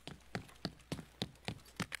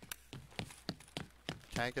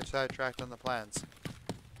 Can't get sidetracked on the plans.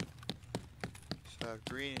 So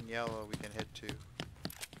green and yellow we can hit too.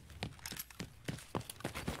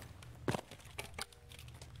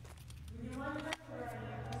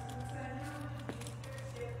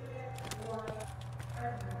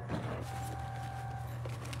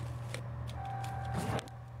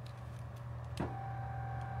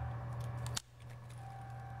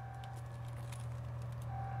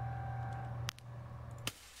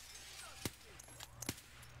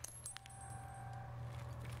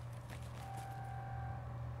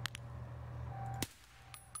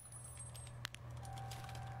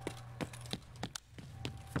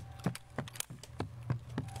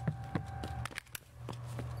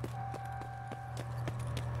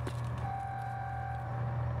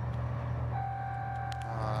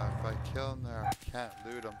 If I kill him there, I can't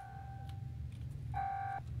loot him.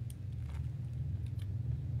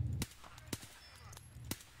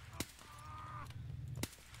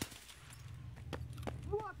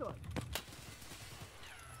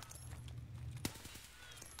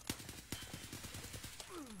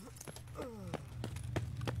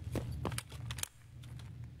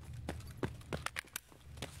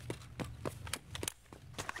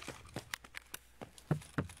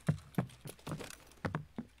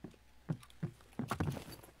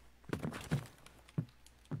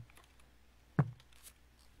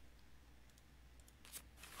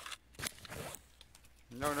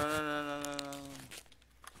 No, no, no, no, no, no, no.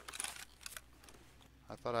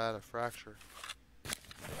 I thought I had a fracture.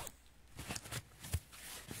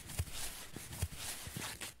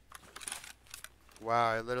 Wow,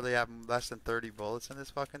 I literally have less than 30 bullets in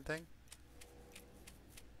this fucking thing.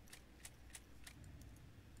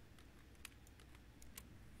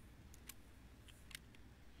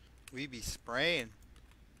 We be spraying.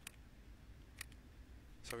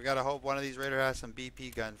 So we gotta hope one of these raiders has some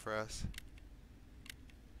BP gun for us.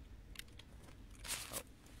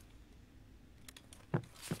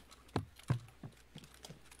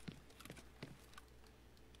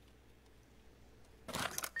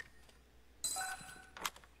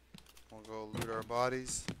 We'll go loot our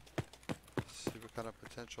bodies. See what kind of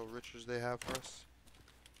potential riches they have for us.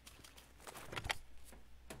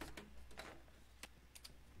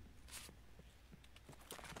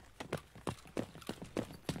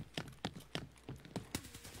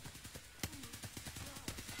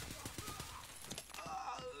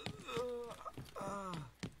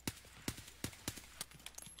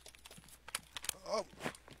 Oh.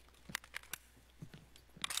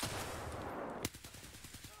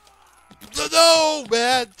 No,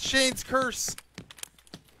 man! Shane's curse!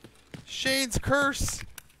 Shane's curse!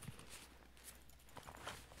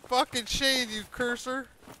 fucking shade, you cursor.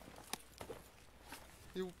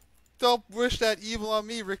 You don't wish that evil on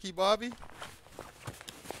me, Ricky Bobby.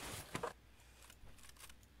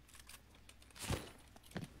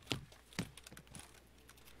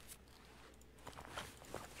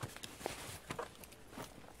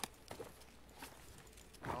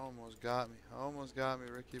 Almost got me,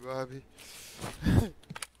 Ricky Bobby.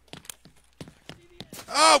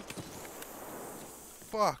 Oh!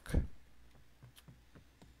 Fuck.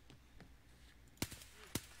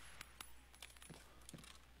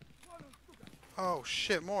 Oh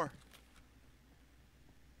shit, more.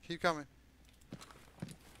 Keep coming.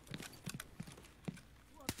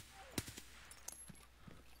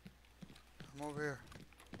 I'm over here.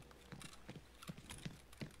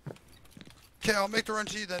 Okay, I'll make the run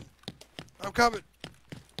to you then. I'm coming.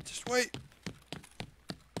 Just wait.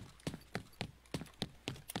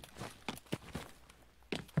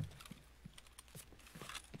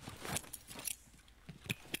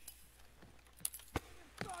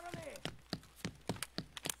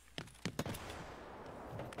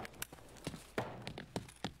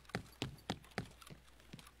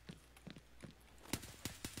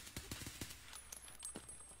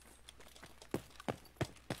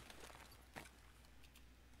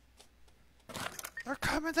 They're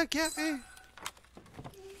coming to get me.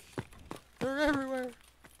 They're everywhere.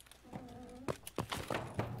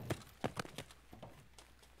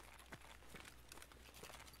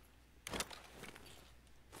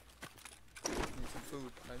 Need some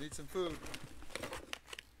food. I need some food.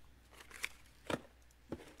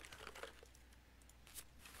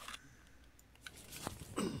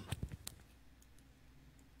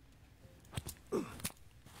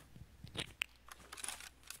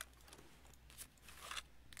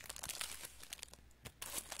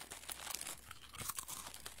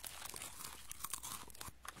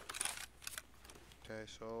 Okay,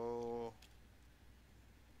 so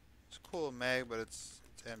it's a cool mag, but it's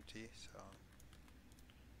empty, so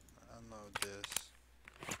unload this.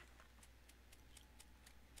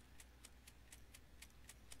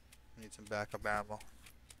 Need some backup ammo.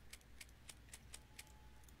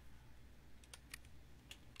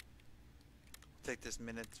 Take this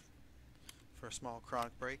minute for a small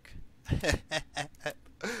chronic break.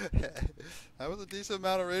 That was a decent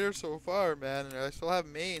amount of raiders so far, man, and I still have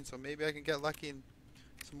main, so maybe I can get lucky and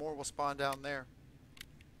some more will spawn down there.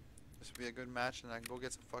 This will be a good match, and I can go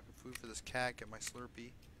get some fucking food for this cat, get my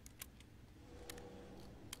Slurpee.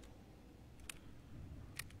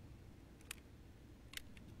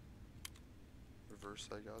 Reverse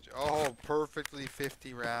psychology. Oh, perfectly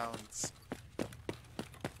 50 rounds.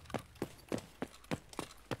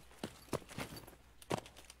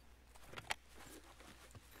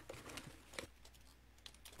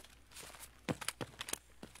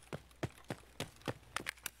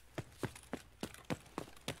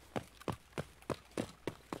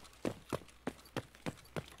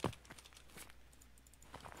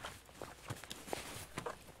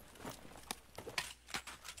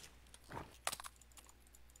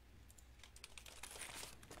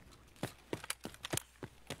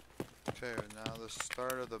 Okay, now the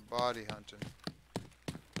start of the body hunting.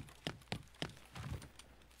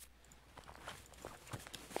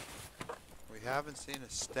 We haven't seen a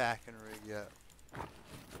stacking rig yet.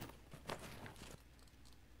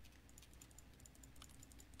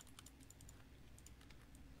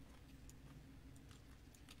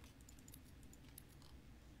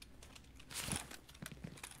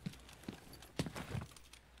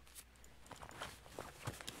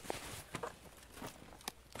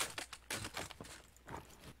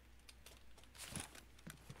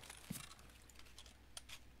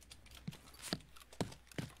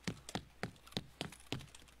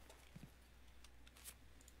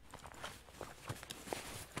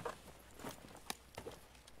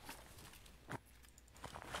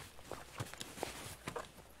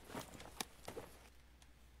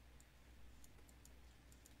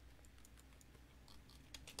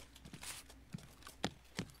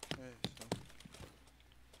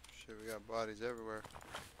 Shit, we got bodies everywhere.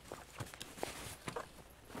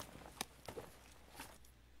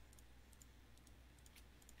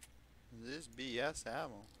 This BS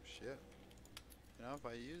ammo. Shit. You know, if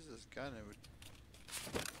I use this gun, it would...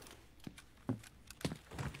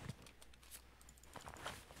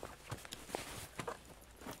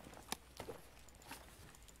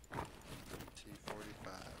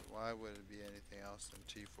 T45. Why would it be anything else than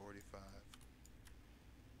T45?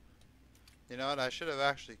 You know what, I should have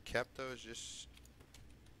actually kept those just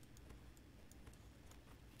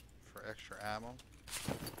for extra ammo.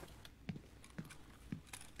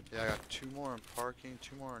 Yeah, I got 2 more in parking,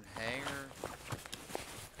 2 more in hangar.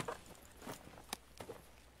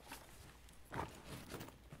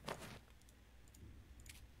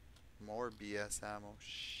 more BS ammo.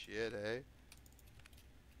 Shit, eh?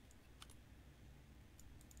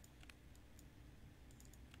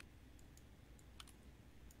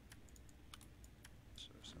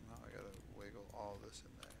 So somehow I gotta wiggle all this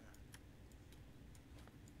in there.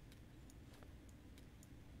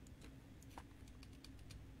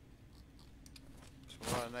 It's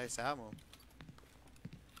a lot of nice ammo.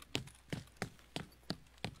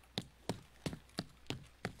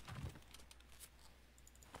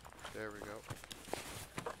 There we go.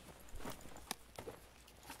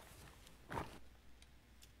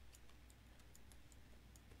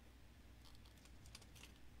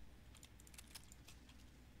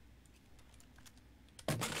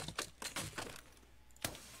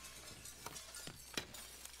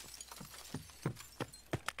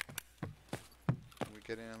 We're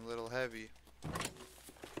getting a little heavy.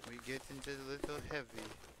 We get into a little heavy.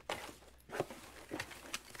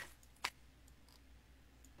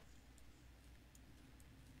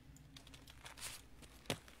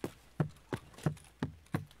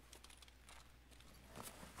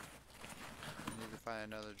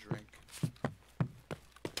 Find another drink.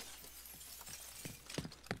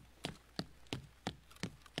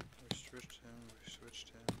 We switched him, we switched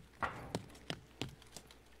him. None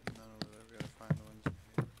over there, we gotta find the ones in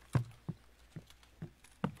here.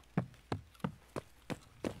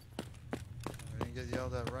 I didn't get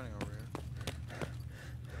yelled at running over here.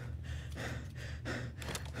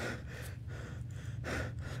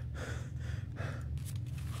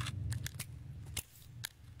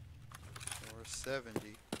 Or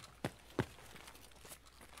 70.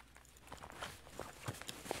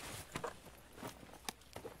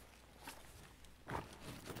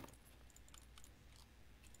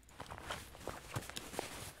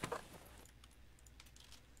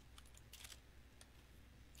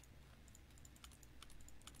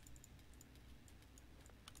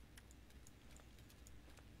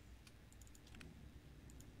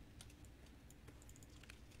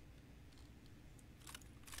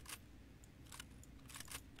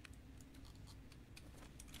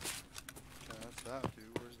 That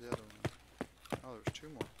dude, where's the other one? Oh, there's two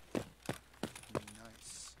more.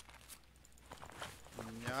 Nice.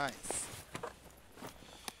 Nice.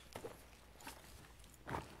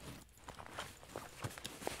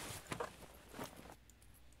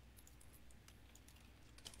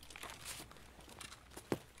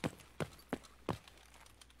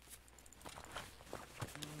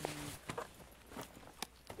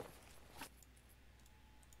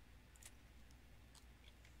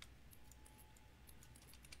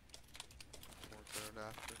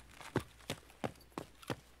 After.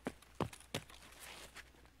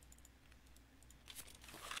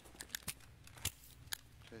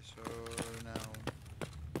 Okay, so now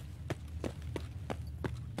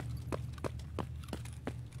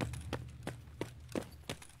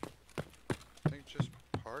I think just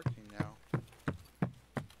parking now.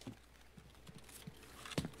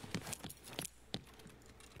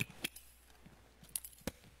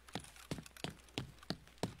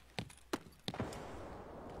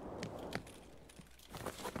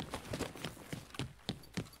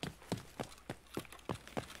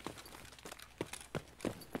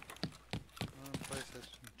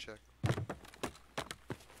 Check.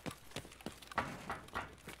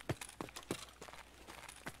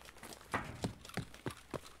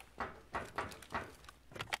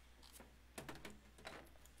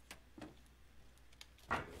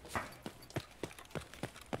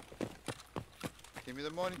 Give me the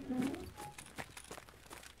money.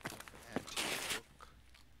 Antique book.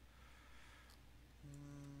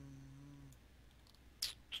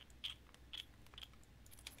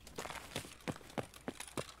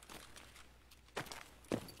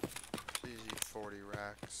 It's easy 40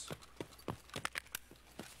 racks.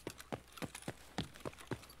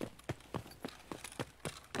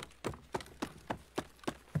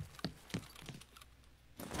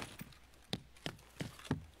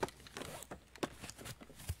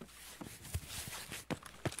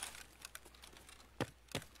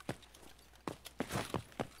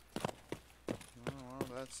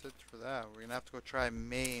 That's it for that. We're gonna have to go try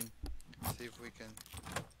Maine. See if we can.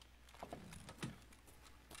 I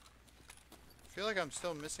feel like I'm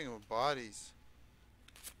still missing with bodies.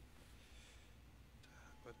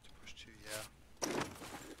 But to push two, yeah.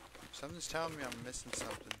 Something's telling me I'm missing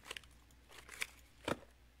something.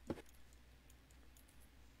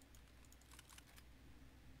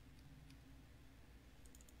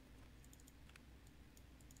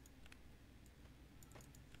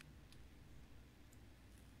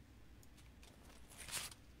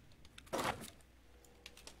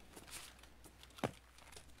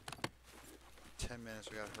 10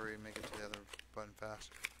 minutes. We gotta hurry and make it to the other button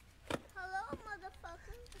faster. Hello,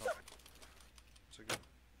 motherfucker. Oh. So good.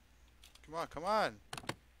 Come on, come on.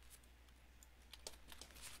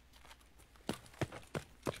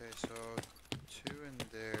 Okay, so 2 in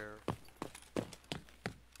there.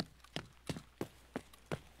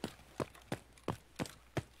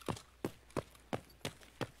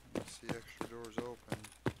 Let's see, extra doors open.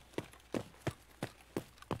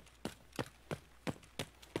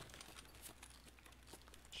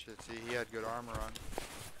 Shit, see, he had good armor on.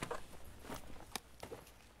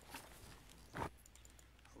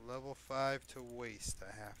 A level 5 to waste,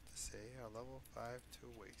 I have to say. A level 5 to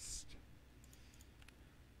waste.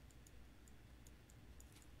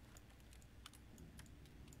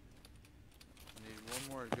 I need one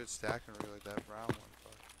more good stack and really like that brown one.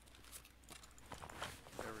 Fuck.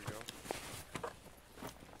 There we go.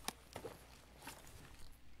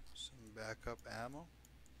 Some backup ammo.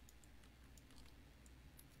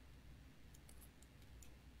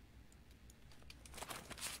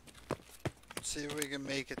 See if we can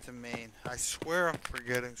make it to Maine. I swear I'm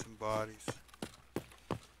forgetting some bodies.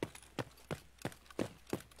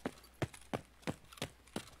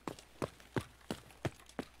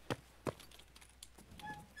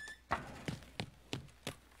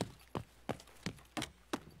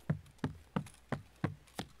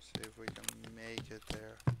 See if we can make it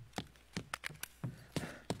there.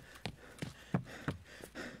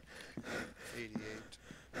 88.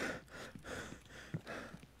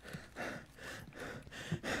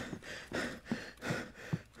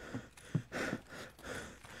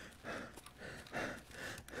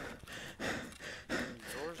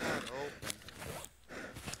 Doors aren't open.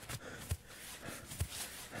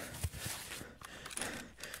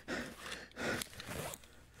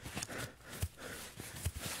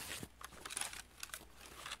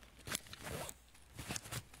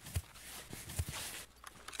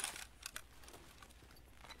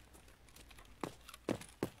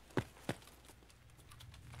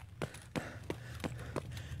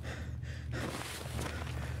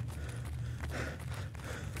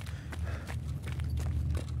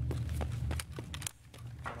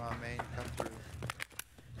 Come on, Maine, come through.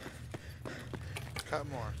 Cut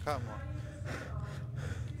more, cut more.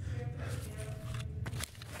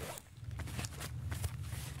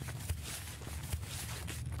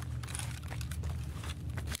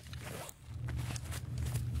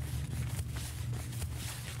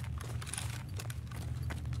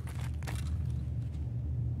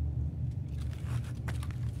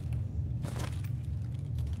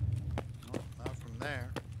 Nope, not from there.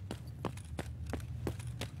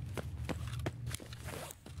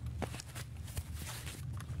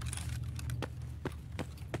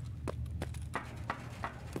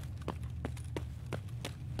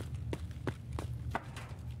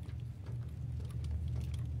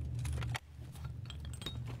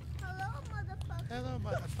 Hello, motherfucker. Hello,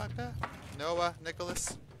 motherfucker. Noah,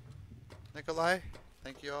 Nicholas, Nikolai,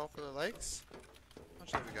 thank you all for the likes.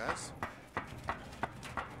 Much love, you guys.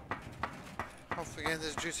 Hopefully, getting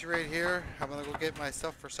this juicy right here. I'm gonna go get my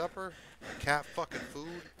stuff for supper, cat fucking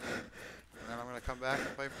food, and then I'm gonna come back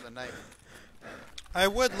and play for the night. I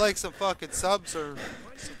would like some fucking subs or.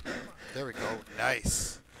 There we go.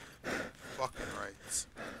 Nice. Fucking rights.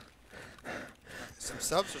 Some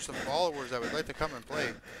subs or some followers that would like to come and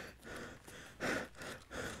play. You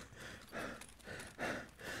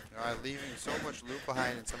know, I'm leaving so much loot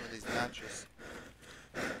behind in some of these matches.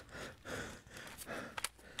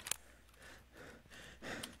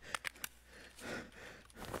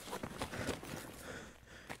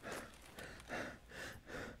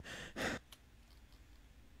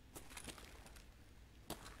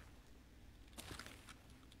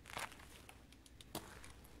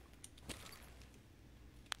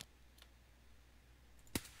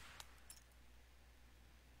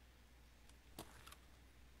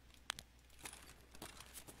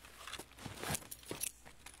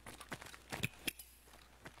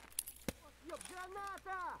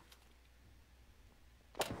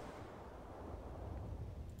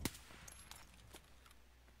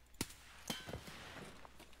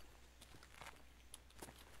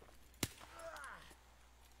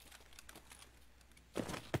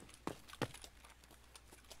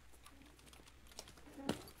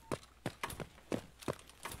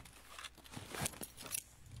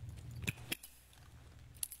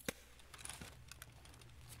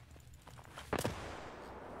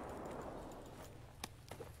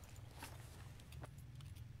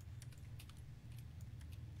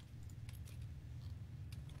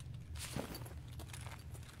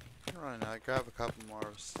 Alright, I grab a couple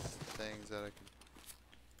more things that I could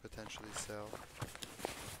potentially sell.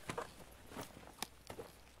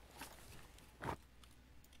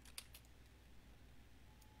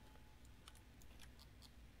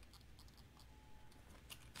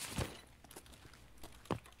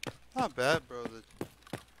 Not bad, bro. The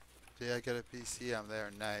day I get a PC, I'm there.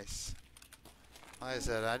 Nice. Like I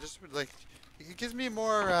said, I just would like. It gives me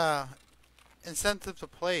more incentive to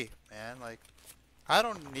play, man. Like, I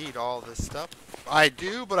don't need all this stuff. I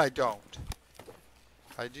do, but I don't.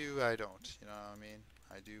 I do, I don't. You know what I mean?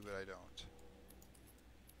 I do, but I don't.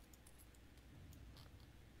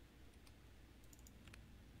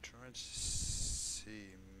 Trying to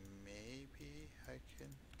see. Maybe I can.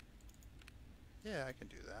 Yeah, I can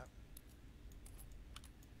do that.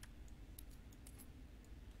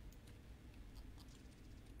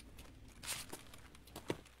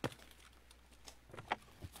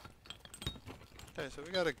 Okay, so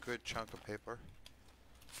we got a good chunk of paper.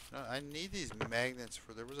 No, I need these magnets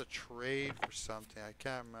for. There was a trade for something. I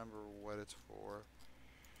can't remember what it's for.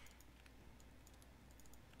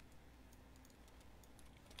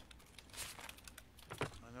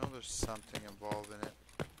 I know there's something involved in it.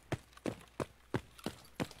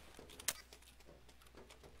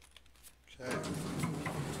 Okay.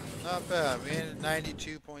 Not bad. We ended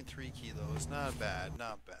 92.3 kilos. Not bad.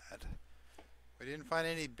 Not bad. We didn't find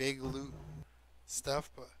any big loot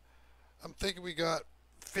stuff, but I'm thinking we got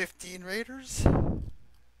 15 raiders.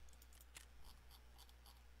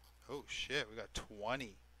 Oh shit, we got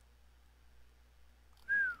 20.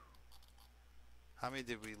 How many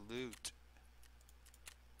did we loot?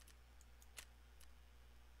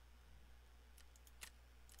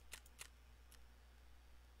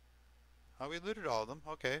 Oh, we looted all of them.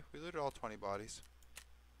 Okay, we looted all 20 bodies.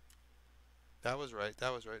 That was right.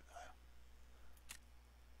 That was right.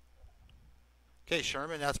 Okay,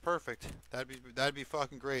 Sherman, that's perfect. That'd be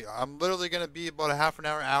fucking great. I'm literally gonna be about a half an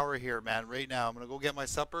hour here, man. Right now, I'm gonna go get my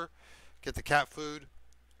supper, get the cat food,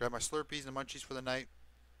 grab my Slurpees and munchies for the night.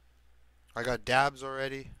 I got dabs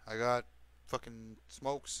already. I got fucking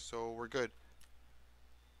smokes, so we're good.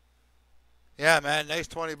 Yeah, man, nice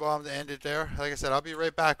 20 bomb to end it there. Like I said, I'll be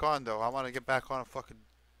right back on though. I want to get back on and fucking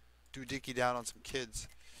do Dookie down on some kids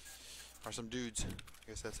or some dudes. I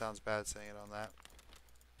guess that sounds bad saying it on that.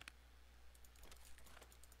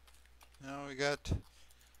 Now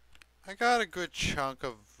I got a good chunk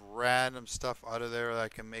of random stuff out of there that I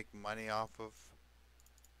can make money off of.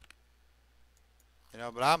 You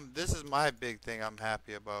know, but this is my big thing I'm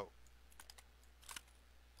happy about.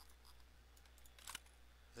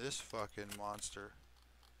 This fucking monster.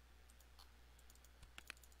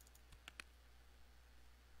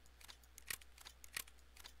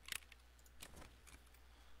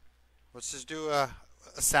 Let's just do a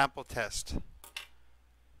sample test.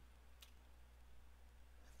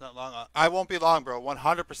 Not long. I won't be long, bro.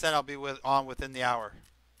 100% I'll be on within the hour.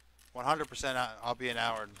 100% I'll be an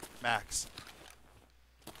hour max.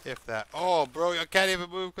 If that. Oh, bro, I can't even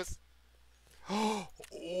move because...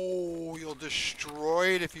 Oh, you'll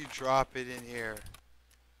destroy it if you drop it in here.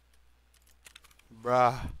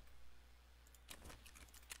 Bruh.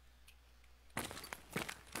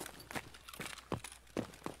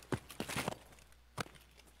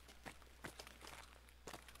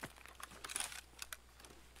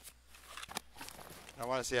 I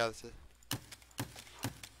want to see how this is.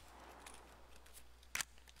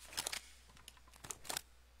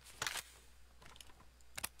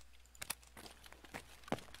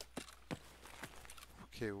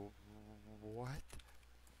 Okay, what?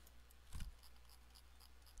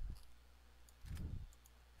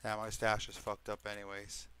 Yeah, my stash is fucked up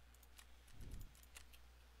anyways.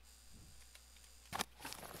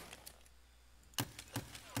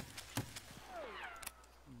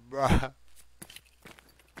 Bruh.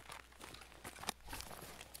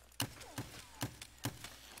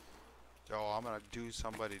 Oh, I'm gonna do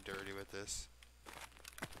somebody dirty with this.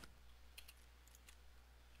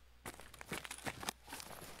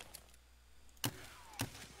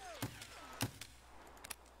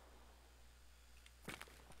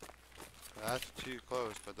 That's too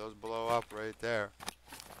close, but those blow up right there.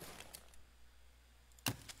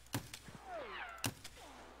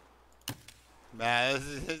 Man,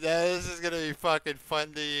 this is gonna be fucking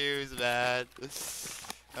fun to use, man.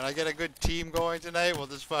 When I get a good team going tonight, we'll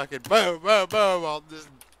just fucking boom, boom, boom. I'll just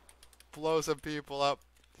blow some people up.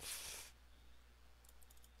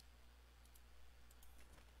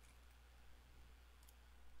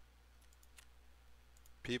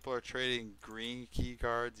 People are trading green key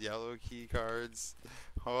cards, yellow key cards.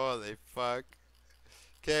 Holy fuck.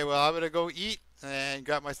 Okay, well, I'm gonna go eat and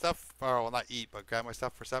grab my stuff. Or, well, not eat, but grab my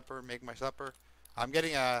stuff for supper, make my supper. I'm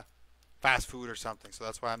getting a fast food or something, so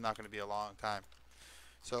that's why I'm not gonna be a long time.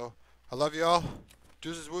 So, I love you all.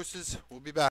 Deuces wooses. We'll be back.